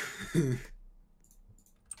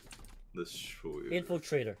 Destroy.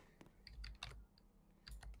 Infiltrator.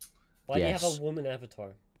 Why do you have Yes. a woman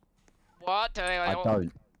avatar? What? I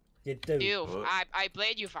don't. You do. You, What? I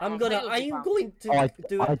played you, fam. I'm I gonna. played with I you, am fam. going to Oh,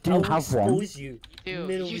 do. I do will have one. expose you. You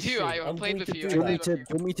Middle do, shit. I I'm played going with to you. Do you, do want me that. to, do you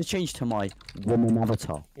want me to change to my woman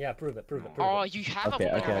avatar? Yeah, prove it. Prove it. Oh, Prove it. you have Okay, a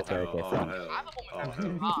woman okay, avatar. okay, Oh, fine. hell. You have a woman Oh,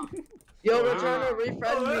 avatar. hell. Ah. Yo, Ah. Returner,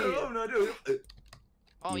 refriend me. Oh, no, dude.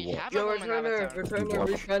 Oh, You you what? have Yo, a woman Returner, avatar. Returner, watch.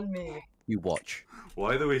 refriend me. You watch.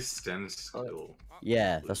 Why do we stand still?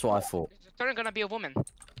 Yeah, that's what I thought. Is Turner gonna be a woman?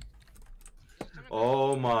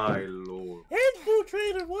 Oh my lord.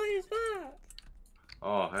 Infiltrator, what is that?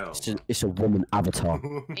 Oh hell. It's a woman avatar.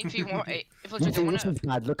 If you want, if You you think wanna, this is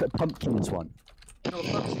bad? Look at Pumpkin's one. Oh,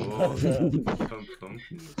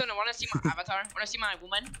 Turner, wanna see my avatar? Wanna see my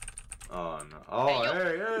woman? oh no. Oh yo.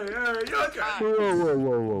 hey, you okay? Ah.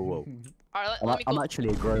 Whoa. Alright, I'm, I'm actually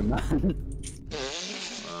a grown man.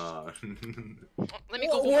 let me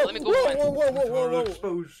go woman. Let me go woman.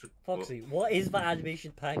 Exposure. Foxy, what is that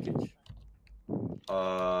animation package?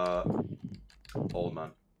 Old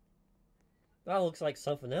man. That looks like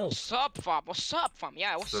something else. What's up, fam? What's up, fam?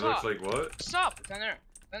 Yeah, what's So it up? looks like what? What's up, Turner?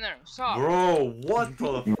 Turner, what's up? Bro, what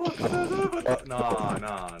the fuck? Nah,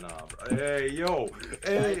 bro. Hey, yo.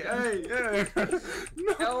 Hey.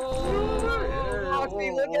 No.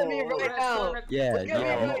 Foxy, look at me right now. Yeah, Look at me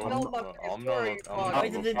yeah. right now, my I'm story, not- Foxy. Why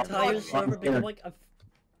did the entire server become like a...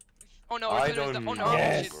 Oh no, I it's don't oh no, know.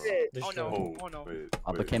 Yes. shit. Oh Destroy. no, oh no. Wait,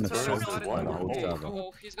 I became a turn soldier into on one. the whole server.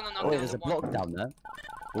 Oh, he's gonna knock Oh, down there's the a one. block down there.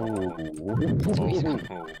 Oh,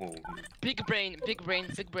 Big brain, big brain,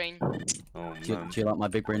 big brain. oh Do man. you like my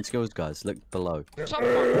big brain skills, guys? Look below. Stop.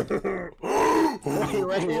 Oh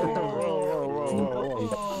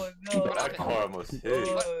no. What That happened? car almost hit.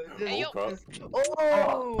 Hey, yo. crap.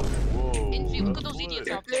 Oh! Whoa. Infi, look at those idiots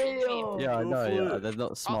out there. Infi. Yeah, I Go know. for Yeah, it. they're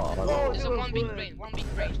not smart. are Oh, There's a one big brain, one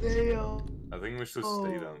big brain. Damn. I think we should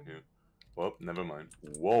stay down here. Well, never mind.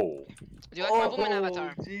 Whoa. Do you like my woman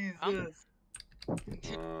avatar? Jesus. Do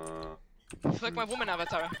you like my woman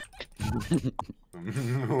avatar?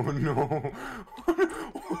 No, no.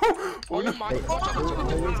 Oh my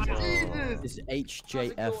god. Jesus. Is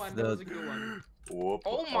HJF the? Whoop.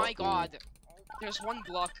 Oh my god. There's one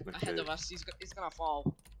block ahead of us. He's gonna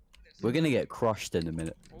fall. We're gonna get crushed in a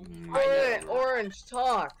minute. Orange, orange,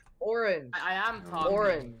 talk. Orange. I am talking.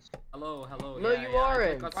 Orange. Hello, hello. No, you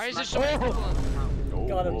aren't. Why is there so many people?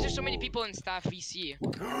 Got him. There's so many people in staff VC.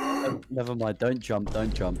 Never mind. Don't jump.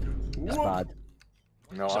 Don't jump. It's bad.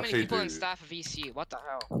 No, So many actually, people in dude. staff VC. What the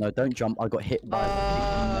hell? No, don't jump. I got hit by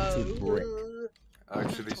a big metal brick.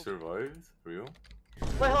 Actually survived? Real?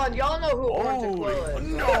 Wait, hold on. Y'all know who Orange and Quill is.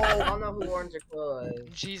 no! Y'all know who Orange and Quill is.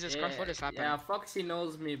 Jesus Christ, what is happening? Yeah, Foxy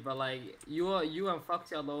knows me, but like you and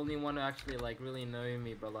Foxy are the only one who actually like really know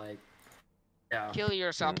me, but like yeah. Kill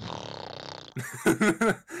yourself.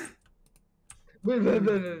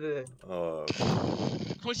 Oh.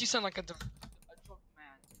 What you sound like a drunk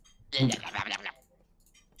man?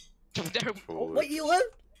 There, Oh, wait, you live?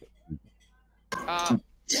 there.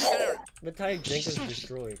 The tire Jenkins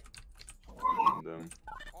destroyed.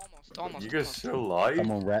 Almost. You guys still alive?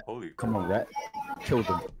 Come on, Rhett. Holy Come on, Rhett. Kill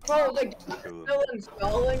them. Bro, like, Kill still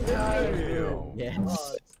installing this Damn.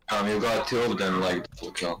 Yes. You've got two of them like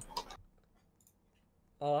full kill.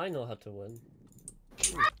 Oh, I know how to win.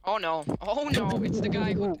 Oh no! Oh no! It's the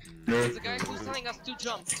guy who. It's the guy who's telling us to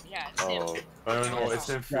jump. Yeah, it's him. Oh, I don't know, it's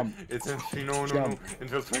in Jump. it's in no, no, no, Jump.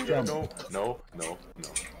 infiltrate, Jump. no.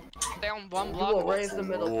 Down one We block. will raise the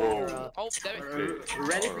middle Whoa. finger up. Oh, there. Okay.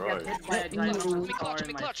 Ready to Alright. get hit by a Let giant me star clutch, in let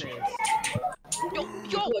me my clutch. face.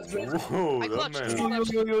 Yo! Whoa, I that clutched. man.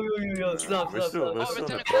 Stop, We're still Oh, in return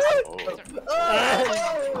the it. Oh. Return. Oh,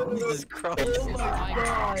 Jesus Christ. oh my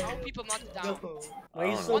god. How people not down? Why are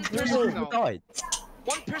you I so One don't know. person brutal? though. Died.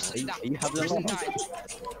 One Are person you, died. are you One having a person lot? died.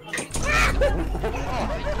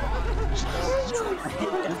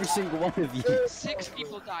 Every single one of you. 6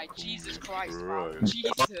 people died. Jesus Christ, bro. Right.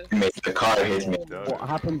 Jesus. The car hit me. What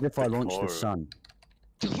happens if I launch Or- the sun?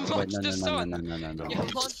 Launch the sun. No. Yeah,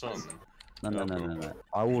 Launch launch the sun. No.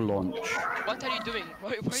 I will launch What are you doing?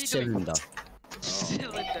 What are you doing? cylinder.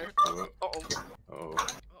 Cylinder. Oh. Uh-oh. Oh.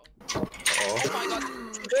 Oh Oh. my god.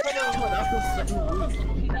 I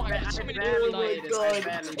Oh my god, so many people barely died. made it. I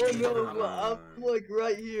barely Oh made it. no, I'm like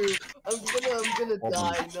right here. I'm gonna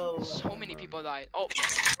die. No. So many people died. Oh,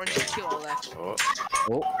 orange kill left. Oh.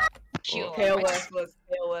 Oh, Kill. KOS list.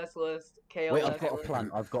 KOS list. KOS wait, I've got a list. plan.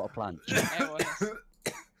 I've got a plan. KOS.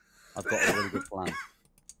 I've got a really good plan.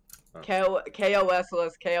 KOS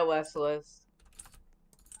list. KOS list.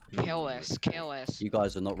 KOS. You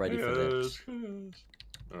guys are not ready for this.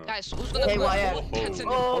 Oh. Guys, who's gonna KYS. clutch? That's in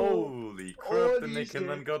the Holy crap, the Holy Nick and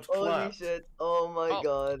then shit. got Holy clapped. shit. Oh my Oh,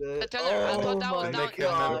 god. tell her, I thought that was my down- Nick and then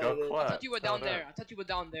got god. I clapped. thought you were down there. I thought you were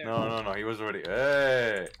down there. No, he was already.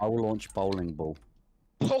 Hey! I will launch bowling ball.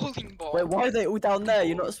 Bowling ball. Wait, why are they all down there?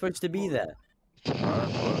 You're not supposed to be there.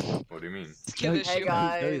 What do you mean? Kill this Hey shit.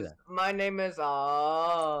 guys, my name is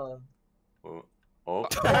Oh. Oh.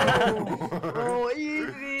 Oh,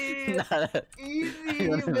 easy. Easy, you Wait a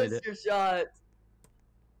missed minute. your shot.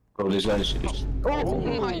 Bro, this guy is. Oh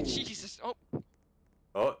my Jesus. Oh,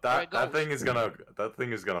 Oh, There it that goes. thing is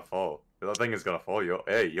gonna fall. That thing is gonna fall, yo.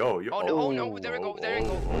 Hey, yo. oh no, oh no, there we go, there we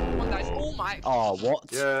go. One dies. Oh my. Oh, what?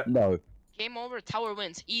 Yeah. No. Game over, tower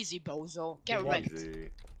wins. Easy, bozo. Get wrecked. Easy.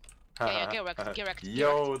 Yeah, get wrecked, get wrecked.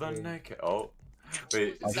 Yo, the naked. Oh.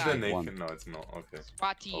 Wait, Who's is it that? the naked? No, it's not. Okay.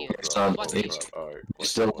 Spotty. not. Spotty. Alright.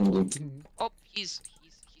 Still on the. Oh, he's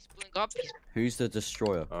pulling up. Who's the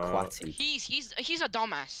destroyer? Quatty. He's a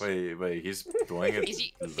dumbass. Wait, he's doing it.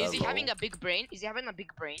 Is he having a big brain? Is he having a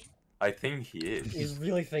big brain? I think he is. He's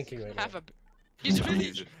really thinking right now. Have a. He's really.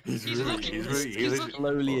 He's he's really, looking- he's really, he's he's looking-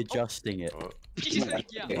 Slowly adjusting it. Oh. He's like,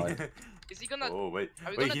 yeah. Right. Is he gonna? Oh wait,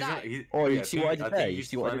 Are we wait, gonna he's die? not. He, Oh, you wait, see think- what I did think there? You he's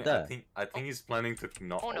see what I did planning- there? I think he's planning to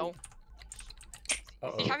not. Oh no.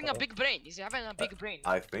 Uh-oh, Is he having a uh-oh. big brain? Is he having a big brain?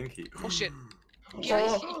 I think he. Oh shit.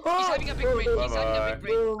 Yeah, he's having a big brain. He's having a big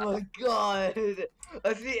brain. Oh my god.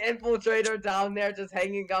 I see Infiltrator down there just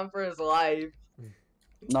hanging on for his life.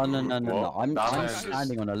 No. What? I'm That man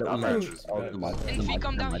standing on a little that man ledge. just Oh, missed. my Infi,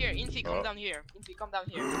 come down God. here. Infi, come down here. Infi, come down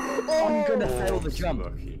here. I'm gonna fail the jump.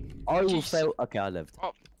 Lucky. I will Jeez. fail. Okay, I lived.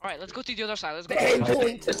 Oh, alright, let's go to the other side. Let's go. The end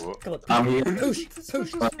point! What? Come on. I'm here. Push!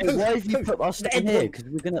 Hey, why have you put us The in end here? point. Because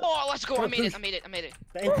we're gonna. Oh, let's go. Come I on, made it. push. I made it. I made it.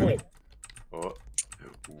 The end point. What?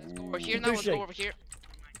 Let's go over here Keep now. Let's pushing. go over here.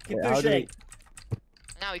 Keep Wait, how do pushing.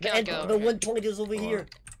 Now we The, cannot end, get over the here. one point is over here.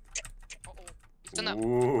 Uh-oh. He's gonna.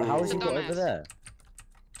 Ooh. How has he It's a got dumbass. over there?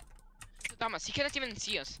 Thomas, he cannot even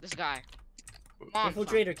see us. This guy. Come on.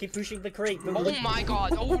 Infiltrator, keep pushing the crate. The Oh my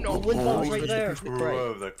god. Oh The no. one bomb's right push there. the crate.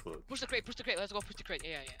 Bro, that close. Push the crate. Push the crate. Let's go. Push the crate.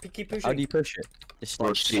 Yeah. Keep How pushing. do you push it? It's like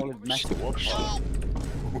Let's see. solid metal.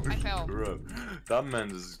 I fell. Bro, that man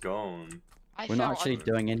is gone. I We're fell. not actually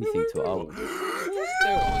doing anything to ours.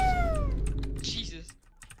 Jesus.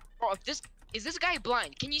 Bro, if this is this guy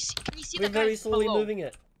blind? Can you see? Can you see We're the guy very slowly below? moving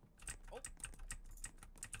it.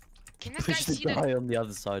 Can this guy Push the see the? guy on the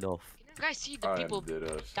other side off. Can this guy see the I people did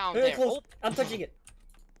us. down Very there? close. Oh, I'm touching it.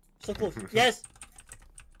 So close. Yes.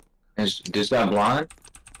 Is this guy blind?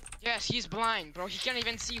 yes, he's blind, bro. He can't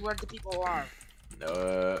even see where the people are.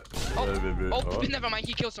 Oh, Never mind.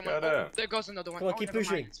 He killed someone. Got Oh, it. there goes another one. Come on, Oh, keep never mind,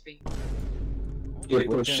 pushing. it's fake. You're We're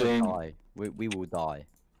gonna pushing. die. We will die.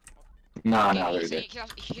 Nah, Yeah, nah, he's, we're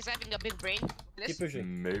he's having a big brain. Keep This.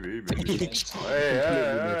 pushing. Maybe.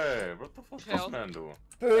 Hey, what the fuck Hell. this man doing?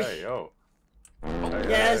 Push. Hey, yo. Hey,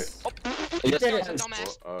 Yes. Oh, We this did guy's a it.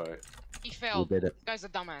 dumbass. Alright. He We failed. did it. This guy's a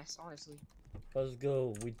dumbass, honestly. Let's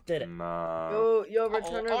go. We did it. Nah. Yo, Uh-oh.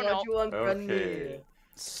 returner, Oh, why'd no. you unfriend me? Okay.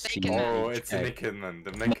 Taken Oh, it's Okay. Nicken man.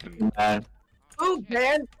 The Nicken. Man. Who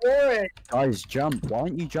banned for it? Guys, jump. Why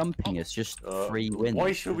aren't you jumping? It's just free wins.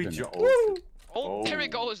 Why should we isn't it? jump? Oh, Oh. there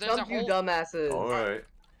it goes. There's Jump, a you whole. dumbasses. Alright.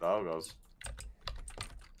 That goes.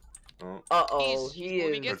 Oh. Uh-oh, He's he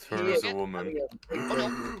moving is. it. Return he as is a woman.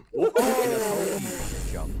 Oh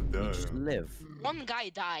Jump. You just Damn. live. no. One guy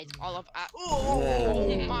died. All of. Oh,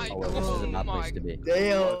 Oh my Oh, well, this is a god. bad Oh place my. to be.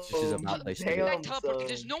 damn. This is a bad place to be. That guy Damn, teleported. son.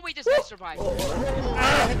 There's no way this guy survived.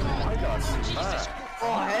 I got some Jesus mad.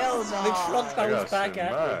 Oh, hell The no. truck I got bounced back some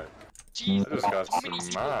at me. mad. Jesus. I just got How many some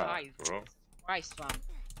people mad, died? bro. Christ, fam.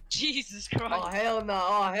 Jesus Oh, Christ. hell no.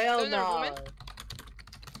 Oh, hell Isn't there a no. woman?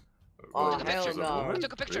 Oh, Wait, hell there's a no. woman? I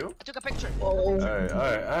took a picture. Real? I took a picture. Oh,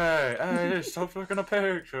 Hey, stop taking a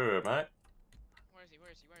picture, mate. Where is he?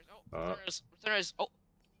 Where is he? Where is he? Oh, returners. Returners. Oh,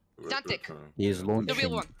 Zantic. He is the launching.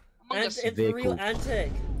 real one. Among And us. it's the real Vehicle.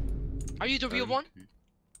 antic. Are you the real one?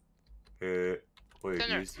 Wait,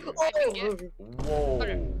 Center. he's here. I've been getting, Whoa.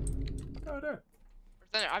 Oh, there.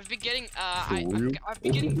 Returners, I've been getting real? I've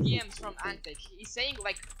been getting DMs from Antic. He's saying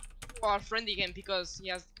like people are friending him because he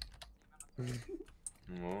has.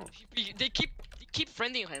 What? They keep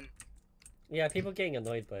friending him. Yeah, people getting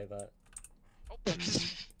annoyed by that. Oh.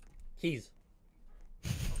 Keys.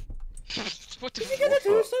 What the Is he fuck? gonna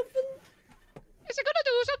do something? Is he gonna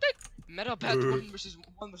do something? Meta bet 1 versus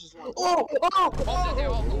 1 versus 1. oh, oh, Oh, there they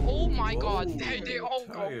all go. Oh my god, Whoa, there they all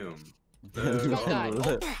go. damn. One guy.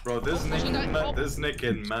 Oh, Bro, this There's Nick, one guy. this Nick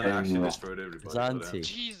and man actually destroyed everybody. Zanti.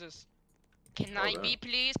 Jesus. Can Oh, I damn. be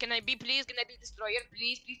please? Can I be please? Can I be destroyer?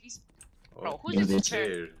 Please, please, please. Oh, Bro, who's Yeah, this they chair?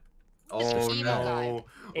 chair. Who's this Oh emo no.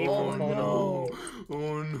 guy? Emo Oh photo. no.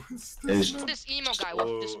 Oh no. It's Is- this Who's man. this emo guy Oh.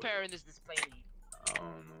 with this pair in this display? I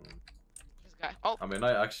don't know. This guy. Oh, I mean,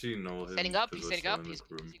 I actually know him. setting up. 'cause He's I setting saw up. him in He's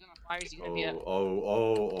the room. he gonna fire. Is he gonna Oh, be a?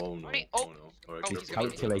 oh no. Alright, Oh oh. no. Alright, Oh, He's he's gonna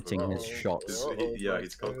be- calculating his Uh-oh. shots. Yeah,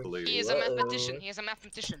 he's calculating. He is a mathematician. He is a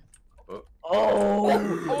mathematician. Oh, Oh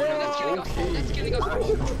no, that's killing us. Okay. That's killing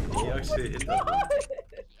us. He actually hit that one.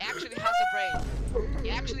 He actually has a brain. He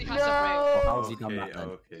actually has a no. How's he done that then?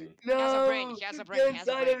 Okay. No, has a brain, he has a brain, Get he has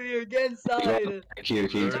a inside brain. of here, get inside. Here, brain.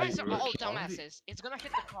 here. Guys are all Okay. dumbasses. It's gonna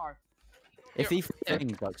hit the car. If he Here.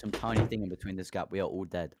 flings like some tiny thing in between this gap, we are all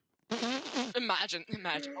dead. Imagine.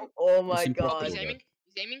 Oh, Oh my It's oh, god. he's impossible. aiming.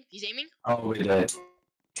 He's aiming. He's aiming. Oh, we did.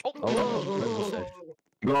 Oh, Oh,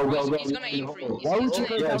 Go, go, go. He's gonna aim for you. why would He's you gonna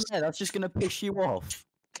go aim. down there? That's just gonna piss you off.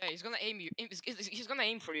 Yeah, he's gonna aim you. He's gonna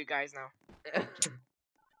aim for you guys now.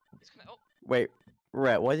 He's gonna. Oh, Wait,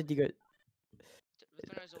 Rhett, why did you go?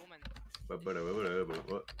 Returner is a woman.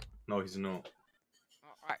 What? No, he's not. Oh,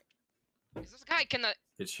 alright. Is this guy gonna?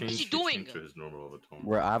 He changed, he doing? to his normal avatar.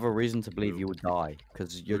 Rhett, I have a reason to believe you will die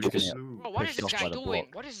because you're just Yes. gonna. Bro, what is Pushed this off guy by the doing?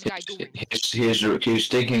 block. What is this guy doing? He's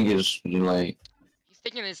thinking is like He's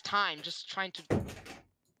taking his time, just trying to.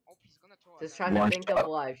 Oh, he's gonna throw it. Just trying to One think shot. of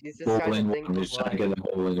life. He's just hole trying in to think one. of He's trying to life. get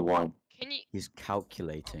a hole in the one. Can you? He's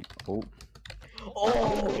calculating. Oh, I'm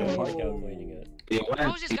Oh! calculating it. He How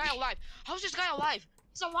went. is this guy alive? How is this guy alive?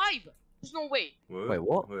 He's alive. There's no way. wait,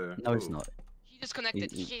 what? Where? No, it's Who? not. He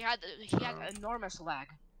disconnected. He- He had enormous lag.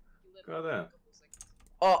 God damn.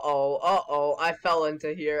 Uh-oh. I fell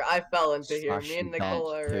into here. Me and Smashing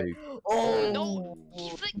Nicole dance are... too. Oh, No,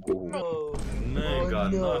 he's like, bro. no. Man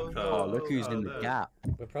got no, knocked out. Oh, look who's God, in the that- gap.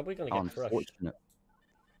 We're probably gonna get crushed. Unfortunate.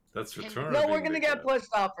 That's Returner. No, being we're gonna the get gap.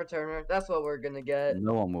 pushed off, Returner. That's what we're gonna get.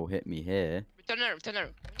 No one will hit me here. Returner. When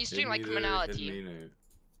you stream Hit like me there, criminality, hit me now.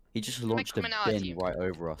 He just Like launched a criminality. bin right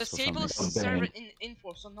over us or disable something. server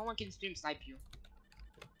info so no one can stream snipe you.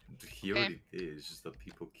 He already did. It's just that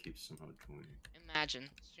people keep somehow doing it. Imagine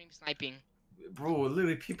stream sniping. Bro,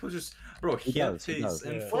 literally, people just. Bro, He he does, he updates does.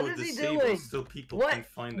 info What is he disabled, doing? still people What- can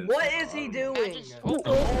find it. What somehow, is he I don't know. doing? Imagine.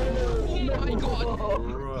 Oh my god.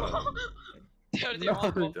 Bruh. They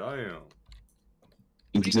all go. Damn.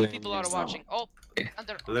 Pretty people are watching. Oh,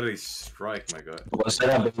 under. Literally strike, my guy. Was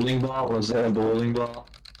that a bowling ball? Was that a bowling ball?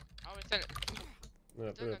 Oh, Returner. Yeah,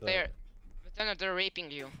 put Returner, it there. they're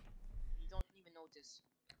raping you. You don't even notice.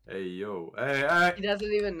 Hey, yo. Hey, He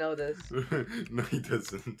doesn't even know this. hey. No, he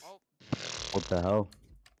doesn't. Oh. What the hell?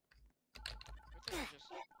 Returner just.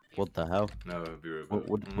 What the hell? No, be right back.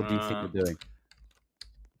 What do you think we're doing?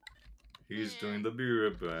 He's doing the be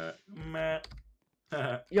right back. Meh.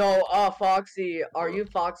 Yo, Foxy. Are you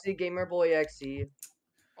Foxy Gamer Boy XE?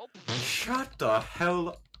 Oh. Shut the hell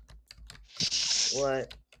up.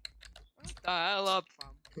 What? The hell up,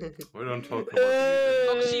 fam. We don't talk about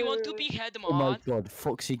Oh, so you want to be head Oh my mod? god,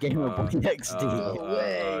 Foxy Gamer Boy XD. No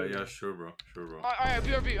way. Yeah, sure, bro. Sure, bro. Alright,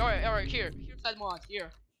 BRB, alright, here's head mod, here.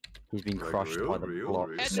 He's been Like, crushed real, by the real, block.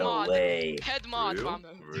 real? Head No mod. way. Head mod, Real? fam.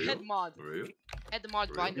 Real? Head mod. Real? Head mod,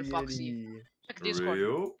 Real? blinder Foxy. Really? Check Discord.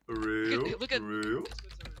 Real? Real? Look at- Real?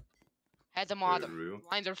 Head the mod, Real?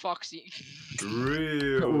 blinder Foxy.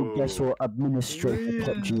 Real? Oh, guess what? Administrator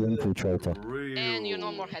PUBG Infiltrator. Real? And you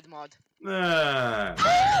no more head mod. Nah.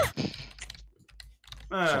 Sorry,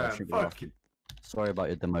 Man, should be fuck off. you. Sorry about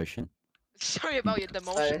your demotion. Sorry about your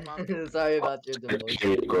demotion, man. Sorry about your demotion.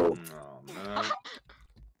 Here you go. No, man.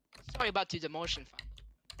 Sorry about your demotion,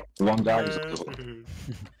 fam. One guy is Man.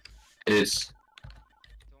 is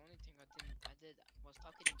The only thing I did was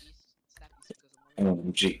talking to these snappies because of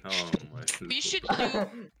OMG. Oh my. We should do,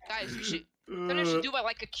 guys, we should do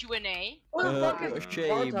like a Q&A. Who the fuck what is a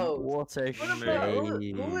shame. Bartos? What a Who the fuck-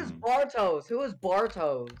 shame. who is Bartos? Who is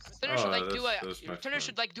Bartos? Returner should Oh, like do that's a my Returner friend.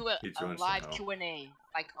 should like do a He joins live somehow. Q&A,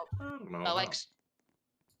 like I don't know like how.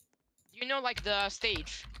 you know like the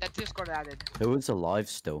stage that Discord added. Who is alive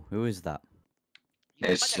still? Who is that?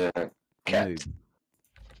 It's Cat. Noob.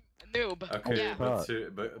 Noob. Okay, Yeah.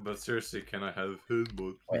 but seriously, can I have his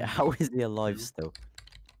mode? Wait, how is he alive still?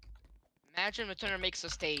 Imagine Returner makes a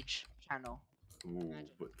stage channel. Ooh,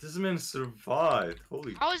 but this man survived.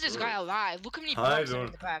 Holy. How is this guy crap. alive? Look how many I blocks are in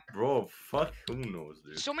don't- the back. Bro, fuck, who knows,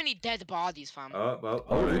 dude? So many dead bodies, fam. Well,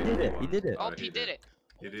 Oh, he alright, did it, hold he on. did it. Oh, Alright, he did it.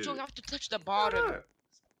 He did You don't it. have to touch the bottom.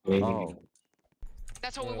 Oh.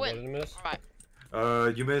 That's how we What win. did I miss?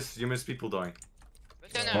 Alright. You miss people dying.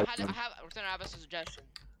 Returner, Returner, I have a suggestion.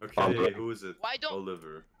 Okay, who is it? Why don't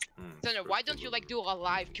Oliver. Returner, why don't you like do a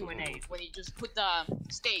live Q&A when you just put the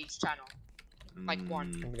stage channel? like one?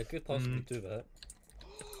 I mean, I could possibly do that.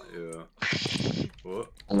 Yeah.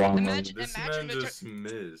 What? Imagine, This imagine man Return- just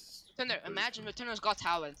missed. Returner, imagine Returner's got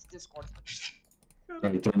talent. Discord.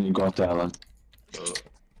 Returning got talent. Oh,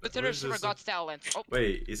 Returner's super got talent. Oh,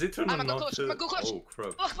 Wait, is it turning I'm gonna go knock clutch, to? I'm gonna go clutch. Oh crap!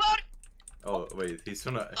 look, bud! Oh wait, he's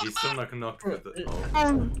trying to knock with the.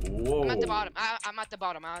 Oh. Whoa. I'm at the bottom. I'm at the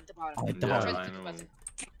bottom. I'm at the bottom. I I'm died. trying to I fix the know. button.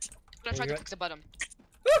 I'm trying to fix the button.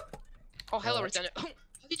 Oh, hello, Returner. How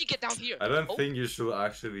did you get down here? I don't Oh. think you should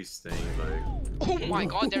actually be staying like Oh my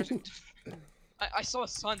god, there's. I saw a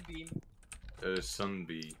sunbeam.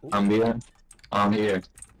 Sunbee. I'm here. I'm here.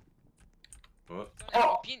 What?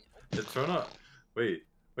 Oh. They're trying to. Wait,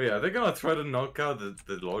 are they gonna try to knock out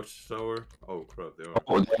the launch tower? Oh crap, they are.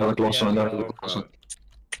 Oh, they are close one. They are Oh, close one.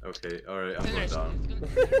 crap. Okay, alright, I'm Returner, going it's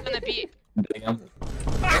down. gonna be. Damn.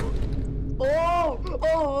 Oh!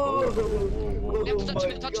 Whoa. You have to touch the my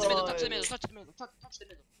middle, touch the middle, God. touch the middle, touch the middle, touch the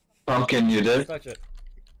middle. Pumpkin, you there? Touch it.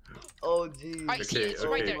 Oh jeez. I see it, it's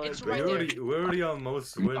right there, it's We're right there. already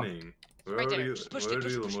almost winning. We're Right there, already, just push we're it,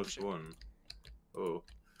 push already it, almost push it. won. Oh.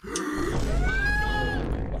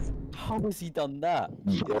 How has he done that?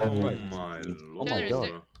 Oh Right. my Oh lord. my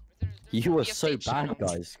God. You were so bad,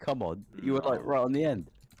 guys. Come on. You were like right on the end.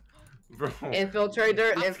 Bro.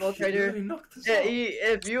 Infiltrator, He infiltrator. really knocked us Yeah, out.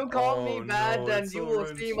 if you call me Oh, bad, no, then it's you so will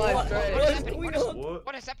ruined. see my What? strength. What is going on? What?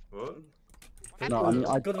 What is that? What? What No, happened?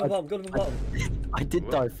 I Go to the bottom, go to the bottom. I did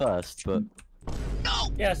What? die first, but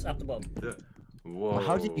Yes, at the bottom. Whoa.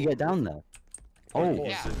 how did you get down there? Oh,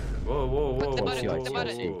 Yeah. Whoa. Click the button, click the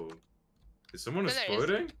button. Is someone No, no, it's-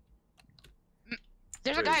 exploding?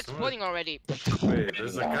 There's a Wait, guy someone- exploding already. Wait,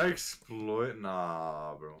 there's a guy exploit.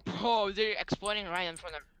 Nah, bro. Oh, they're exploding right in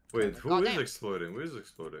front of Wait, who is Goddamn. exploding? Who is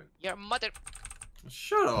exploding? your mother.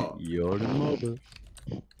 Shut up. You're the mother.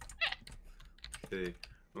 Okay,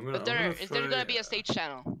 But is there gonna be a stage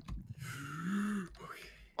channel?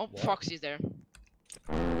 Oh, What? Foxy's there.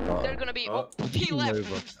 They're gonna be. Oh, Oh. he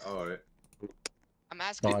left. Alright. I'm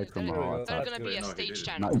asking. Died from They're, a heart they're attack. gonna be a No, he stage didn't.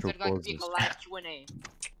 channel. Natural They're like be causes. a live Q&A.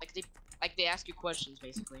 Like they ask you questions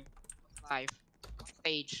basically. Live.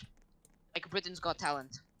 Stage. Like Britain's Got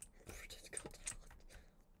Talent.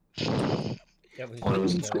 Yeah, we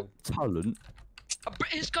Britain's should go. Talent.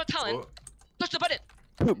 Britain's Got Talent. What? Touch the button.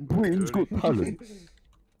 Britain's got talent. Britain's.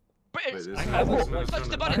 Wait, I this have is one. Touch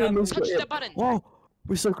the I button. have- Touch the button. Oh,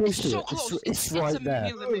 we're so close It's to so it. close. It's a right there.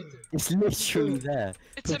 millimeter. It's literally there.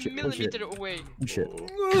 It's a Push it, push it. millimeter away. Push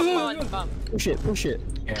it. Come on, bum. Push it. Push it.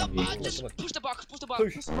 Come on, Come just on. push the box. Push the box.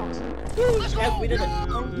 Push. Push the box. Let's Yes, go. we did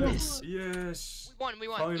it. Yes. Yes. We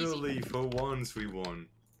won. Easy. Finally, for once we won.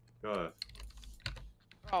 God.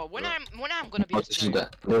 Oh, when I'm gonna be Oh, a star.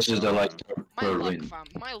 this is the like My third luck, win. fam.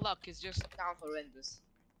 My luck is just down horrendous.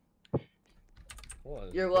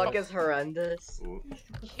 What? Your luck is horrendous. Oh.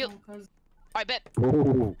 Kill. I bet.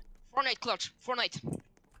 Oh. Fortnite clutch. Fortnite.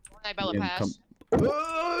 Fortnite Bella Yeah, pass. come- Let's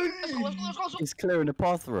go. Let's go. Let's go. He's clearing the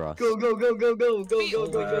path for us. Go, go, go, go, go, go, go, go,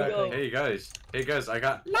 go, go. Hey guys, I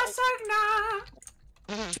got.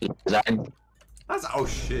 Zang. That's oh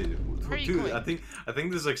shit, Where are you dude. going? I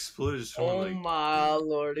think there's exploded Oh someone like. my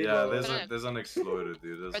lordy. Yeah, lord. there's an exploder,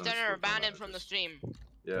 dude. There's But an then they're exploder abandoned behind from the us. stream.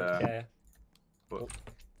 Yeah. Okay.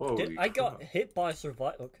 Holy I got crap. hit by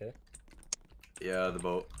survive. Okay. Yeah, the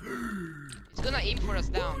boat. It's gonna aim for us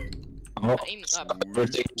down. Oh, Aim up.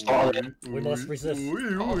 everything's falling. We must resist.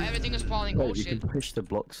 Oh, everything is falling. Oh Wait, we shit. can push the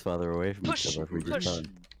blocks further away from Push, each other if we push. just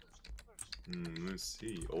turn. Let's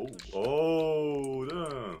see. Oh, damn.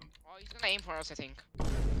 Oh, he's gonna aim for us, I think.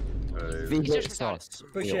 If Hey. he He's just hits retarded. us,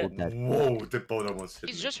 Push we're all it. dead. Whoa, the boat almost hit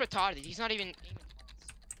He's me. just retarded. He's not even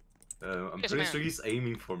aiming. I'm Yes, pretty man. sure he's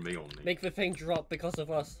aiming for me only. Make the thing drop because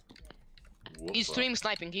of us. Whoop, He's stream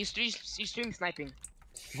sniping. He's stream sniping.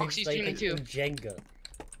 Foxy's Like streaming too. Jenga.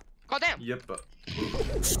 Goddamn. Yep.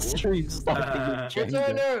 Stream sniping and Jenga.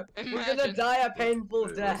 Returner! We're gonna Imagine. die a painful Wait,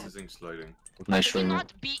 what's death. this thing sliding? Nice Can you ring.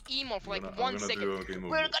 not be emo for like I'm 1 gonna second? do a game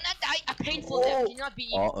We're over. gonna die a painful death. Can you not be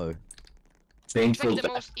emo? Uh-oh. It's Painful like the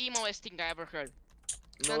death. most emo-est thing I ever heard.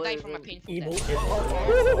 You're No, gonna die it from a won't. painful Emo. death. is-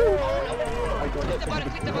 Click the button,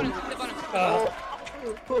 click the button, click the button. Oh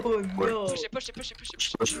no. Push it, push it, push it, push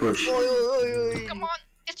it. Push, push. Oi, oi, oi, Come oi. on,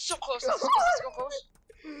 it's so close. It's so close.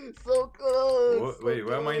 So close. What? Wait,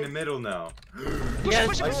 where am I in the middle now? Yes.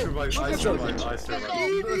 Push it, I push it. survived. I survived. I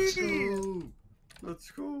survived. Let's Let's go.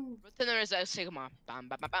 Let's go. Returner is a Sigma. Bam,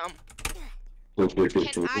 bam, bam, bam. Push, push,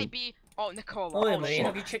 push, Can push. I be? Oh, Nicola. Oh, Oh, man, shit.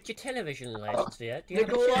 have you checked your television license yet? Do you have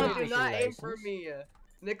a Nicola, do television not aim license? for me.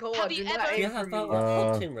 Nicola, Have do you not ever- Do you aim for have me.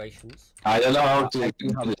 hunting rations? I don't know how to I do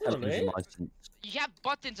have a do television mate. license. You have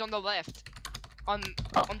buttons on the left, on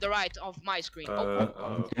the right of my screen.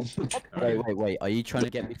 Wait. Are you trying to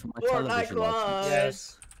get me for my Fortnite television license? Claus.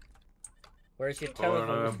 Yes. Where's your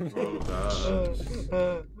telephone?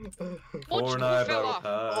 Fortnite fell battle off.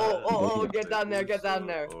 pass. Oh, get down there, get down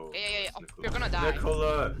there. Yeah. Oh, you're gonna die.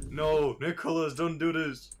 Nicola, no, Nicholas, don't do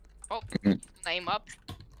this. Aim up.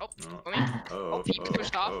 Oh, No. come in. Oh, he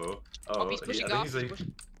pushed off. Oh, He's pushing I off. think He's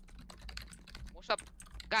pushing. What's up?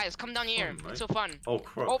 Guys, come down here. Fun, It's so fun. Oh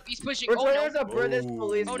crap. Oh, he's pushing. Oh no. Returner's a British Oh.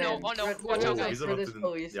 policeman. Oh, no, oh, no. Returner's Watch out, a guys. He's about British to.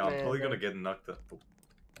 policeman. Yeah, I'm probably gonna get knocked out.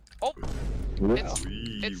 Oh, it's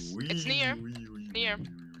Wee, it's wee, near. wee, wee, Near. wee,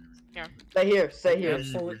 wee, wee. Stay here, stay here.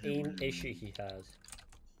 Absolute aim issue he has.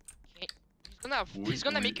 he's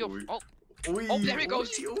gonna make you. Wee, Oh, Wee, Oh, there he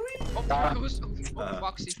goes. wee, wee. oh, there he goes. Oh, Uh-huh.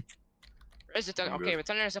 Foxy. Where is it? I'm Okay, good.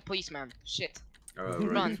 Returner is a policeman. Shit. Alright,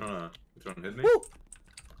 Run. right, you trying to hit me? Woo! You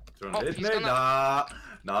trying Oh, to hit he's me? gonna-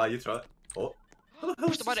 Nah, you try. Oh. What the hell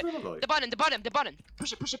Push the button. The button. The button. The button.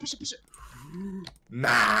 Push it. Push it. Push it. Push it.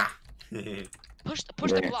 Nah.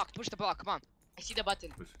 Push the block. Push the block. Come on. I see the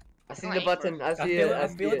button. I see the button, I I see feel, it, I I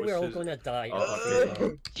see feel like it. we're all Push it. gonna die.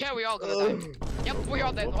 Oh, Yeah, we all gonna die. Yep, we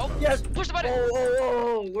all dead. Oh, Yes! push the Oh, button.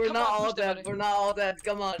 oh, we're Come not on, all push the dead, button. we're not all dead,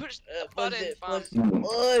 come on. Push the Push button, it, fam.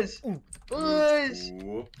 push,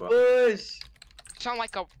 Whoop. push. Sound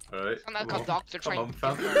like a Alright. sound like come a on. doctor Come trying. on,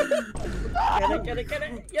 fam. Get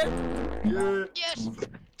it! Yes! Yeah. Yes.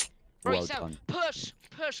 Bro, Well Sam, done. push.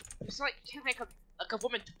 It's like you can't make a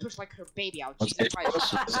woman to push like her baby out. Was Jesus they Christ.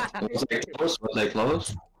 close? Was they close? Was they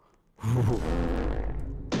close?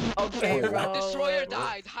 Okay, Oh, bro. Destroyer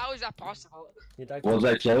died. How is that possible? You died Was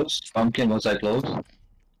I close? Pumpkin, was I close?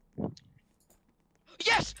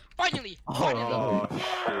 Yes! Finally! Oh,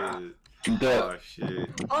 shit. Oh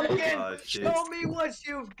shit. Pumpkin, Oh, shit. show me what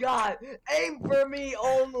you've got. Aim for me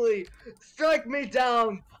only. Strike me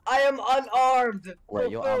down. I am unarmed.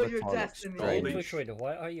 Wait, your Fulfill your avatar looks destiny. strange. Infiltrator,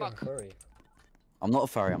 why are you a Fuck. furry? I'm not a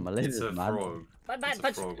furry, I'm a It's a lizard, man. frog. But It's a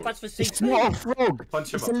that's frog. that's for It's six. not a frog!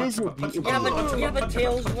 Punch him It's up, a punch him lizard! up, punch him You have up. a you have a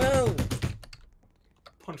tail as well.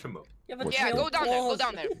 Punch him up. You have a Yeah, tail. go down there, go claws.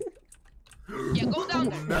 down there. Yeah, go down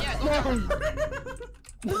there. Yeah, go down.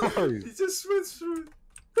 No! He just went through.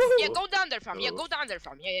 Yeah, go down there, fam. Yeah, go down there,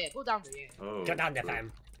 fam. Yeah, go down there. Yeah, Oh, Go down there,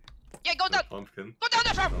 fam. yeah, go down. Pumpkin. Go down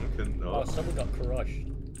there, fam. Pumpkin, no. Oh, someone got crushed.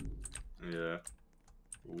 Yeah.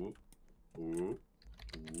 Ooh. Ooh.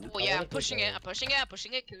 Oh yeah, I'm pushing it. I'm pushing it. I'm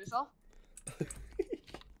pushing it. Kill yourself.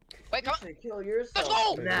 Wait, come You should kill yourself.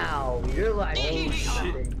 Let's go! Now, you're like, Oh,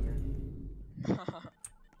 shit. on.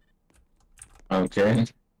 Okay.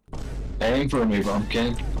 Aim for me,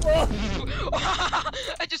 Pumpkin.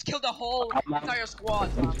 I just killed the whole entire squad,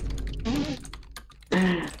 fam.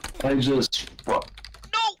 I just. What?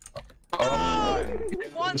 No! Oh,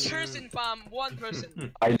 One person, fam. One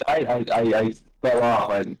person. I died. I fell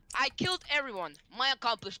off. I killed everyone. My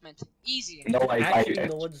accomplishment. Easy. No, Actually,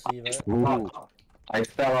 no one see that. Ooh, I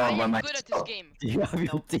fell I off by am myself. good at this game. do you have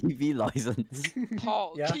your TV license?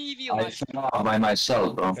 Oh, Yeah. TV I license. fell off by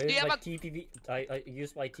myself, bro. I you used have my a- TV. I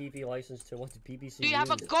used my TV license to watch the BBC. Do you have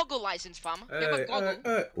a News. goggle license, fam? You have a goggle.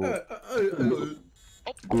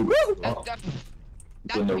 Google. That, Oh, that,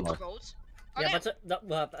 Good that enough. close. Yeah, Okay.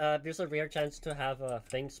 but there's a rare chance to have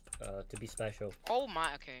things to be special. Oh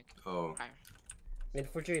my, okay. Oh.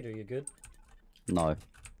 Infiltrator, you good? No.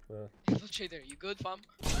 Infiltrator, you good, fam?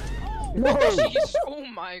 No! Jeez, oh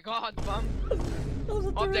my god, fam. That was a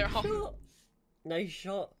Up there, direct hum. shot. Nice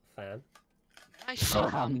shot, fam. Nice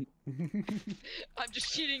shot, fam. I'm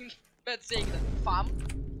just cheating at saying that, fam.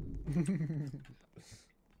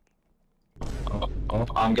 oh,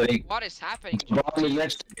 I'm getting. What is happening? Bomb is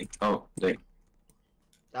next to me. Oh, there.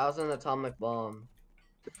 that was an atomic bomb.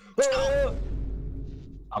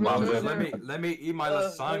 I'm Let me eat my we're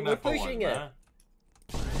lasagna for pushing one, it. man.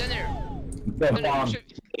 Dinner. The No, bomb.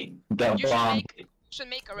 you The should bomb. should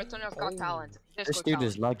make a Return of Got Talent. This Disco dude talent.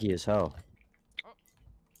 is laggy as hell.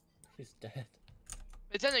 He's dead.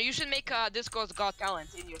 Lieutenant, you should make Disco's Got Talent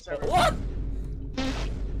in your server. What?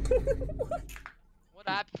 What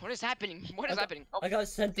happened? What is happening? What is happening? Oh, I got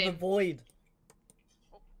sent to the damn. void.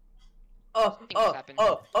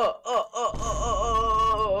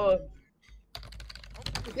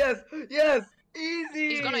 Yes, yes, easy.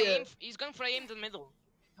 He's gonna aim. He's gonna for aim the middle.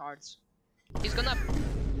 Cards. He's gonna.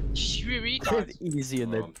 You retard. Easy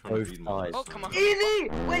and Oh, then I'm trying to both read my dies. Oh come on. Easy.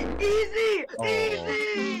 Wait, easy, Oh.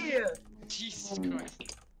 easy, Jesus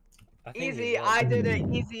Christ. I think easy. he won. I did it.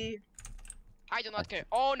 Easy. I do not care.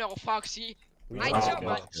 Oh no, Foxy. I Oh, chill, God.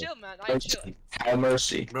 man. Chill, man. I chill. Have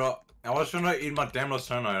mercy. Bro, I was trying to eat my damn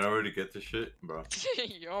lasagna. I already get this shit, bro.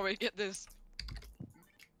 You already get this.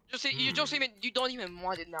 Just say, you just even you don't even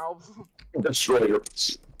want it now.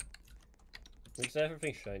 Destroyers. Looks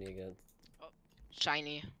everything shiny again.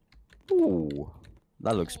 Shiny. Ooh,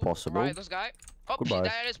 that looks possible. Right, this guy. Oh, Goodbye.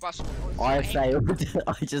 that is possible. Oh, I see, failed.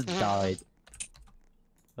 I just died.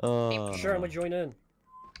 Sure, I'm gonna join in.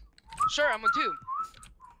 Sure, I'm gonna do.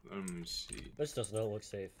 Let me see. This does not look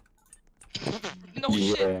safe. No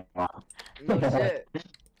shit. Yeah. No shit.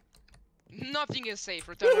 Nothing is safe,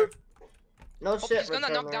 Returner. No Oh, shit. he's gonna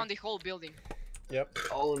knock Returner. down the whole building. Yep.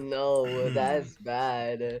 Oh no, that's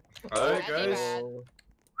bad. Alright, That's guys. bad. Oh.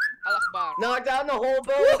 Allah Akbar. Knock down the whole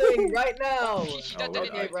building right now. That Oh, didn't Okay,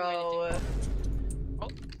 even do bro. anything. Oh.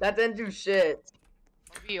 That didn't do shit.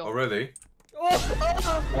 Real. Already?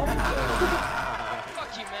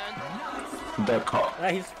 Fuck you, man. The car.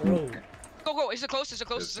 He's thrown. Go, go. Is it close? Is it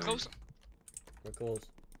close? Is it close? We're close.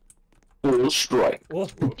 Full strike. Whoa.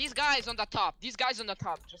 These guys on the top. These guys on the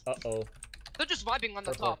top. Just, Uh-oh. they're just vibing on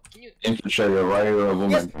the Okay. top. Can you? Infiltrator, why are you a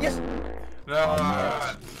Yes, woman? yes!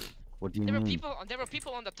 No! What do you There were mean? people. There were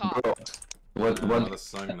people on the top. Bro. What?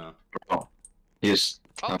 Lasagna. Bro. Yes.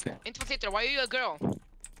 Oh, Okay. infiltrator. Why are you a girl?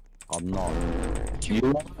 I'm not.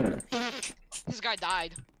 You This guy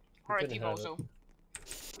died. Alright, couldn't Timo. have it. So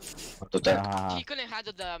What the that? Ah, he couldn't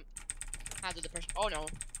handle the person. Oh no,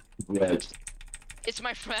 Red. it's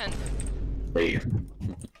my friend. Hey.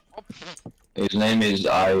 Oh, His name is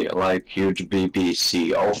I like huge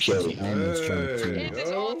BBC. Okay. name is John Hey. Cena. it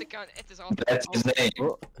is all the count. It is all. That's his name.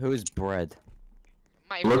 Who is Bread?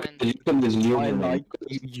 My Look, friend. look at his new I name. like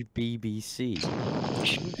huge BBC.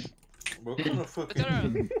 What kind of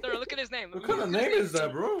fucking... Tara, look at his name. What kind of name is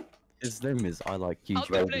that, bro? His name is I like huge Out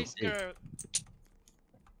the place. BBC.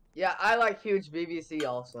 Yeah, I like huge BBC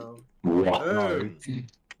also. What? Hey.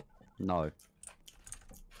 No.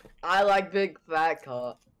 I like big fat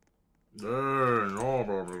cock. No,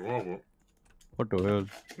 baby. What the hell?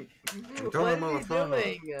 What is he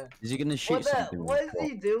doing? Is he gonna shoot something? What is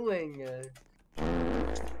he doing?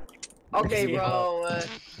 Okay, bro.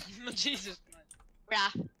 Jesus.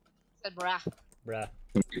 Bruh. Said bruh. Bruh.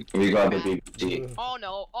 We got the BBC. Oh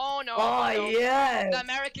no. Oh no. Oh, no. yes. The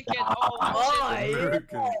American kid. Oh, Oh, shit. American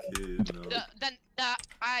kid. No. The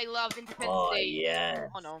I love Independence Oh, Day. yeah.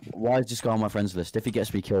 Oh no. Why is this guy on my friends list? If he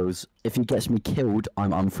gets me killed,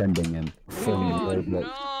 I'm unfriending him. From Oh Roblox.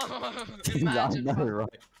 no. I Imagine, know, right?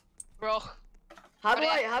 bro. How do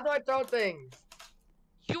I throw things?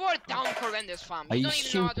 You are down horrendous, fam. Are You you don't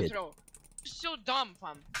even know how to stupid? throw. You're so dumb,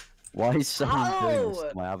 fam. Why is someone doing this How?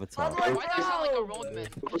 to my avatar? How do I Why do you sound like a throw? roadman?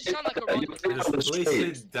 You sound like a roadman. Just place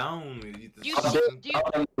it down. You Not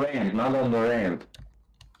on the ramp, not on the ramp.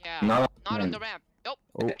 Yeah. Not Not on the ramp. Nope.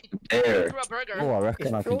 Oh, there. Through a burger. oh, I reckon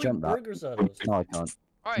He's I can throwing jump that. burgers at us. No, I can't.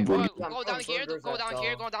 Alright, Burger. go down here, go down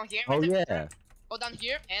here, go down here. Oh yeah. Go down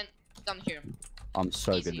here and down here. I'm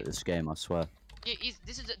so good Easy. at this game, I swear.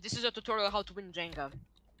 This is a tutorial how to win Jenga.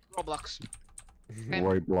 Roblox. Okay.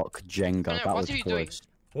 Roblox Jenga, Connor, that what was are you doing? close.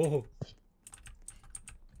 Oh.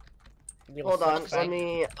 Hold on, let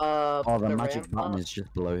me Oh, the the magic ramp button up. is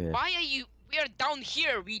just below here. Why are you? We are down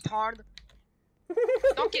here, retard.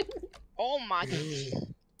 Don't get. Oh my.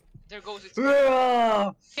 There goes it.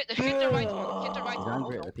 Bruh. Hit the right one. Hit the right He's one.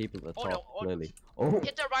 angry Oh at the no. people at the Oh, no, top, oh, no. clearly. Oh,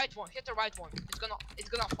 Hit the right one. Hit the right one. It's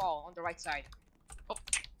gonna fall on the right side. Oh.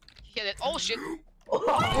 Hit it. Oh shit.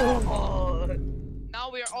 Oh. Now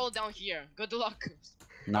we are all down here. Good luck.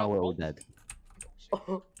 now we're all Oh. dead.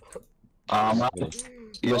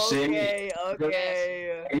 You see me? Okay,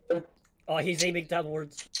 okay. Oh, he's aiming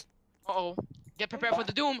downwards. Uh oh. Get prepared for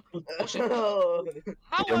the doom. Oh shit. Oh.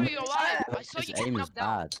 How are you alive? I saw His you aim get is knocked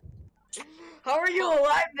down. bad. How are you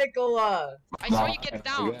alive, Nicola? I saw you get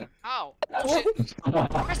down. How? Oh shit.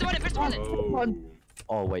 Press the button. Press the button.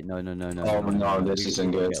 Oh. Oh wait, no. Oh no, this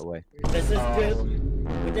isn't good. Get away. This is good.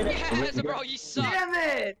 We did it. Yes, bro. You suck. Damn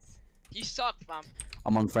it! You suck, fam.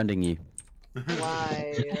 I'm unfriending you.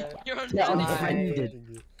 Why? You're Get unfriended.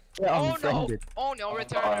 unfriended. Get Oh no! unfriended. Oh no,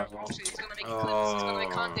 returner. Oh shit, he's gonna make clips, he's gonna make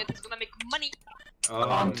content, he's gonna make money,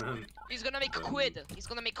 Oh, man. he's gonna make quid, he's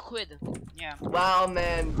gonna make quid. Yeah. Wow,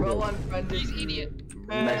 man, bro unfriended. He's idiot.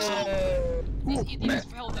 Next, These idiots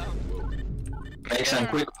fell down. make some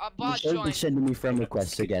quick. A bot Don't be joined. sending me friend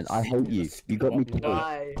requests again. I hate you. You got me killed.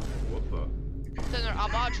 Why? What the? Listener, a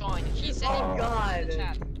bot joined. He said Oh in god. the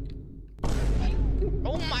chat.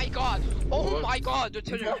 Oh my god! Oh my god,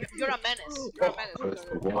 Lieutenant, you're a menace. You're a menace,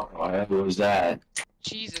 Lieutenant. What was that?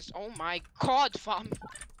 Jesus, oh my god, fam.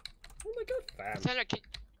 Oh my god, fam. Lieutenant,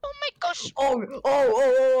 oh my gosh! Oh,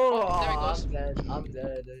 Oh, there he goes. I'm dead. I'm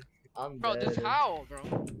dead. I'm Bro, dead. this how,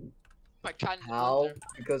 bro? My god. How?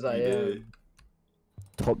 Because I am.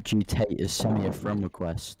 Top G Tate is sending me a friend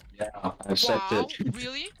request. Yeah, I accepted. Wow,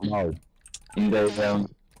 really? No, In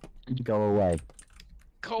the go away.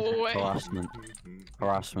 Go away. Harassment.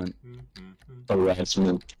 Harassment.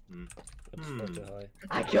 harassment. That's far too high.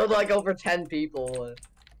 I killed like over 10 people.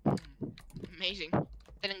 Amazing.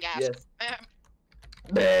 Didn't gas.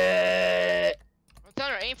 Yes.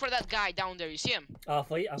 Tanner, aim for that guy down there. You see him?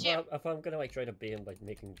 If I'm gonna like try to bait him by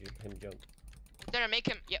making him jump. Tanner, make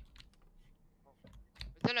him. Yep.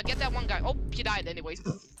 Tanner, get that one guy. Oh, he died anyways.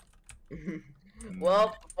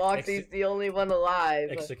 Well, Foxy's the only one alive.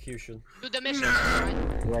 Execution. Do the mission,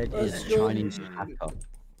 right? Red is Chinese hacker. Chinese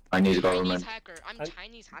Chinese government. hacker. I'm I'm-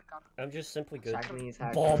 Chinese hacker. I'm just simply good. Chinese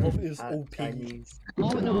hacker. Bob is OP. Chinese. Oh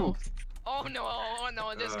no. Oh no. Oh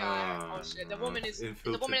no. This guy. Oh shit. The woman is. The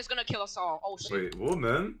Infiltrate. woman is gonna kill us all. Oh shit. Wait,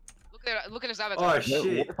 woman? Look at his avatar. Oh What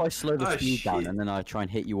shit. if I slow the Ah, speed down shit. and then I try and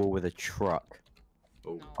hit you all with a truck?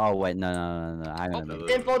 Oh. No. Oh wait, no, hang on a minute.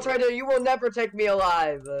 Infiltrator, you will never take me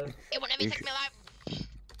alive. It will never take me alive.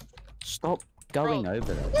 Stop going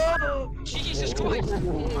over there. Whoa! Jesus Christ. Oh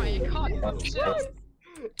my god. Shit.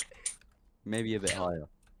 Maybe a bit higher.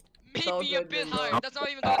 Maybe a good, bit good, higher. good. That's not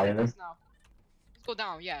even gonna hit us now. Let's go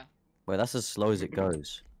down. Yeah. Wait, that's as slow as it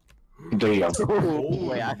goes. There you go.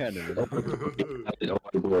 Wait, hang on a minute. Oh no.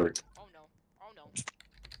 Oh no.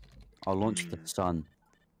 I'll launch the sun.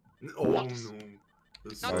 Oh no.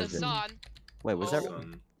 Not the Okay. sun. Wait, was that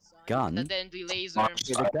Sun. gun? And then the laser.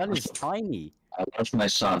 The gun is tiny. I lost my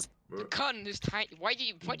son. The gun is tiny. Why did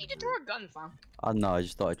you throw a gun, fam? I don't know, I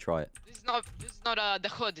just thought I'd try it. This is not the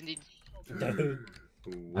hood indeed.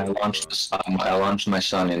 I launched my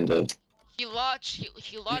son in the. He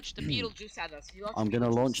launched the Beetlejuice at us. He launched I'm gonna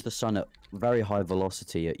Beetlejuice. launch the sun at very high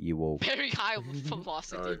velocity at you all. Very high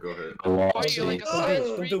velocity. Alright, go ahead. Are you like a science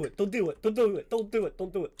Don't freak? do it. Don't do it. Don't do it. Don't do it.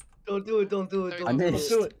 Don't do it. Don't do it, don't do it, I don't do Don't missed.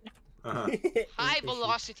 do it. High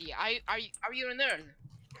velocity. Are you a nerd?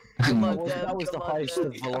 Come on, That Dev, was the come on, highest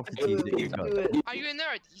Dev. velocity Do it, that you've do got. it. Are you a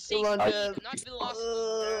nerd? You say Come on, speed, Dev. not velocity.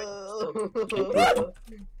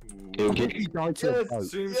 You get You died to a Yes. boat.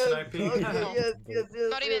 Stream Yes, sniping. okay, yes, yes, yes,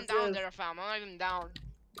 Not even yes, down yes. there, fam. I'm not even down.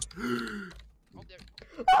 Oh, there.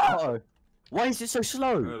 Uh-oh. Why is it so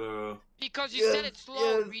slow? Hello. Because you said Yes, it slow,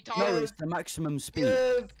 yes, No, retard. it's the maximum speed.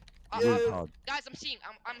 Yes, yes. Retard. Guys, I'm seeing.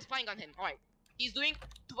 I'm spying on him. Alright. He's doing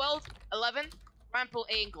 12, 11, rample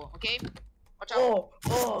angle, okay? Watch out.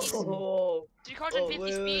 Oh, 350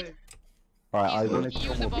 wait, speed. wait. Alright, I He want to used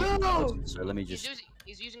kill the more boat. people, so let me just...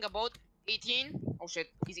 He's using about 18. Oh shit,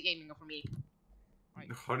 he's aiming for me.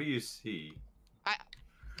 How do you see?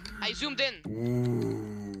 I zoomed in.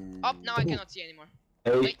 Ooh. Up, now I cannot see anymore.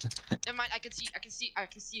 Hey, Wait, never mind, I can see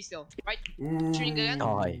still. Right? Shooting again.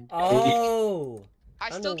 Die. Oh. I I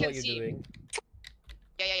know still can what you're see. doing.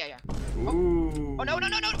 Yeah. Ooh. Oh no. No,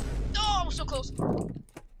 I was so close.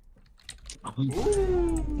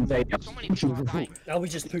 Ooh. So many people are dying. Now we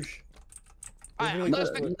just push. Alright, really I'm gonna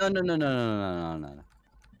close. spec- No.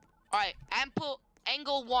 Alright,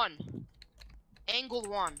 angle 1. Angle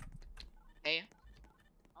 1. Okay.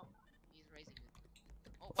 Oh, he's raising it.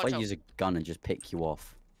 Oh, If watch I out. use a gun and just pick you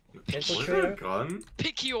off. Was Infiltrator. there a gun?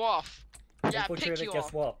 Pick you off. Yeah, pick Infiltrator, you guess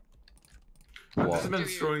off. what? I've What? just been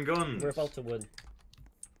throwing guns. We're about to win.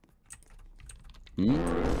 Hmm?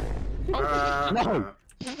 Ah. No.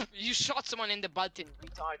 You shot someone in the button,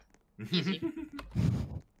 retard. Easy.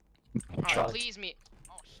 Alright, Shot. please me.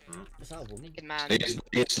 Oh shit. Is that a woman? Naked man.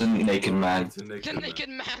 it's the naked man. It's a The naked man. naked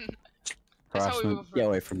man. That's how we Harassment. were Get friends.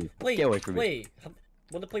 away from me. Wait, Get away from me. wait.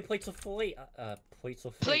 Wanna play Plates of Fate? Plates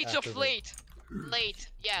of Fate. Plate of after the- flate. Flate.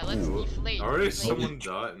 Yeah, let's deflate. Already Flate. someone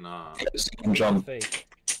died? Nah. Jump Fate.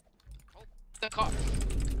 The car.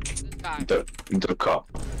 This guy. the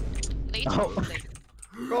cop. Plate Oh. of flate.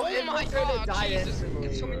 Bro, Oh my god, Jesus.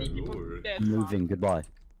 It's so many people Lord. dead. Moving. Goodbye.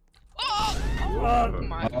 Oh! Oh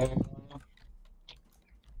my god.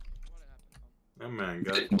 That man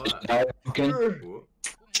got flat. Okay. Whoa.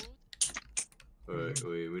 Wait,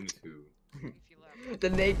 we need to. The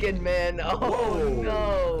naked man. Oh Whoa.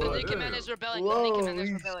 no. The Oh, naked man damn. is rebelling. The naked man is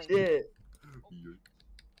Whoa, rebelling. shit.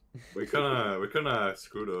 We kinda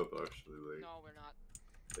screwed up actually. Like, No, we're not.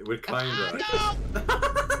 we kinda. Ah, no!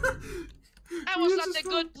 I We was just at the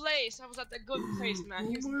good place. I was at the good place, man.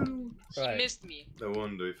 He Right. missed me. No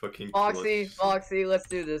wonder he fucking. Foxy, clutched. Foxy, let's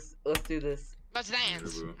do this. Let's do this. Let's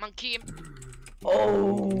dance, bro. monkey.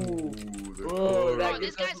 Oh. the Whoa, car. that Bro,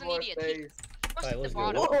 gives this us guy's an more idiot. space. What's Right, at let's the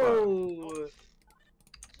go. bottom? Whoa.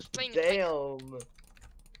 Just playing the plate. Damn.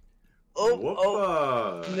 Oh,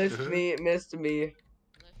 Whoopa. missed me, missed me.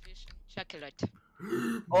 Fish and chocolate.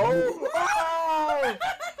 Oh, oh!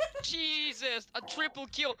 Jesus, a triple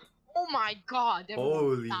kill. Oh my god, everyone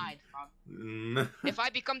Holy. died, fam. Mm. If I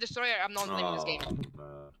become destroyer, I'm not playing this game.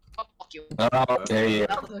 Aw, Oh, fuck you. Okay,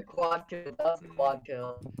 That was a quad kill. That was a quad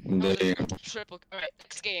kill. there. Triple. Alright,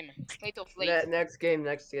 next game. Fate of Fate. Next game,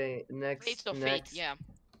 next game, next. Fate of next. Fate, yeah.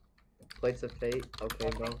 Plates of Fate. Okay,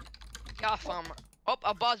 bro. Yeah, fam. Oh,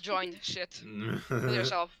 a bot joined. Shit. Kill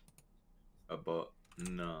yourself. About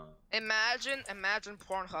no. Imagine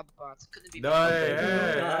Pornhub bots. Couldn't be No,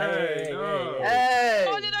 better. hey, no. Hey!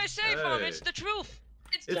 What did I say, fam? Hey. It's the truth.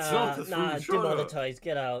 It's It's Nah, not the nah, truth, shut up. demonetized.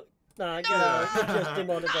 Get out. Nah, get No. out. You're just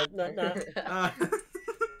demonetized. Nah. Ah.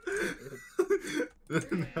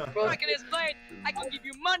 Bro, I can explain. I can give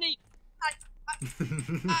you money.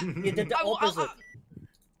 You did the I will- opposite.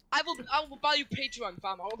 I will buy you Patreon,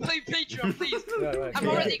 fam. I will buy you Patreon, please. Right. I'm yeah.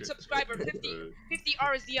 already a subscriber. 50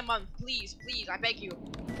 RSD a month, please, I beg you,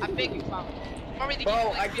 fam. I'm already Bro,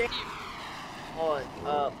 giving I like can't- 50.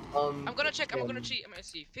 on, I'm gonna check. I'm gonna cheat. I'm gonna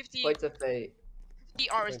see. 50 Plates of Fate.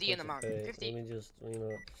 RSD in a month. Let 50. me just,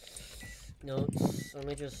 notes. Let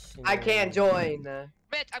me just. I can't join.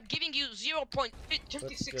 Bet I'm giving you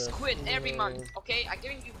 0.56 Let's go. quid every month. Okay, I'm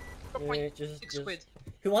giving you 0.6 just. quid.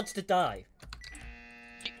 Who wants to die?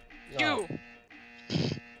 You.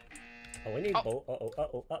 Oh, we need. Oh.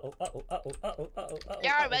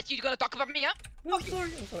 Yeah, I bet you're gonna talk about me, huh? I'm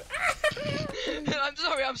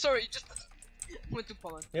sorry. I'm sorry. Just went to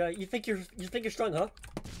Poland. Yeah, you think you're strong, huh?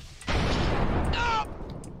 No!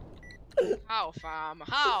 How, fam?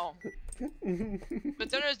 How? But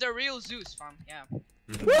then there's the real Zeus, fam. Yeah.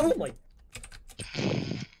 Oh my.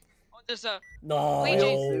 Oh, there's a No. Play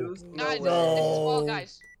Zeus? guys. No This is way. Fall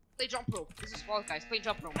Guys. Play jump rope. This is Fall Guys. Play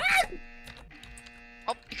jump rope.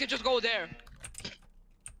 Oh, you can just go there.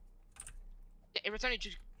 Yeah, every time you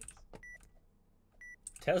just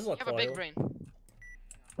Tesla have a big brain.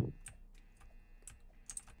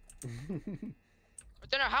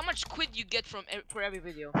 Then how much quid you get from for every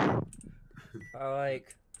video?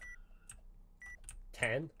 Like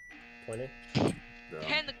 10, 20. Damn.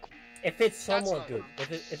 10. If it's somewhat not good.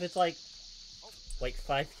 If it's like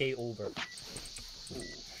 5k over.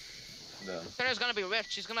 Damn. Tanner's gonna be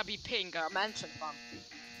rich. He's gonna be paying a mansion fund.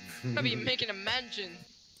 He's gonna be making a mansion.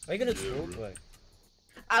 Are you gonna smoke? Like?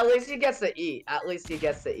 At least he gets to eat. At least he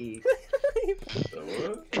gets to eat.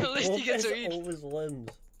 What? At least he gets to eat. All his limbs.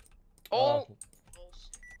 Oh.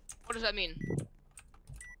 What does that mean?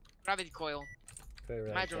 Gravity coil.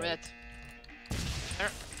 Imagine Right. it.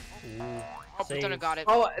 Oh, Save. Tanner got it.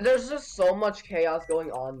 Oh, there's just so much chaos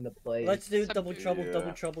going on in the play. Let's do Some- double trouble, Yeah.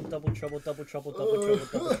 double trouble, double trouble, double trouble, double trouble,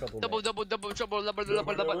 double trouble. Double trouble, double.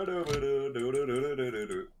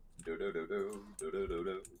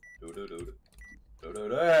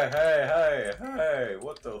 Hey,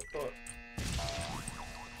 what the fuck?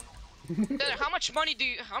 Tanner, how much quid do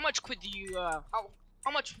you, how much quid did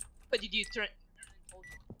you turn?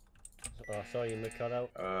 Oh, sorry, you cut out.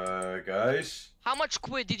 Guys, How much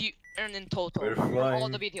quid did you earn in total? we're All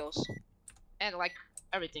flying. the videos. And like,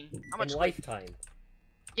 everything. How In much quid? lifetime.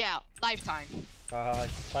 Yeah, lifetime.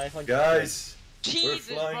 500. Guys, Jesus,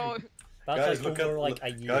 bro. flying. That's guys, like look over at, like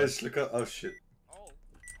a year. guys, look at, oh shit.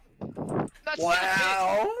 Oh. That's Wow.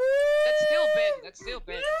 still big. That's still big. That's still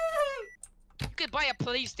big. You could buy a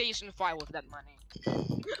PlayStation 5 with that money.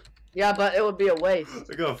 Yeah, but it would be a waste.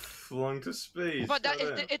 I got flung to space. But that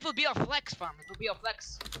goddamn. it will be a flex, fam. It will be a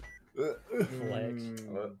flex. Flex.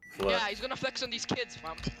 What? Yeah, he's gonna flex on these kids,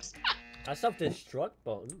 fam. I self-destruct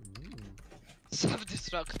button.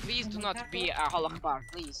 Self-destruct. Please do not be a halakbar,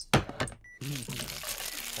 please.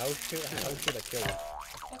 How should I kill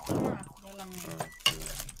him?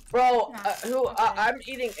 Bro, I'm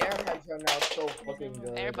eating airheads right now. It's so fucking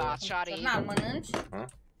good. Airbot, shoddy. Na, mănânci?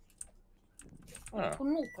 Ah, Cu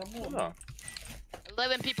nucă, bun. ah.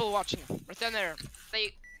 11 people watching. Return there.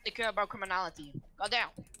 They care about criminality. Go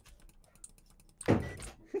down.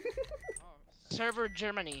 Server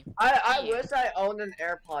Germany. I wish I owned an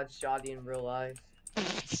AirPod shoddy in real life.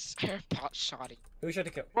 AirPod shoddy. Who should I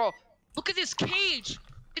kill? Bro, look at this cage.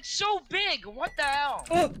 It's so big. What the hell?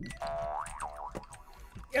 Oh!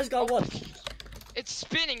 Yes, got one. It's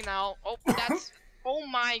spinning now. Oh, that's. Oh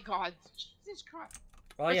my god. Jesus Christ.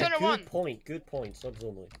 Oh yeah, Return good one. point, good point. Subs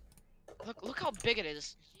only. Look how big it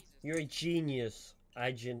is. You're a genius,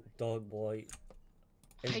 agent dog boy.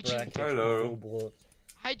 In Agent brackets, Hello. full blood.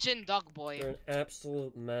 Hygiene dog boy. You're an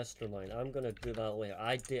absolute mastermind. I'm gonna do that later.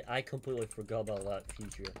 I completely forgot about that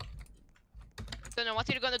feature. Then what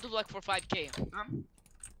are you gonna do like for 5k?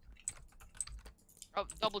 Oh,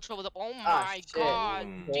 double trouble. Oh my shit. god.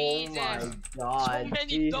 Oh Jesus. Oh my god. So many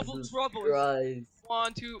Jesus double troubles. Christ.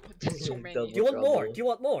 1, 2. That's so many. Double Do you want more? trouble. Do you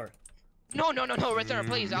want more? No, Returner,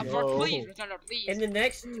 please. No. Please, Returner, please. In the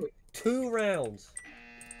next 2 rounds,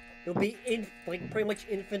 it'll be like pretty much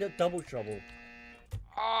infinite double trouble.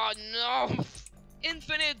 Oh no!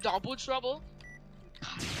 Infinite double trouble?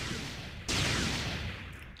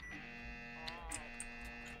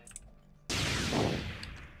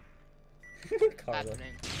 Carla.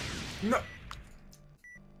 Happening. No.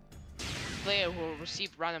 Player will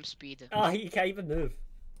receive random speed. Ah, he can't even move.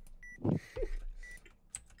 Oh.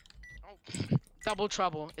 Double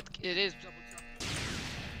trouble. It is double trouble.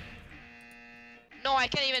 No, I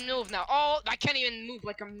can't even move now. Oh, I can't even move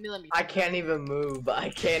like a millimeter. I can't even move. I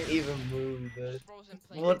can't even move. Frozen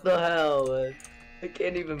place. What the hell? Man? I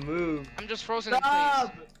can't even move. I'm just frozen Stop!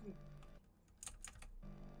 in place.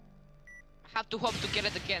 I have to hope to get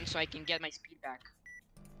it again so I can get my speed back.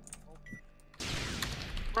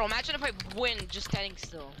 Bro, imagine if I win just standing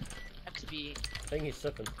still. XP. I think he's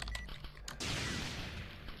sipping.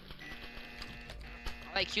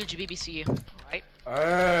 I like huge BBC, right?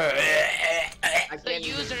 I The can't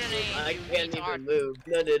even username, move. I you can't retard. even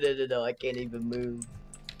move. No, I can't even move.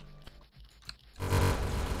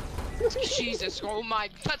 Jesus, oh my,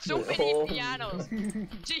 that's so many Oh. pianos.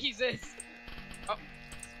 Jesus. Oh,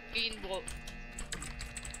 Beanball.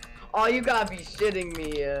 Oh, you gotta be shitting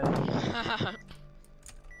me. I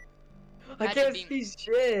Imagine can't being- see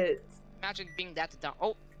shit. Imagine being that down.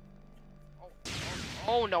 Oh.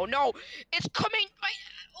 Oh no, no. It's coming.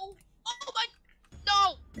 Oh my.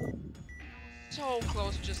 No. So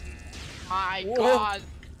close, just. My Whoa. god.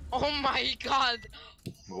 Oh my god.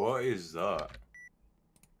 What is that?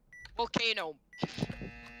 Volcano.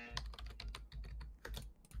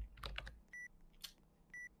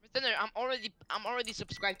 Returner, I'm already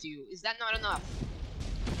subscribed to you. Is that not enough?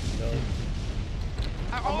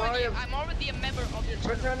 I'm already a member of your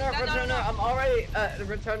channel. Returner, I'm already,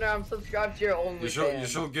 Returner, I'm subscribed to your OnlyFans. You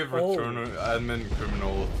should give Returner admin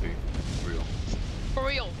criminality. Real. For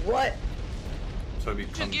real. What? So You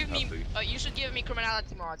should give me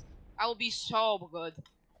criminality mods. I will be so good.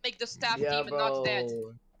 Make the staff team not dead.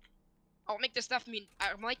 I'll make the staff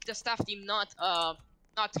team not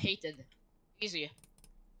hated. Easy.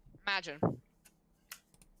 Imagine.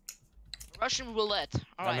 Russian roulette.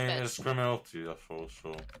 Alright, I mean, it's criminality, that's all,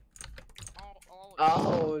 so...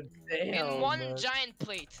 Oh, damn. In one giant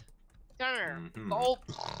plate. Turner.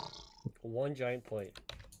 One giant plate.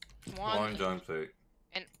 One giant plate.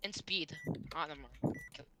 And speed. Oh, never mind.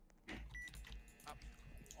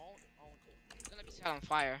 It's gonna be set on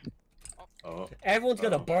fire. Oh. Everyone's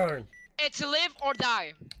gonna burn. It's live or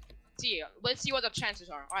die. Let's see what the chances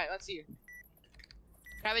are. Alright, let's see.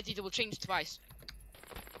 Gravity will change twice.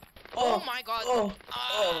 Oh my god.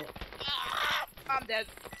 I'm dead.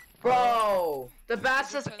 Bro, the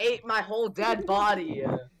bats just ate my whole dead body.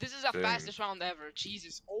 This is the fastest round ever.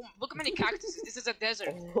 Jesus. Oh, look how many cactuses. This is a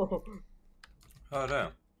desert. Oh,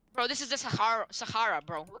 damn. Bro, this is the Sahara,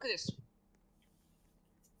 bro. Look at this.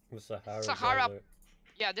 The Sahara. Sahara.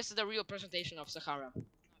 Yeah, this is the real presentation of Sahara.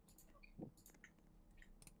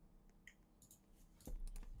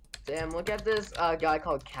 Damn, look at this guy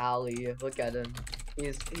called Callie. Look at him.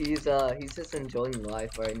 He's just enjoying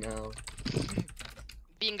life right now.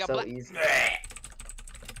 Being a so easy.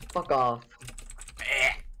 Fuck off.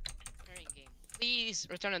 Please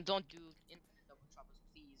return and don't do infinite double troubles,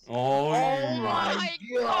 please. Oh my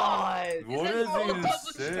god! What is he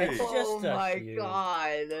saying? It's just my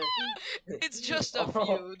god! It's just a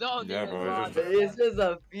few. Don't do bro, it's just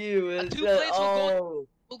a few. It's two just, plates will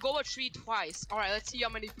go a tree twice. Alright, let's see how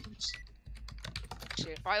many plates.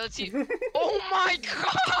 Shit. Alright, let's see. Oh my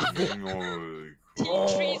god!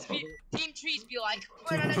 Team trees be like.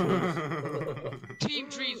 Team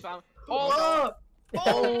trees, fam.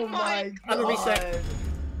 Oh my god! I'm gonna reset.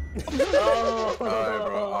 Oh. Alright,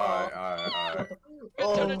 bro. Alright.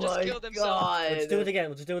 Oh just my killed himself. god! Let's do it again.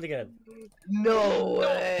 Let's do it again. No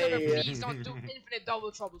way! Turner, please don't do infinite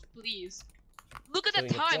double troubles, please. Look at the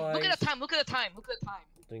time. Look at the time. Look at the time. Look at the time.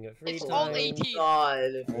 Doing it 3 It's times. all 18. God.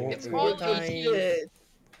 It's Doing all it 10 18. times.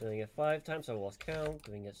 Doing it 5 times, I lost count.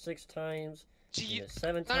 Doing it 6 times. Doing it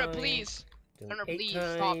 7 Turner, times. please. Doing Turner, 8 please,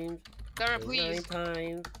 times. stop. Turner, Doing please. 9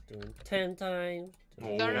 times. Doing 10 times.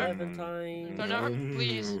 Doing Turner. 11 times. Turner,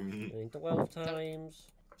 please. Doing 12 times.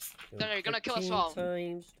 Turner, you're gonna kill us 13 all.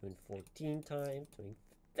 times. Doing 14 times. Doing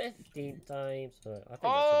 15 times. I think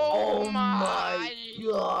Oh my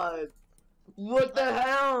god! What the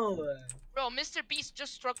hell? Bro, Mr. Beast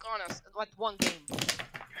just struck on us at one game.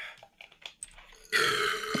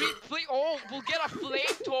 We'll get a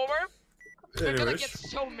flamethrower. We're gonna get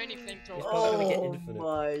so many flamethrowers. Oh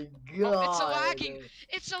my god! Oh, it's lagging.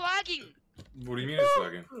 It's lagging. What do you mean it's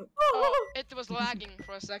lagging? Oh, it was lagging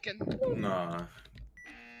for a second. Nah.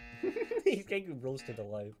 He's getting roasted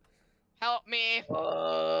alive. Help me.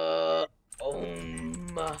 How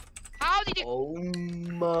did you?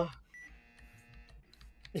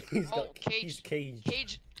 He's got Cage. He's caged.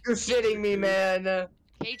 Cage. You're shitting me, man.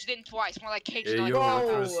 Caged in twice. More like caged Hey, in. yo, No.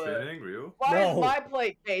 you're spinning, real? Why No. is my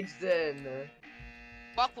plate caged in?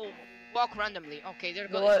 Walk randomly. Okay, they're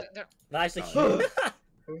going. What? Nice to cute.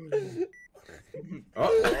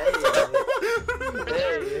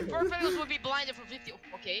 Perfectos will be blinded for 50.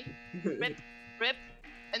 Okay. Rip,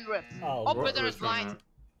 and rip. Oh, Predator is blind.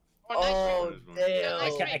 Oh damn! I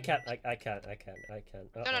can't.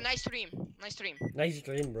 No, nice stream. Nice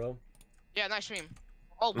dream, bro. Yeah, nice stream.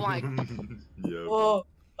 All blind. Yeah.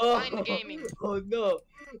 Blind gaming. Oh no!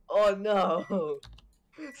 Oh no!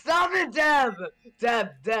 Stop it, Dev!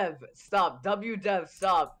 Stop! Dev,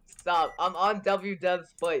 stop! I'm on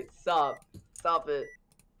Dev's plate. Stop it!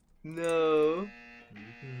 No.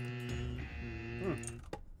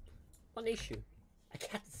 One issue. I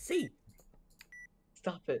can't see.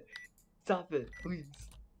 Stop it, please.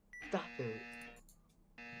 Stop it.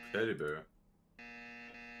 Teddy bear.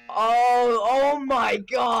 Oh my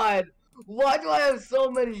god! Why do I have so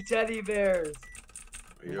many teddy bears?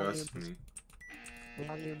 You asked me.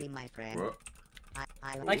 Will you be my friend? What?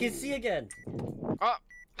 I can see again. How?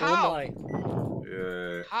 Oh my.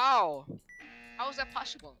 Yeah. How? How is that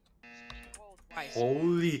possible?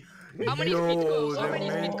 Holy. How many Yo, speed goals? How that many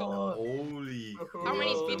man- speed goals? Holy. How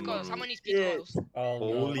many crap, speed that goals? How man- many speed goals? Oh no.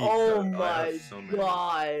 Holy Oh crap, I have my so many.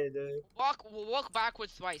 god! We'll walk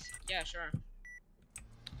backwards twice. Yeah, sure.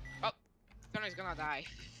 Oh, Gunner's gonna die.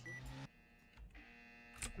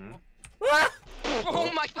 Hmm? Oh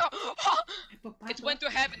my god! It went to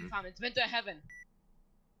heaven, fam. It went to heaven.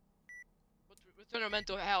 Turn your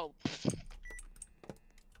mental hell.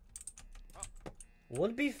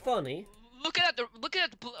 Would be funny Look at the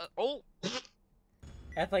oh.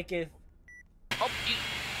 if I give. Oh,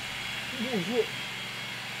 you.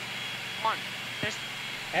 Come on. There's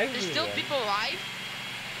still Everyone. people alive.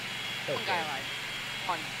 One Okay. guy alive.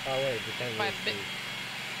 One. Oh wait, we can't By a really bit.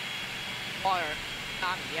 see. Water.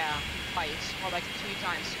 Tsunami, yeah. Twice. Or like 2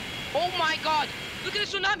 times. Oh my god! Look at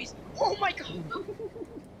the tsunamis! Oh my god!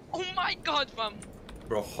 Oh my god, fam!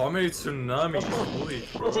 Bro, how many tsunamis? Holy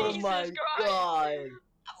crap. Oh my Jesus god. Oh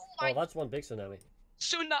Oh, my that's one big tsunami.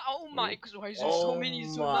 Oh my god, why is there Oh so many my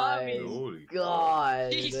tsunamis? Holy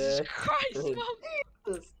god. Jesus Christ, Oh,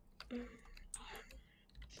 fam! Jesus.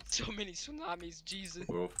 So many tsunamis, Jesus.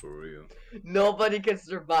 Bro, for real. Nobody can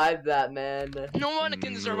survive that, man. No one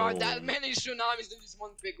can survive No. that many tsunamis in this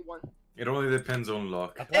one big one. It only depends on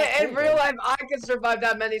luck. A black In hole, real then. life, I can survive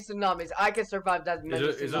that many tsunamis. I can survive that many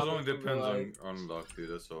It just tsunamis. only in depends real life. on luck, dude,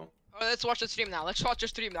 that's all. Oh, let's watch the stream now. Let's watch the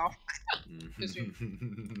stream now. This way.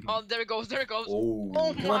 Oh, there it goes. There it goes. Oh.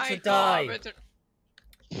 Oh Who wants my to die? god. Look at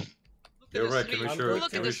You're the right, stream. can we I'm share going it?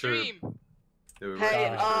 Look Can at we the share it? stream. Yeah, we're Hey,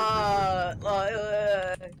 right.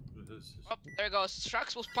 Oh, there it goes.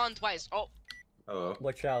 Sharks will spawn twice. Oh, Hello.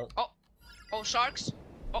 Watch out. oh, sharks.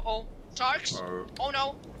 Uh-oh. Sharks. Our Oh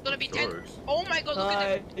no. Gonna be 10. sharks. Oh my god, look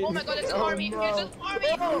at it. Oh my god, it's an army. no. It's an army.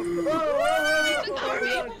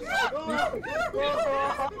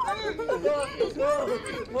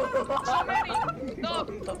 So many. No,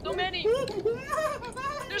 so many.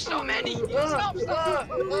 There's so many. Stop, stop.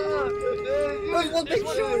 There's one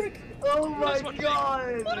big. Oh my There's one big.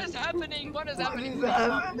 god! What is happening? What is What happening? is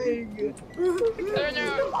happening?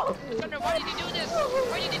 Turner, why did you do this?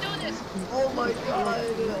 Why did you do this? Oh my god!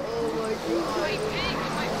 Oh my god! My pig,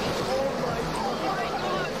 my pig. Oh my Oh my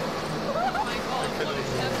god. Oh my god, what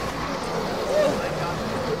is happening? Oh my god!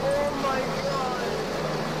 Oh my god!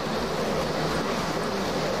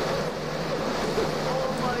 Oh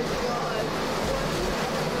my god!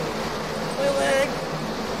 My leg.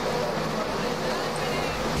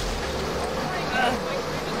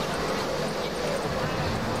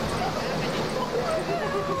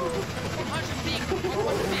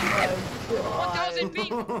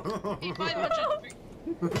 Ping! 500 ping!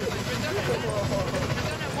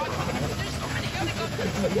 There's so many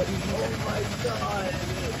helicopters! Oh my god! Oh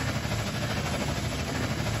my god!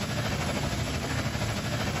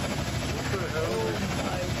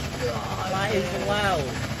 That is loud.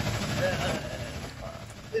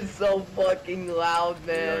 It's so fucking loud,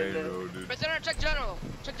 Yeah, I man. know, dude. Prisoner, check general!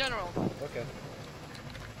 Check general! Okay.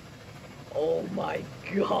 Oh my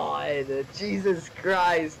god! Jesus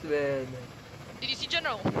Christ, man. Did you see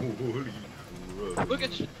general? Holy crap. Look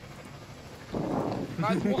at you!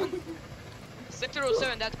 That's one. Sector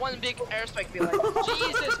 07, that's one big airstrike be like.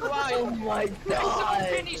 Jesus Christ! Oh my There's so god!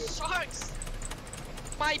 many sharks!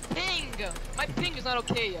 My ping! My ping is not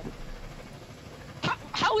okay.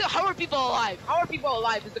 How are people alive? How are people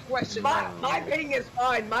alive is the question. My ping is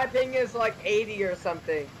fine. My ping is like 80 or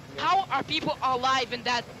something. How are people alive in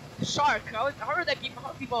that shark? How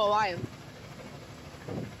are people alive?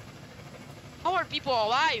 How are people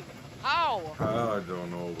alive? How? I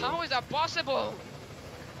don't know, bro. How is that possible?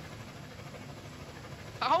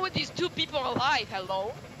 How are these 2 people alive?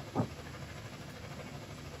 Hello?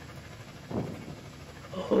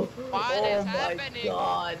 What is happening? Oh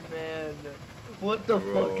my god, man. What the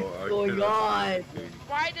Bro, fuck I is going cannot on? think.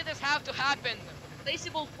 Why did this have to happen?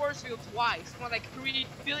 Placeable force field twice, more like 3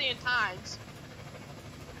 billion times.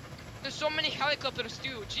 There's so many helicopters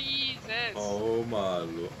too, Jesus. Oh my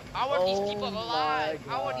lord. How are these people Oh alive?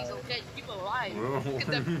 my How are these God. people alive? Bro. Look at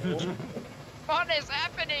them. What is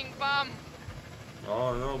happening, bum?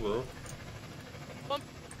 Oh no, bro.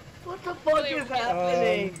 What the fuck is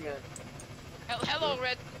happening? Hello,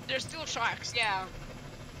 Red. There's still sharks, yeah.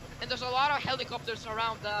 And there's a lot of helicopters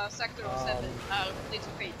around Sector 07, Place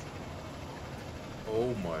of Fate.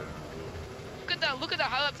 Oh my lord. Look at the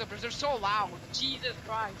helicopters, they're so loud. Jesus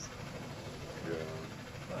Christ.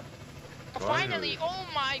 Yeah. Finally, oh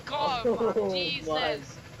my god, Oh Jesus. my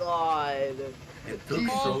god. It took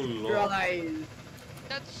Jesus so long. Christ.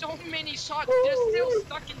 That's so many shots, they're still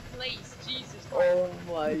stuck in place. Jesus Christ. Oh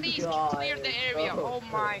my Please god. clear the area. Oh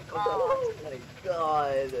my god. Oh my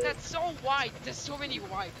god. That's so wide. There's so many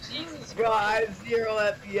wide. Jesus Bro, I Christ. have 0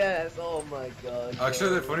 FPS. Oh my god.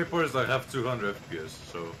 Actually, the bro. funny part is I have 200 FPS,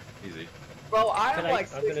 so easy. Bro, I have Can I-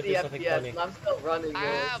 like I'm gonna 60 do something FPS funny. and I'm still running I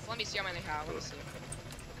this. have, let me see how many I have. Let me see.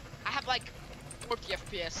 I have like 40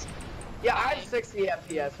 FPS. Yeah, I have 60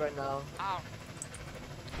 FPS right now. Ow.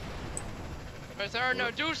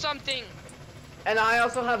 Returner, do something. And I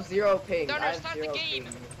also have 0 ping. Turner, I have start the 0 game.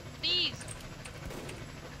 ping. Please.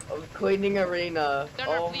 I'm cleaning arena.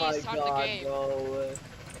 Turner, Oh please my start the god, game. bro.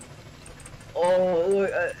 Oh,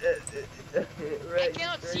 I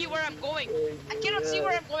cannot see where I'm going. I cannot see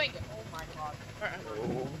where I'm going. Oh my god.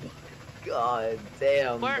 Oh my god,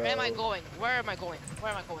 damn. Where bro. am I going? Where am I going?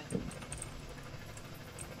 Where am I going?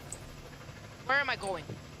 Where am I going?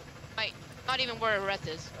 Not even where Red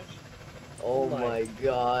is. Oh my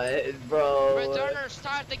god, bro. Returner,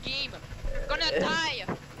 start the game. Gonna die.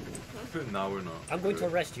 No, we're not. I'm going to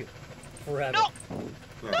arrest you. Forever. No!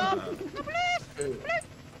 No!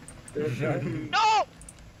 Please! No!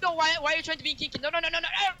 No, why are you trying to be kinky? No, no, no, no,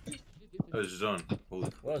 no! It's done. Hold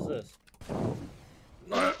it. What is this?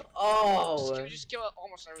 Oh! You just kill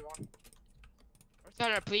almost everyone.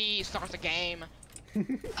 Returner, please start the game.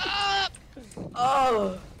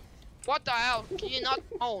 Oh! What the hell? Can you not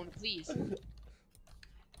own, please?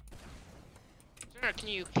 Returner, can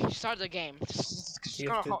you start the game?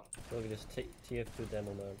 TF2. Look at this TF2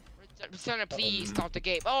 demo, man. Returner, please start the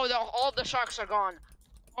game. Oh, all the sharks are gone.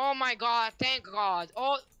 Oh my god, thank god.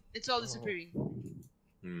 Oh, it's all disappearing.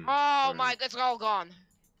 Oh my, it's all gone.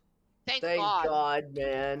 Thank god,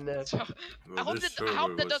 man. I hope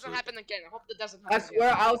that doesn't happen again. I hope that doesn't happen. I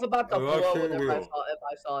swear, I was about to blow actually if will.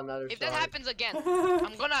 I saw another. If that happens again,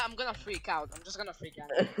 I'm gonna freak out. I'm just gonna freak out.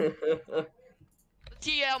 Let's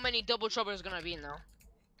see how many double trouble is gonna be now.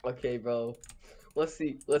 Okay, bro. Let's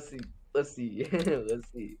see. Let's see. Let's see. Let's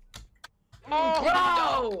see. Oh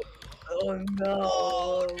no! Oh no!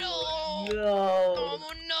 Oh no! No!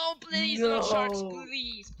 Oh no! Please, No. no sharks!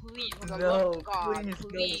 Please, please, for the No, love of God, please, no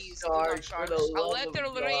please, sharks, no for the sharks. A love letter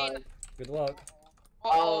of rain. God. Good luck.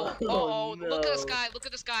 Oh, Oh, look at the no. sky! Look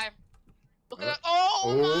at the sky! Look at that!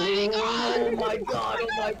 Oh my God! Oh my god! Oh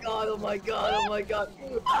my god! Oh my god! Oh my god!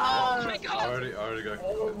 Oh Ah! my I God! already got.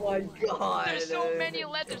 Oh my god! There's so many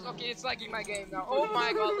letters. Okay, it's lagging my game now. Oh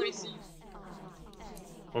my God! Let me see.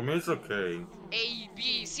 For me, it's okay. A,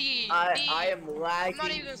 B, C, D. I am lagging. I'm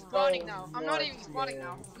not even spawning so now. I'm not even much, spawning man.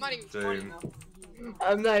 now. I'm not even spawning now.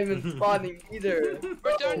 I'm not even spawning either.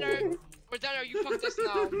 Returner, you fucked us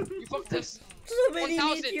now. You fucked us. So many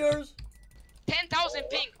 1,000. meteors. 10,000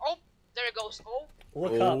 ping. Oh, there it goes. Oh.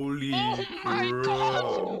 Look up. Holy Oh my God.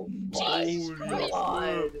 Oh my Jesus Christ.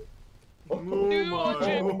 god! Oh Dude,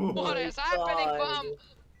 my what is happening, God. fam?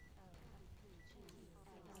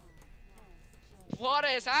 What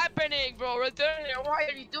is happening, bro? Returner, why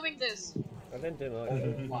are you doing this? I didn't do much.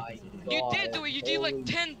 Oh my god! You did do it. You did like Holy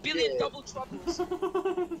 10 billion shit. double troubles.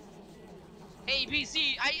 A, B,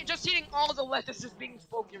 C. I just hearing all the letters just being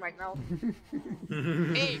spoken right now.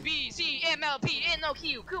 A, B, C, M, L, P, N, O,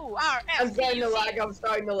 Q, Q, R, I'm S, T, starting to U, lag. C. I'm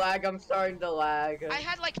starting to lag. I'm starting to lag. I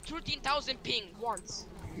had like 13,000 ping once.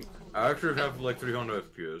 I actually have like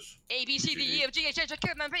 300 FPS. A, B, C, D, E, F, G, H, I, J, K,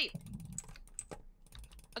 L, M, N, P.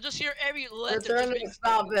 I just hear every letter just Returner, being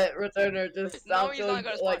stop it! Returner, just No, stop he's not doing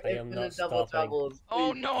gonna like stop. I am not infinite double stopping. troubles.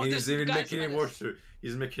 Oh please. no, He's this even guy's making it menace. worse.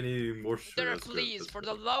 He's making it worse. Returner, please, for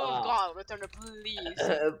the love of God, Returner,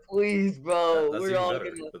 please. Please, bro. That's We're even all better.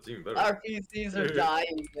 gonna. That's even better. Our PCs are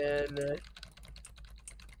dying, man.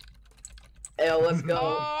 Hey, let's go.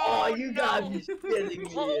 Oh, you no. gotta be kidding me.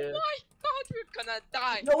 Oh my God, we're gonna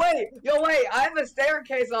die. Yo, wait! I have a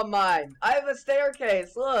staircase on mine. I have a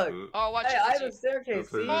staircase. Look. Oh, watch Hey, it. I Watch have a it. staircase.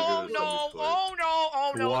 See? Oh no! Oh no!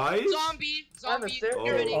 Oh no! Twice? Zombie! I'm a Zombie! staircase.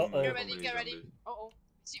 Get ready! Uh-oh. Get ready! Get ready! Uh oh!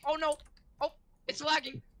 See? Oh no! Oh! It's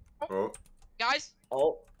lagging! Oh. Guys!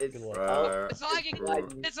 Oh, it's Good one. It's lagging!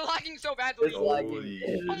 lagging. It's lagging so badly! It's lagging. Holy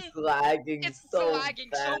It's lagging It's so lagging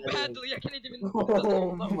so badly. badly! I can't even.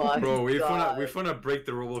 Oh my Bro, we god. finna break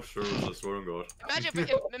the Roblox servers. I swear to God.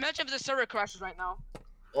 Imagine if the server crashes right now.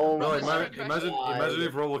 Oh No, my imagine, god. imagine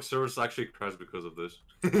if Roblox servers actually crash because of this.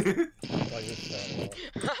 Like this,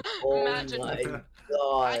 Oh Imagine. my god.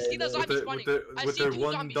 I see the zombie spawning. I with see their two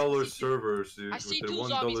 $1 zombies. servers, dude. I see with two their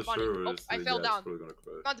zombies $1 spawning. servers, Oh, I then fell yeah, down. it's probably gonna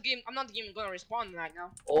crash. I'm not even gonna respawn right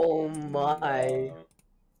now. Oh my.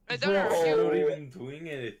 Returner, Bro. You're you. not even doing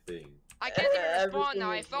anything. I can't even respawn Everything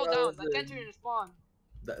now. I is fell down. I frozen. can't even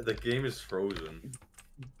respawn. The game is frozen.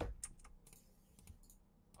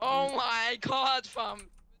 Oh my God, fam.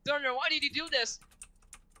 Turner, why did you do this?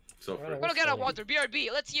 Suffering. I'm gonna get out water.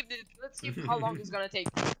 BRB. Let's see if how long it's gonna take.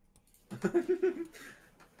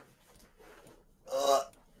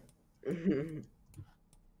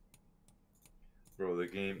 Bro, the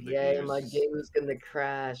game. Yay, game my is... game is gonna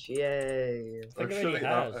crash. Yay. I think it already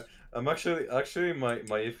has. I'm actually my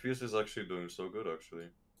FPS is actually doing so good actually.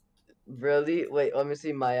 Really? Wait, let me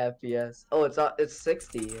see my FPS. Oh, it's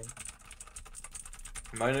 60.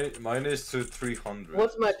 Mine is to 300.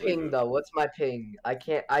 What's my It's like ping that. though? What's my ping? I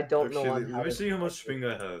don't know Actually, on let how me to see how much ping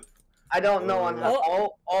I have. I don't know on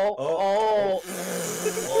how. Oh.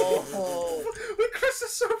 We crashed the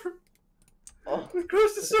server. Oh. We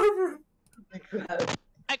crashed the server.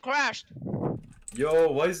 I crashed.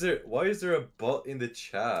 Yo, why is there a bot in the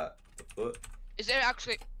chat? What? Is there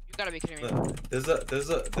actually? You gotta be kidding me. There's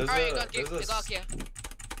Alright, you got here.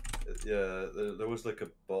 Yeah, there was like a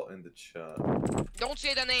bot in the chat. Don't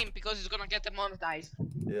say the name because it's gonna get demonetized.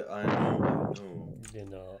 Yeah, I know. You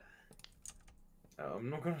know. I'm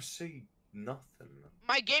not gonna say nothing.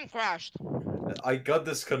 My game crashed. I got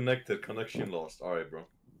disconnected. Connection lost. Alright, bro.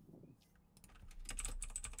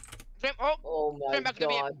 Oh my back to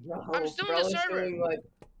god, the bro. I'm still in the server. Like...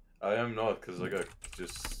 I am not, because I got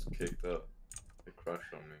just kicked out. It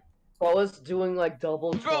crashed on me. Bro is doing like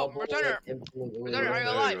double Bro, Returner! Returner, are you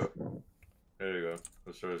alive? There you go.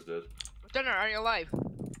 The server's dead. Returner, are you alive?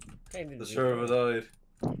 The server died.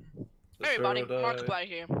 Everybody, Markiplier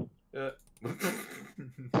here. Yeah.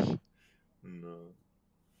 No.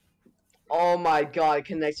 Oh my god,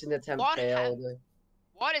 connection attempt failed.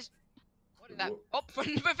 What is that? Oh,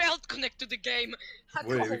 we failed to connect to the game.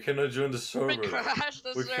 Wait, we cannot join the server. We crashed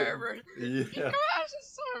the server. Yeah. We crashed the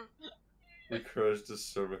server. We crashed the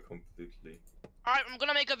server completely. Alright, I'm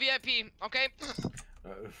gonna make a VIP, okay?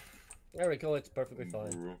 There we go, it's perfectly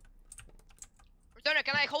fine. Returner,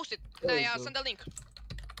 can I host it? Can I send a link?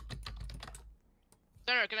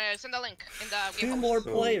 Returner, can I send a link in the game? Two more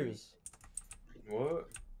players. What?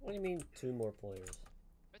 What do you mean, two more players?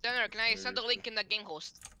 Returner, can I send a link in the game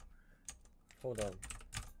host? Hold on.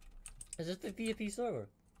 Is this the VIP server?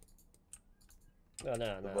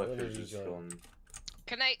 No. Let me rejoin.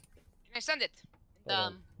 Can I send it?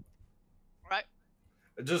 Right.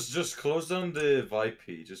 Just close down the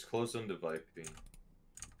VIP. Just close down the VIP.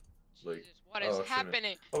 Like. Jesus, what is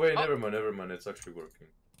happening? Oh wait, never mind. It's actually working.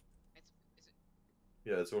 Is it?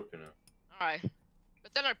 Yeah, it's working now. All right.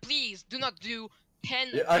 Returner, please do not do 10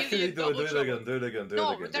 Yeah, actually, million do it again. Do it again.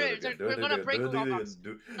 We're gonna break Roblox.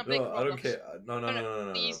 No, I don't care.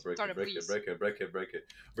 No. Please, Break it.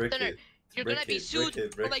 You're gonna be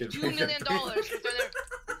sued for like $2 million. You're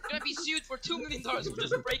gonna be sued for $2 million for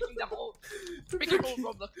just breaking the whole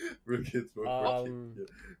Roblox. Break it, bro.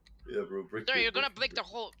 Yeah, bro. Break it. You're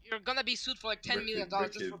gonna be sued for like $10 million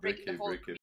just for breaking the whole.